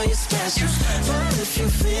you're special, but if you're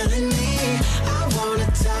feeling me, I wanna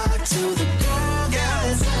talk to the girl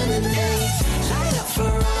that's underneath. Light up for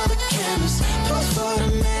all the cameras, post for the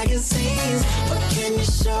magazines. But can you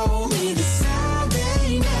show me the side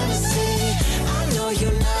they never see? I know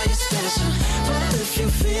you're special, but if you're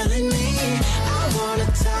feeling me, I wanna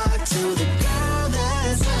talk to the girl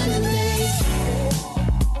that's underneath.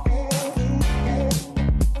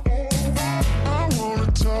 I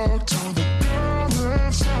wanna talk to the girl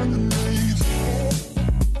that's underneath.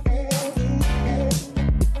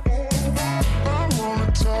 I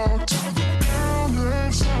wanna talk to the girl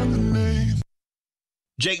that's underneath.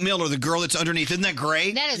 Jake Miller, the girl that's underneath. Isn't that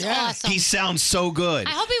great? That is awesome. He sounds so good.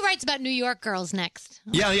 I hope he writes about New York girls next.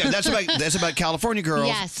 Yeah, that's about California girls.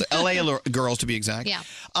 Yes. The LA girls, to be exact. Yeah.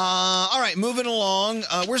 All right, moving along.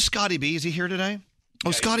 Where's Scotty B? Is he here today?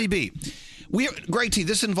 Oh, Scotty B. Greg T,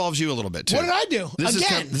 this involves you a little bit, too. What did I do? This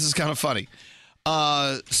Again? is kind of funny.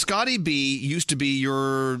 Scotty B used to be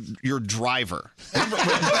your driver.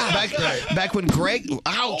 Back when Greg...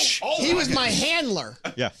 Ouch! He was my handler.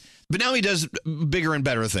 Yeah. But now he does bigger and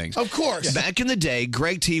better things. Of course. Back in the day,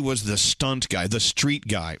 Greg T was the stunt guy, the street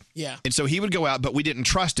guy. Yeah. And so he would go out, but we didn't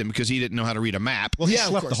trust him because he didn't know how to read a map. Well, he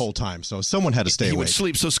slept the whole time, so someone had to stay He awake. would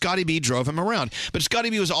sleep, so Scotty B drove him around. But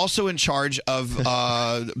Scotty B was also in charge of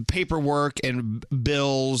paperwork and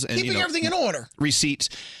bills and Keeping everything in order. Receipts.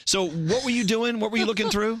 So what were you doing? What were you looking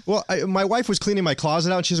through? Well, my wife was cleaning my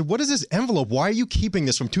closet out, and she said, "What is this envelope? Why are you keeping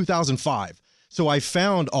this from 2005?" So I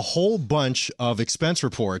found a whole bunch of expense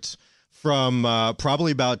reports from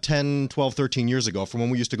probably about 10, 12, 13 years ago from when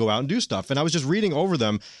we used to go out and do stuff. And I was just reading over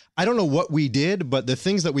them. I don't know what we did, but the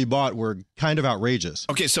things that we bought were kind of outrageous.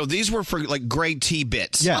 Okay, so these were for like Greg T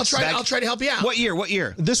bits. Yes. I'll try to help you out. What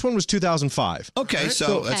year? This one was 2005. Okay,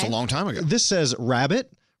 so that's a long time ago. This says rabbit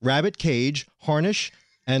cage, harness,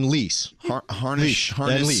 and leash.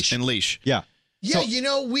 Harness and leash. Yeah. Yeah,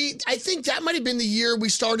 I think that might have been the year we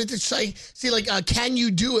started to see can you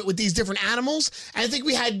do it with these different animals? And I think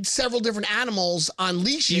we had several different animals on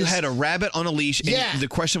leashes. You had a rabbit on a leash, and the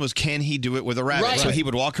question was, can he do it with a rabbit? Right. So he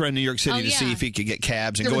would walk around New York City to see if he could get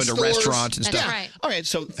cabs and Different go into stores. restaurants and That's stuff. right. All right,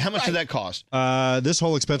 so how much did that cost? This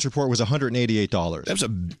whole expense report was $188. That was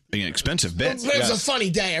an expensive bit. But it was a funny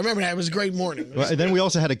day. I remember that. It was a great morning. Well, and then we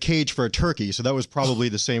also had a cage for a turkey, so that was probably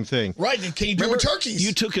the same thing. Right, can you do it with turkeys?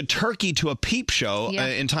 You took a turkey to a peep show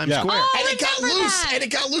in Times Square. And it got loose. And it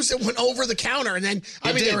got loose. It went over the counter. And then,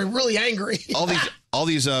 they were really angry. All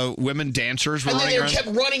these women dancers were and then running they around. kept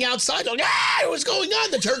running outside. Like, what's going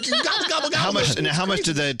on? The turkey gobble, gobble, gobble. How much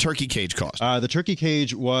did the turkey cage cost? The turkey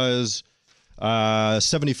cage was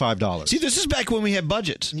 $75. See, this is back when we had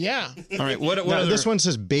budgets. Yeah. All right. What Now, other... this one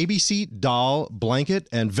says baby seat, doll, blanket,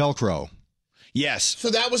 and Velcro. Yes. So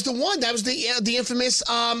that was the one. That was the infamous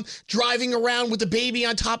driving around with the baby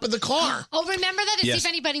on top of the car. Oh, remember that to see if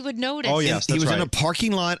anybody would notice. Oh, yes, he that's was in right. a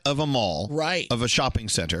parking lot of a mall, right, of a shopping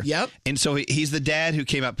center. Yep. And so he's the dad who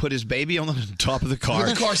came out, put his baby on the top of the car,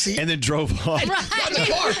 With the car seat, and then drove off. On the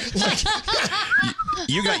car.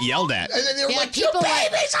 You got yelled at. And then they were like, your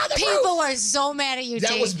baby's on the roof. People were so mad at you,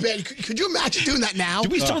 That Dave. was bad. Could you imagine doing that now? Do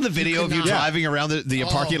we still have the video of you not. driving around the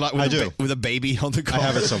parking lot with a baby on the car? I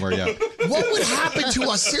have it somewhere, yeah. What would happen to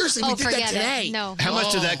us? Seriously, we did that forget it. today. No. How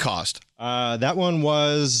much did that cost? That one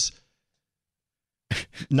was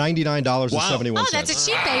 $99.71. Oh, that's a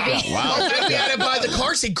cheap baby. Wow. We had to buy the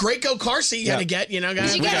car seat. Graco car seat you had to get,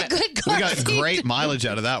 guys. You got a good car We got seat. great mileage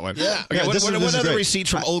out of that one. Yeah. Okay, Yeah, what this is other great.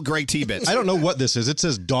 receipts from old Greg T-Bits? I don't know what this is. It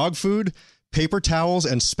says dog food, paper towels,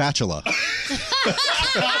 and spatula. Wait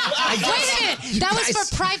a minute. That was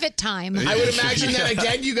for private time. I would imagine that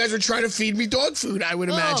again. You guys were trying to feed me dog food. I would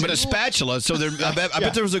imagine. But a spatula, so I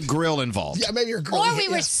bet there was a grill involved. Yeah, maybe you're grill. Or we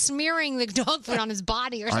were smearing the dog food on his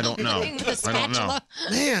body or I something. don't know. With a I don't know. spatula.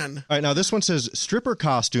 Man. All right, now this one says stripper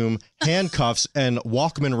costume, handcuffs, and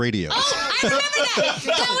Walkman radio. Oh, I remember that.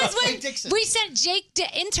 That was when we sent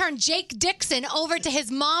intern Jake Dixon over to his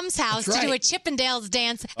mom's house That's to do a right. Chippendales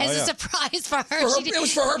dance as Oh, a yeah. surprise for her. It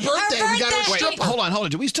was for her birthday. We got her a stripper. Hold on.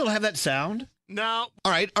 Do we still have that sound? No.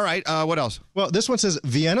 All right. What else? Well, this one says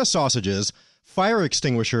Vienna sausages, fire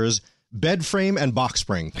extinguishers, bed frame, and box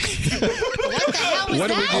spring. What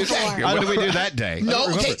did we do? What did we do that day? No,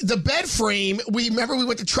 okay. The bed frame. We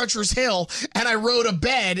went to Treacherous Hill, and I rode a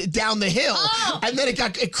bed down the hill, and then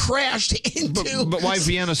it crashed into. But why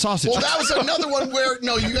Vienna sausage? Well, that was another one where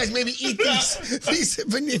you guys maybe eat these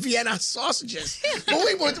Vienna sausages. But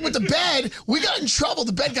we went with the bed. We got in trouble.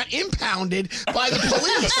 The bed got impounded by the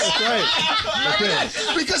police. That's right. Remember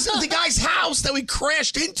that? Because the guy's house that we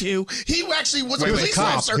crashed into, he actually was a police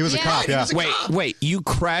officer. He was a cop. Yeah. Wait. You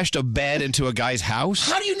crashed a bed into a guy's house?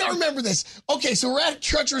 How do you not remember this? Okay, so we're at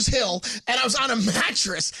Treacherous Hill, and I was on a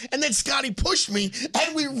mattress, and then Scotty pushed me,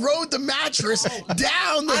 and we rode the mattress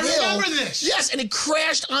down the hill. I remember this. Yes, and it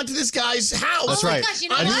crashed onto this guy's house. That's right. gosh, you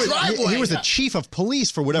know And what? he was the chief of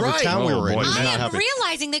police for whatever Right. town we were in. boy. He was I not am happy.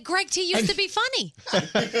 realizing that Greg T used to be funny.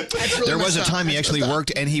 There was a time he actually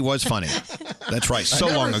worked and he was funny. That's right. So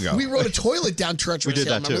long ago. We rode a toilet down Treacherous We did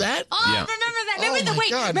Hill. that, Remember too. that? Oh, Yeah. remember that? Oh, Remember my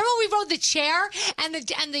wait, God. remember we rode the chair and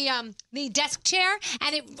the desk chair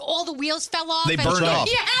and all the wheels fell off. They and burned off.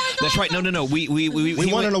 Yeah, it was That's right. No. We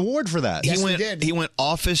won an award for that. Yes, we did. He went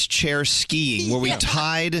office chair skiing, where we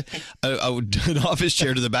tied an office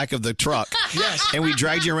chair to the back of the truck. Yes. And we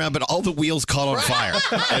dragged you around, but all the wheels caught on fire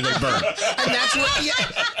and they burned. And that's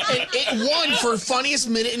what it won for funniest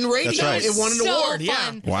minute in radio. That's right. It won an So award.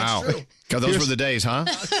 fun. Yeah. Wow. That's true. God, those were the days, huh?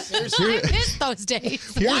 I missed those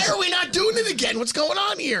days. Why are we not doing it again? What's going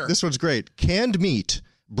on here? This one's great. Canned meat,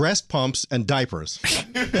 breast pumps, and diapers.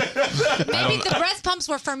 Maybe the breast pumps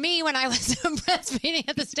were for me when I was breastfeeding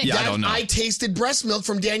at the station. Yeah, I don't know. I tasted breast milk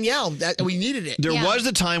from Danielle. That we needed it. There Yeah. was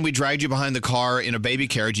the time we dragged you behind the car in a baby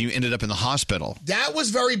carriage and you ended up in the hospital. That was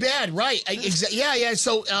very bad, right? Yeah.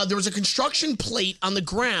 So there was a construction plate on the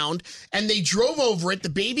ground, and they drove over it. The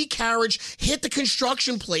baby carriage hit the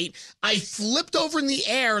construction plate. I flipped over in the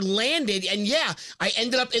air, landed, and I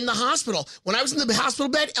ended up in the hospital. When I was in the hospital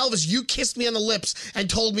bed, Elvis, you kissed me on the lips and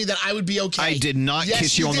told me that I would be okay. I did not Yes,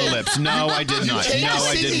 kiss you on the did. lips. No, I did not. came No, to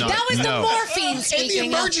I see did me. not. That was No. the morphine In the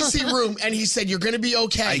speaking. emergency room, and he said, "You're going to be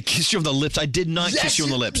okay." I kissed you on the lips. I did not Yes, kiss you on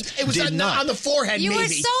the lips. It was did on, not. on the forehead, You maybe. were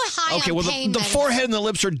so high Okay, on well, pain the meds. forehead and the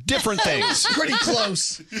lips are different things. Pretty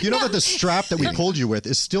close. You know that the strap that we pulled you with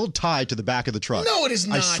is still tied to the back of the truck. No, it is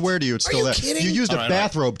I not. swear to you, it's Are still you there. kidding? You used All a right.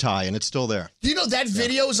 bathrobe tie, and it's still there. You know that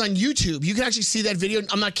video is on YouTube. You can actually see that video.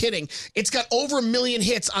 I'm not kidding. It's got over 1 million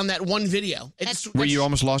hits on that one video. It's Where you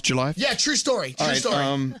almost lost your life? yeah, true story. True All right.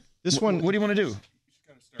 story. This one. What do you want to do?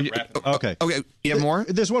 Okay. Okay. You have more?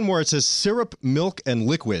 There's one more. It says syrup, milk, and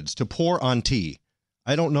liquids to pour on tea.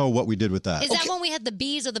 I don't know what we did with that. Is that when we had the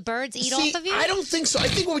bees or the birds eat See, off of you? I don't think so. I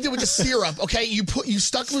think what we did with the syrup, okay, you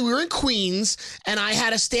stuck me. We were in Queens, and I had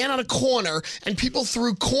to stand on a corner, and people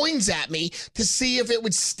threw coins at me to see if it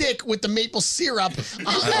would stick with the maple syrup. And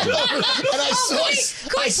I saw.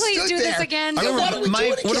 Could we I please stood do there. this again? I Yeah, why remember don't we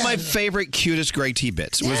do it one of my again? favorite, cutest Greg T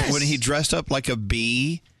bits was Yes. when he dressed up like a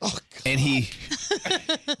bee. Oh, and he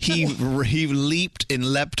leaped and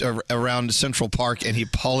leapt around Central Park and he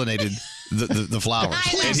pollinated the flowers.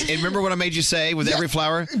 And remember what I made you say with every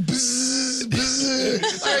flower? Bzz,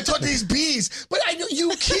 bzz. I talked to these bees, but I know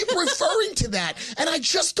you keep referring to that, and I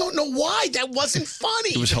just don't know why that wasn't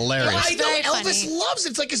funny. It was hilarious. I know Very Elvis funny. loves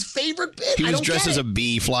it. It's like his favorite bit. He I was don't dressed get as a it.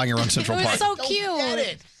 bee flying around Central It was Park. so cute. Get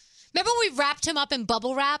it. Remember when we wrapped him up in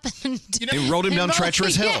bubble wrap? They rolled him down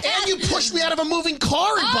treacherous hill. And you pushed me out of a moving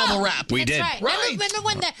car in bubble wrap. We did. Right. Remember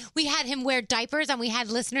when we had him wear diapers and we had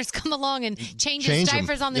listeners come along and change his Change 'em.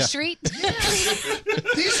 diapers on the Yeah. street?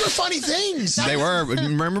 These were funny things. They were.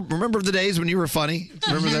 Remember the days when you were funny?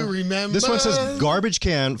 Remember You that? remember? This one says garbage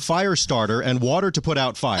can, fire starter, and water to put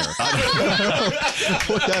out fire.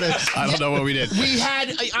 What that is. I don't know what we did. We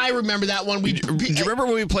had. I remember that one. We. Do you remember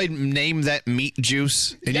when we played Name That Meat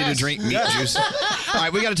Juice? And you had to drink meat juice? All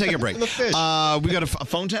right, we got to take a break. We got a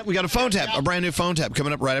phone tap. We got a phone tap. A brand new phone tap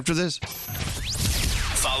coming up right after this.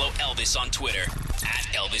 Follow Elvis on Twitter at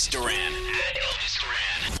Elvis Duran. At Elvis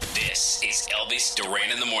Duran. This is Elvis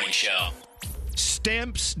Duran in the Morning Show.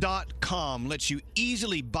 Stamps.com lets you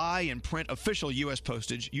easily buy and print official U.S.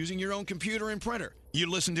 postage using your own computer and printer. You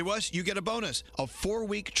listen to us, you get a bonus, a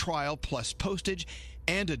 4-week trial plus postage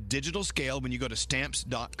and a digital scale when you go to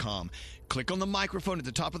Stamps.com. Click on the microphone at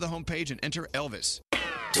the top of the homepage and enter Elvis.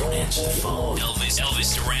 Don't answer the phone.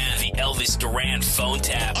 Elvis Duran, the Elvis Duran phone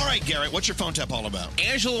tap. All right, Garrett, what's your phone tap all about?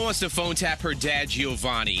 Angela wants to phone tap her dad,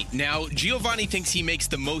 Giovanni. Now, Giovanni thinks he makes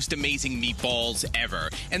the most amazing meatballs ever.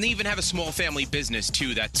 And they even have a small family business,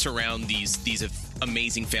 too, that surround these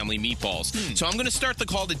amazing family meatballs. So I'm going to start the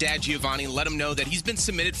call to Dad Giovanni and let him know that he's been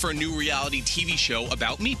submitted for a new reality TV show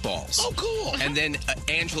about meatballs. Oh, cool. And then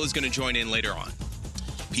Angela's going to join in later on.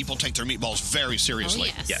 People take their meatballs very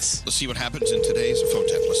seriously. Oh, yes. Let's see what happens in today's phone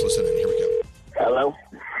tap. Let's listen in. Here we go. Hello?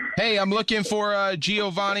 Hey, I'm looking for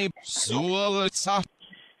Giovanni. Yeah,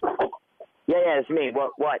 it's me.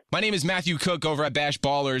 What? My name is Matthew Cook over at Bash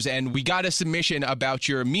Ballers, and we got a submission about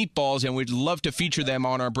your meatballs, and we'd love to feature them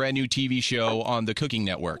on our brand new TV show on the Cooking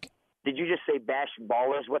Network. Did you just say Bash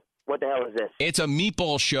Ballers? What the hell is this? It's a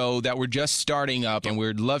meatball show that we're just starting up, and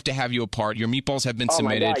we'd love to have you a part. Your meatballs have been Oh,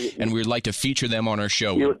 my submitted, God. and we'd like to feature them on our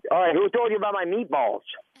show. All right, who told you about my meatballs?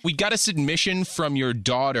 We got a submission from your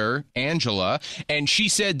daughter, Angela, and she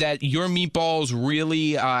said that your meatballs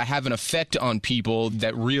really have an effect on people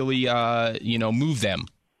that really, move them.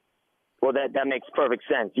 Well, that makes perfect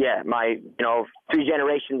sense. Yeah, my 3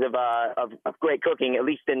 generations of great cooking, at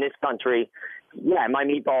least in this country. Yeah, my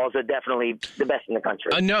meatballs are definitely the best in the country.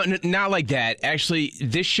 No, not like that. Actually,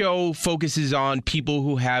 this show focuses on people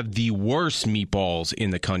who have the worst meatballs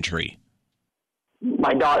in the country.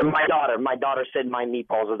 My daughter said my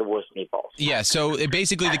meatballs are the worst meatballs. Yeah, so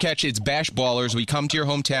basically the catch, it's Bash Ballers. We come to your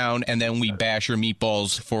hometown, and then we bash your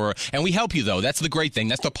meatballs and we help you, though. That's the great thing.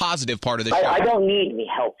 That's the positive part of the show. I don't need any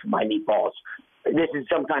help for my meatballs. This is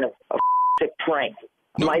some kind of a sick prank.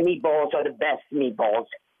 No. My meatballs are the best meatballs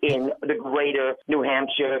in the greater New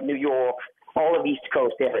Hampshire, New York, all of East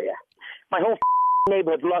Coast area. My whole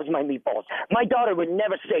neighborhood loves my meatballs. My daughter would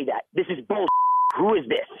never say that. This is bullshit. Who is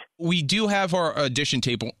this? We do have our audition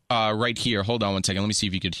tape right here. Hold on one second. Let me see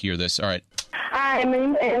if you could hear this. All right. Hi, my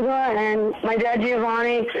name's Angela, and my dad,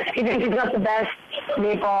 Giovanni, he thinks he's got the best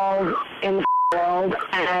meatballs in the world.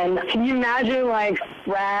 And can you imagine,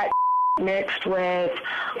 rat mixed with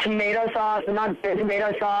tomato sauce, but not good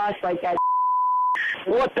tomato sauce, like that?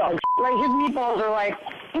 What the? His meatballs are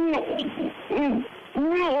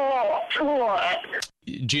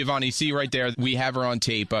Giovanni, see right there, we have her on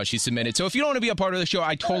tape. She submitted. So if you don't want to be a part of the show,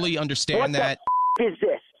 I totally understand that. What is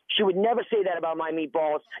this? She would never say that about my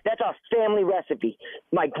meatballs. That's our family recipe.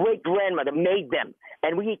 My great-grandmother made them,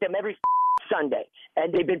 and we eat them every Sunday.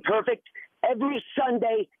 And they've been perfect every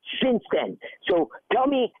Sunday since then. So tell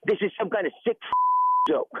me this is some kind of sick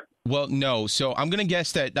joke. Well, no. So I'm going to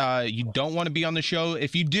guess that you don't want to be on the show.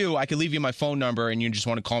 If you do, I could leave you my phone number, and you just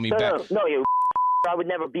want to call me back. No, you I would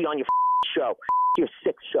never be on your show. Your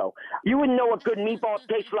sick show. You wouldn't know what good meatballs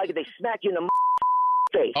taste like if they smack you in the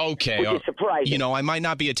face. Okay. Which is surprising. I might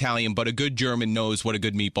not be Italian, but a good German knows what a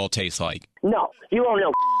good meatball tastes like. No, you don't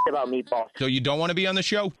know about meatballs. So you don't want to be on the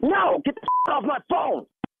show? No, get the off my phone.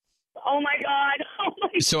 Oh, my God. Oh, my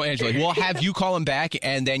God. So, Angela, we'll have you call him back,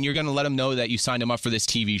 and then you're going to let him know that you signed him up for this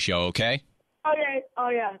TV show, okay? Okay. Oh,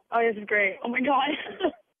 yeah. Oh, this is great. Oh, my God.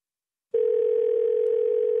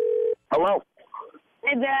 Hello?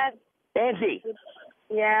 Hey, Dad. Angie.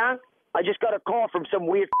 Yeah? I just got a call from some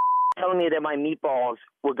weird telling me that my meatballs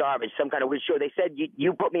were garbage, some kind of weird show. They said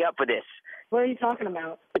you put me up for this. What are you talking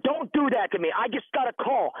about? But don't do that to me. I just got a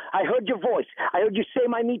call. I heard your voice. I heard you say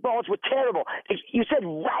my meatballs were terrible. You said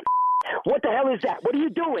rat. What the hell is that? What are you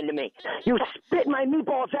doing to me? You spit my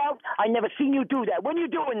meatballs out? I never seen you do that. When are you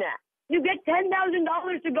doing that? You get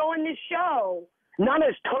 $10,000 to go on this show.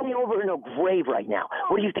 Nana's turning over in her grave right now.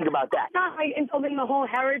 What do you think about that? It's not like insulting the whole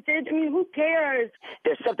heritage. I mean, who cares?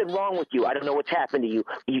 There's something wrong with you. I don't know what's happened to you.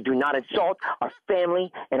 You do not insult our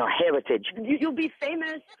family and our heritage. You'll be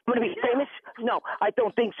famous. I'm going to be famous? No, I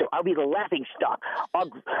don't think so. I'll be the laughing stock.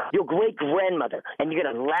 Your great-grandmother. And you're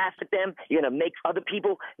going to laugh at them? You're going to make other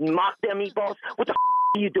people mock their meatballs? What the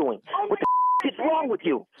are you doing? What the is wrong with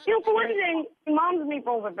you? For one thing, Mom's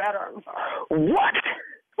meatballs are better. I'm sorry. What?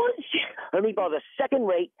 Her meatballs are second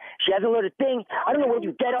rate. She hasn't learned a thing. I don't know where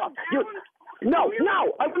you get up. No,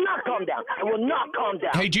 I will not calm down. I will not calm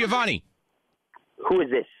down. Hey, Giovanni. Who is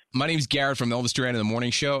this? My name's Garrett from Elvis Duran in the Morning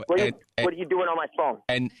Show. What are you doing on my phone?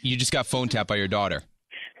 And you just got phone tapped by your daughter.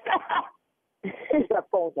 She got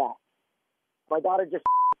phone tapped. My daughter just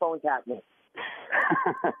phone tapped me.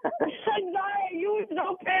 I'm sorry. You were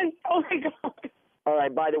so pissed. Oh, my God. All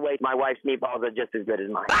right, by the way, my wife's meatballs are just as good as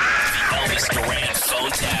mine. Elvis Duran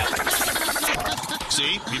phone tap.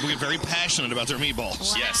 See? People get very passionate about their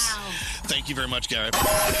meatballs. Wow. Yes. Thank you very much, Garrett.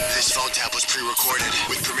 This phone tap was pre-recorded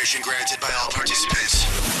with permission granted by all participants.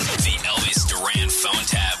 The Elvis Duran phone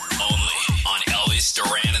tap only on Elvis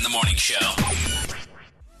Duran in the Morning Show.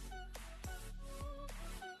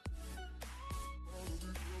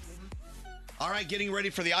 All right, getting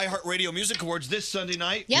ready for the iHeartRadio Music Awards this Sunday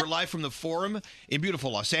night. Yep. We're live from the Forum in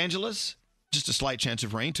beautiful Los Angeles. Just a slight chance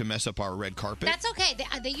of rain to mess up our red carpet. That's okay.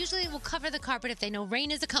 They usually will cover the carpet if they know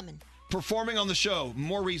rain is a-coming. Performing on the show,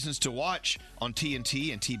 more reasons to watch on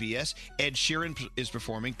TNT and TBS. Ed Sheeran is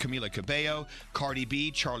performing, Camila Cabello, Cardi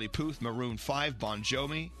B, Charlie Puth, Maroon 5, Bon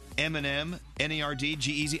Jovi, Eminem, NERD,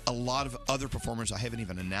 G-Eazy, a lot of other performers I haven't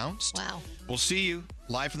even announced. Wow. We'll see you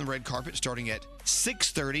live from the red carpet starting at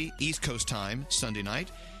 6:30 East Coast time Sunday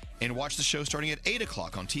night, and watch the show starting at 8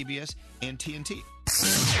 o'clock on TBS and TNT.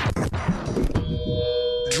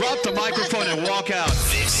 Drop the microphone and walk out.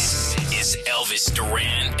 This is Elvis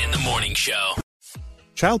Duran in the Morning Show.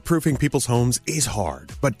 Childproofing people's homes is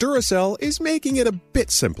hard, but Duracell is making it a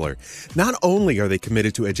bit simpler. Not only are they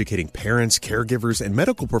committed to educating parents, caregivers, and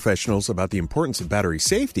medical professionals about the importance of battery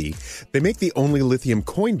safety, they make the only lithium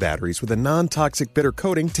coin batteries with a non-toxic bitter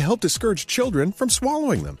coating to help discourage children from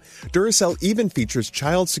swallowing them. Duracell even features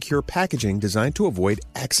child-secure packaging designed to avoid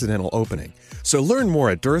accidental opening. So learn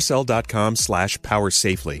more at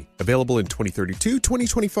Duracell.com/powersafely. Available in 2032,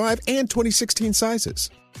 2025, and 2016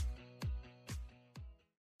 sizes.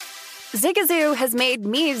 Zigazoo has made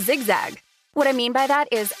me zigzag. What I mean by that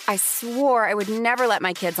is I swore I would never let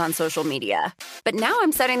my kids on social media. But now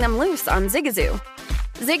I'm setting them loose on Zigazoo.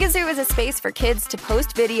 Zigazoo is a space for kids to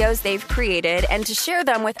post videos they've created and to share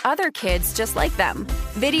them with other kids just like them.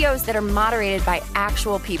 Videos that are moderated by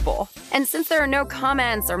actual people. And since there are no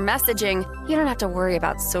comments or messaging, you don't have to worry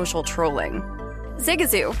about social trolling.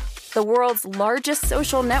 Zigazoo, the world's largest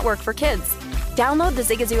social network for kids. Download the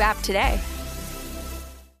Zigazoo app today.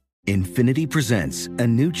 Infiniti presents a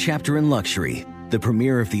new chapter in luxury, the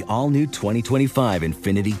premiere of the all-new 2025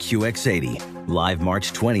 Infiniti QX80, live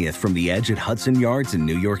March 20th from the Edge at Hudson Yards in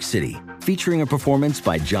New York City, featuring a performance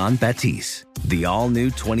by John Batiste. The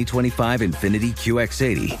all-new 2025 Infiniti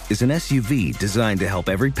QX80 is an SUV designed to help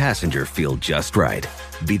every passenger feel just right.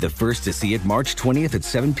 Be the first to see it March 20th at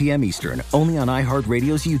 7 p.m. Eastern, only on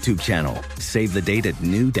iHeartRadio's YouTube channel. Save the date at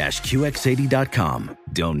new-QX80.com.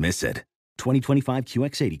 Don't miss it. 2025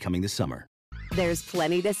 QX80 coming this summer. There's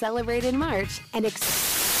plenty to celebrate in March and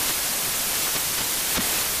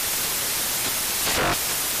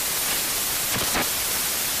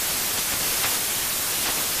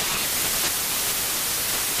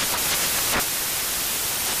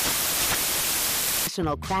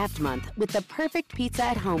National Craft Month with the perfect pizza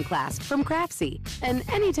at home class from Craftsy. And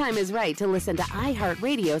anytime is right to listen to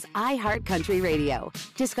iHeartRadio's iHeart Country Radio.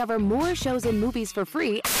 Discover more shows and movies for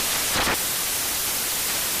free.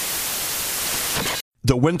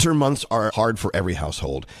 The winter months are hard for every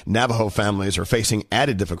household. Navajo families are facing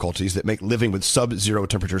added difficulties that make living with sub-zero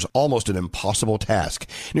temperatures almost an impossible task.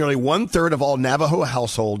 Nearly 1/3 of all Navajo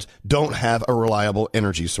households don't have a reliable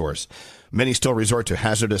energy source. Many still resort to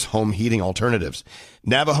hazardous home heating alternatives.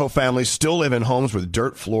 Navajo families still live in homes with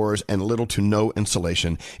dirt floors and little to no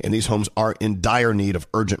insulation, and these homes are in dire need of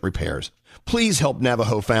urgent repairs. Please help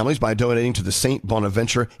Navajo families by donating to the St.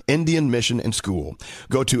 Bonaventure Indian Mission and School.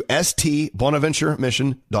 Go to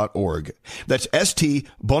stbonaventuremission.org. That's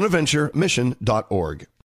stbonaventuremission.org.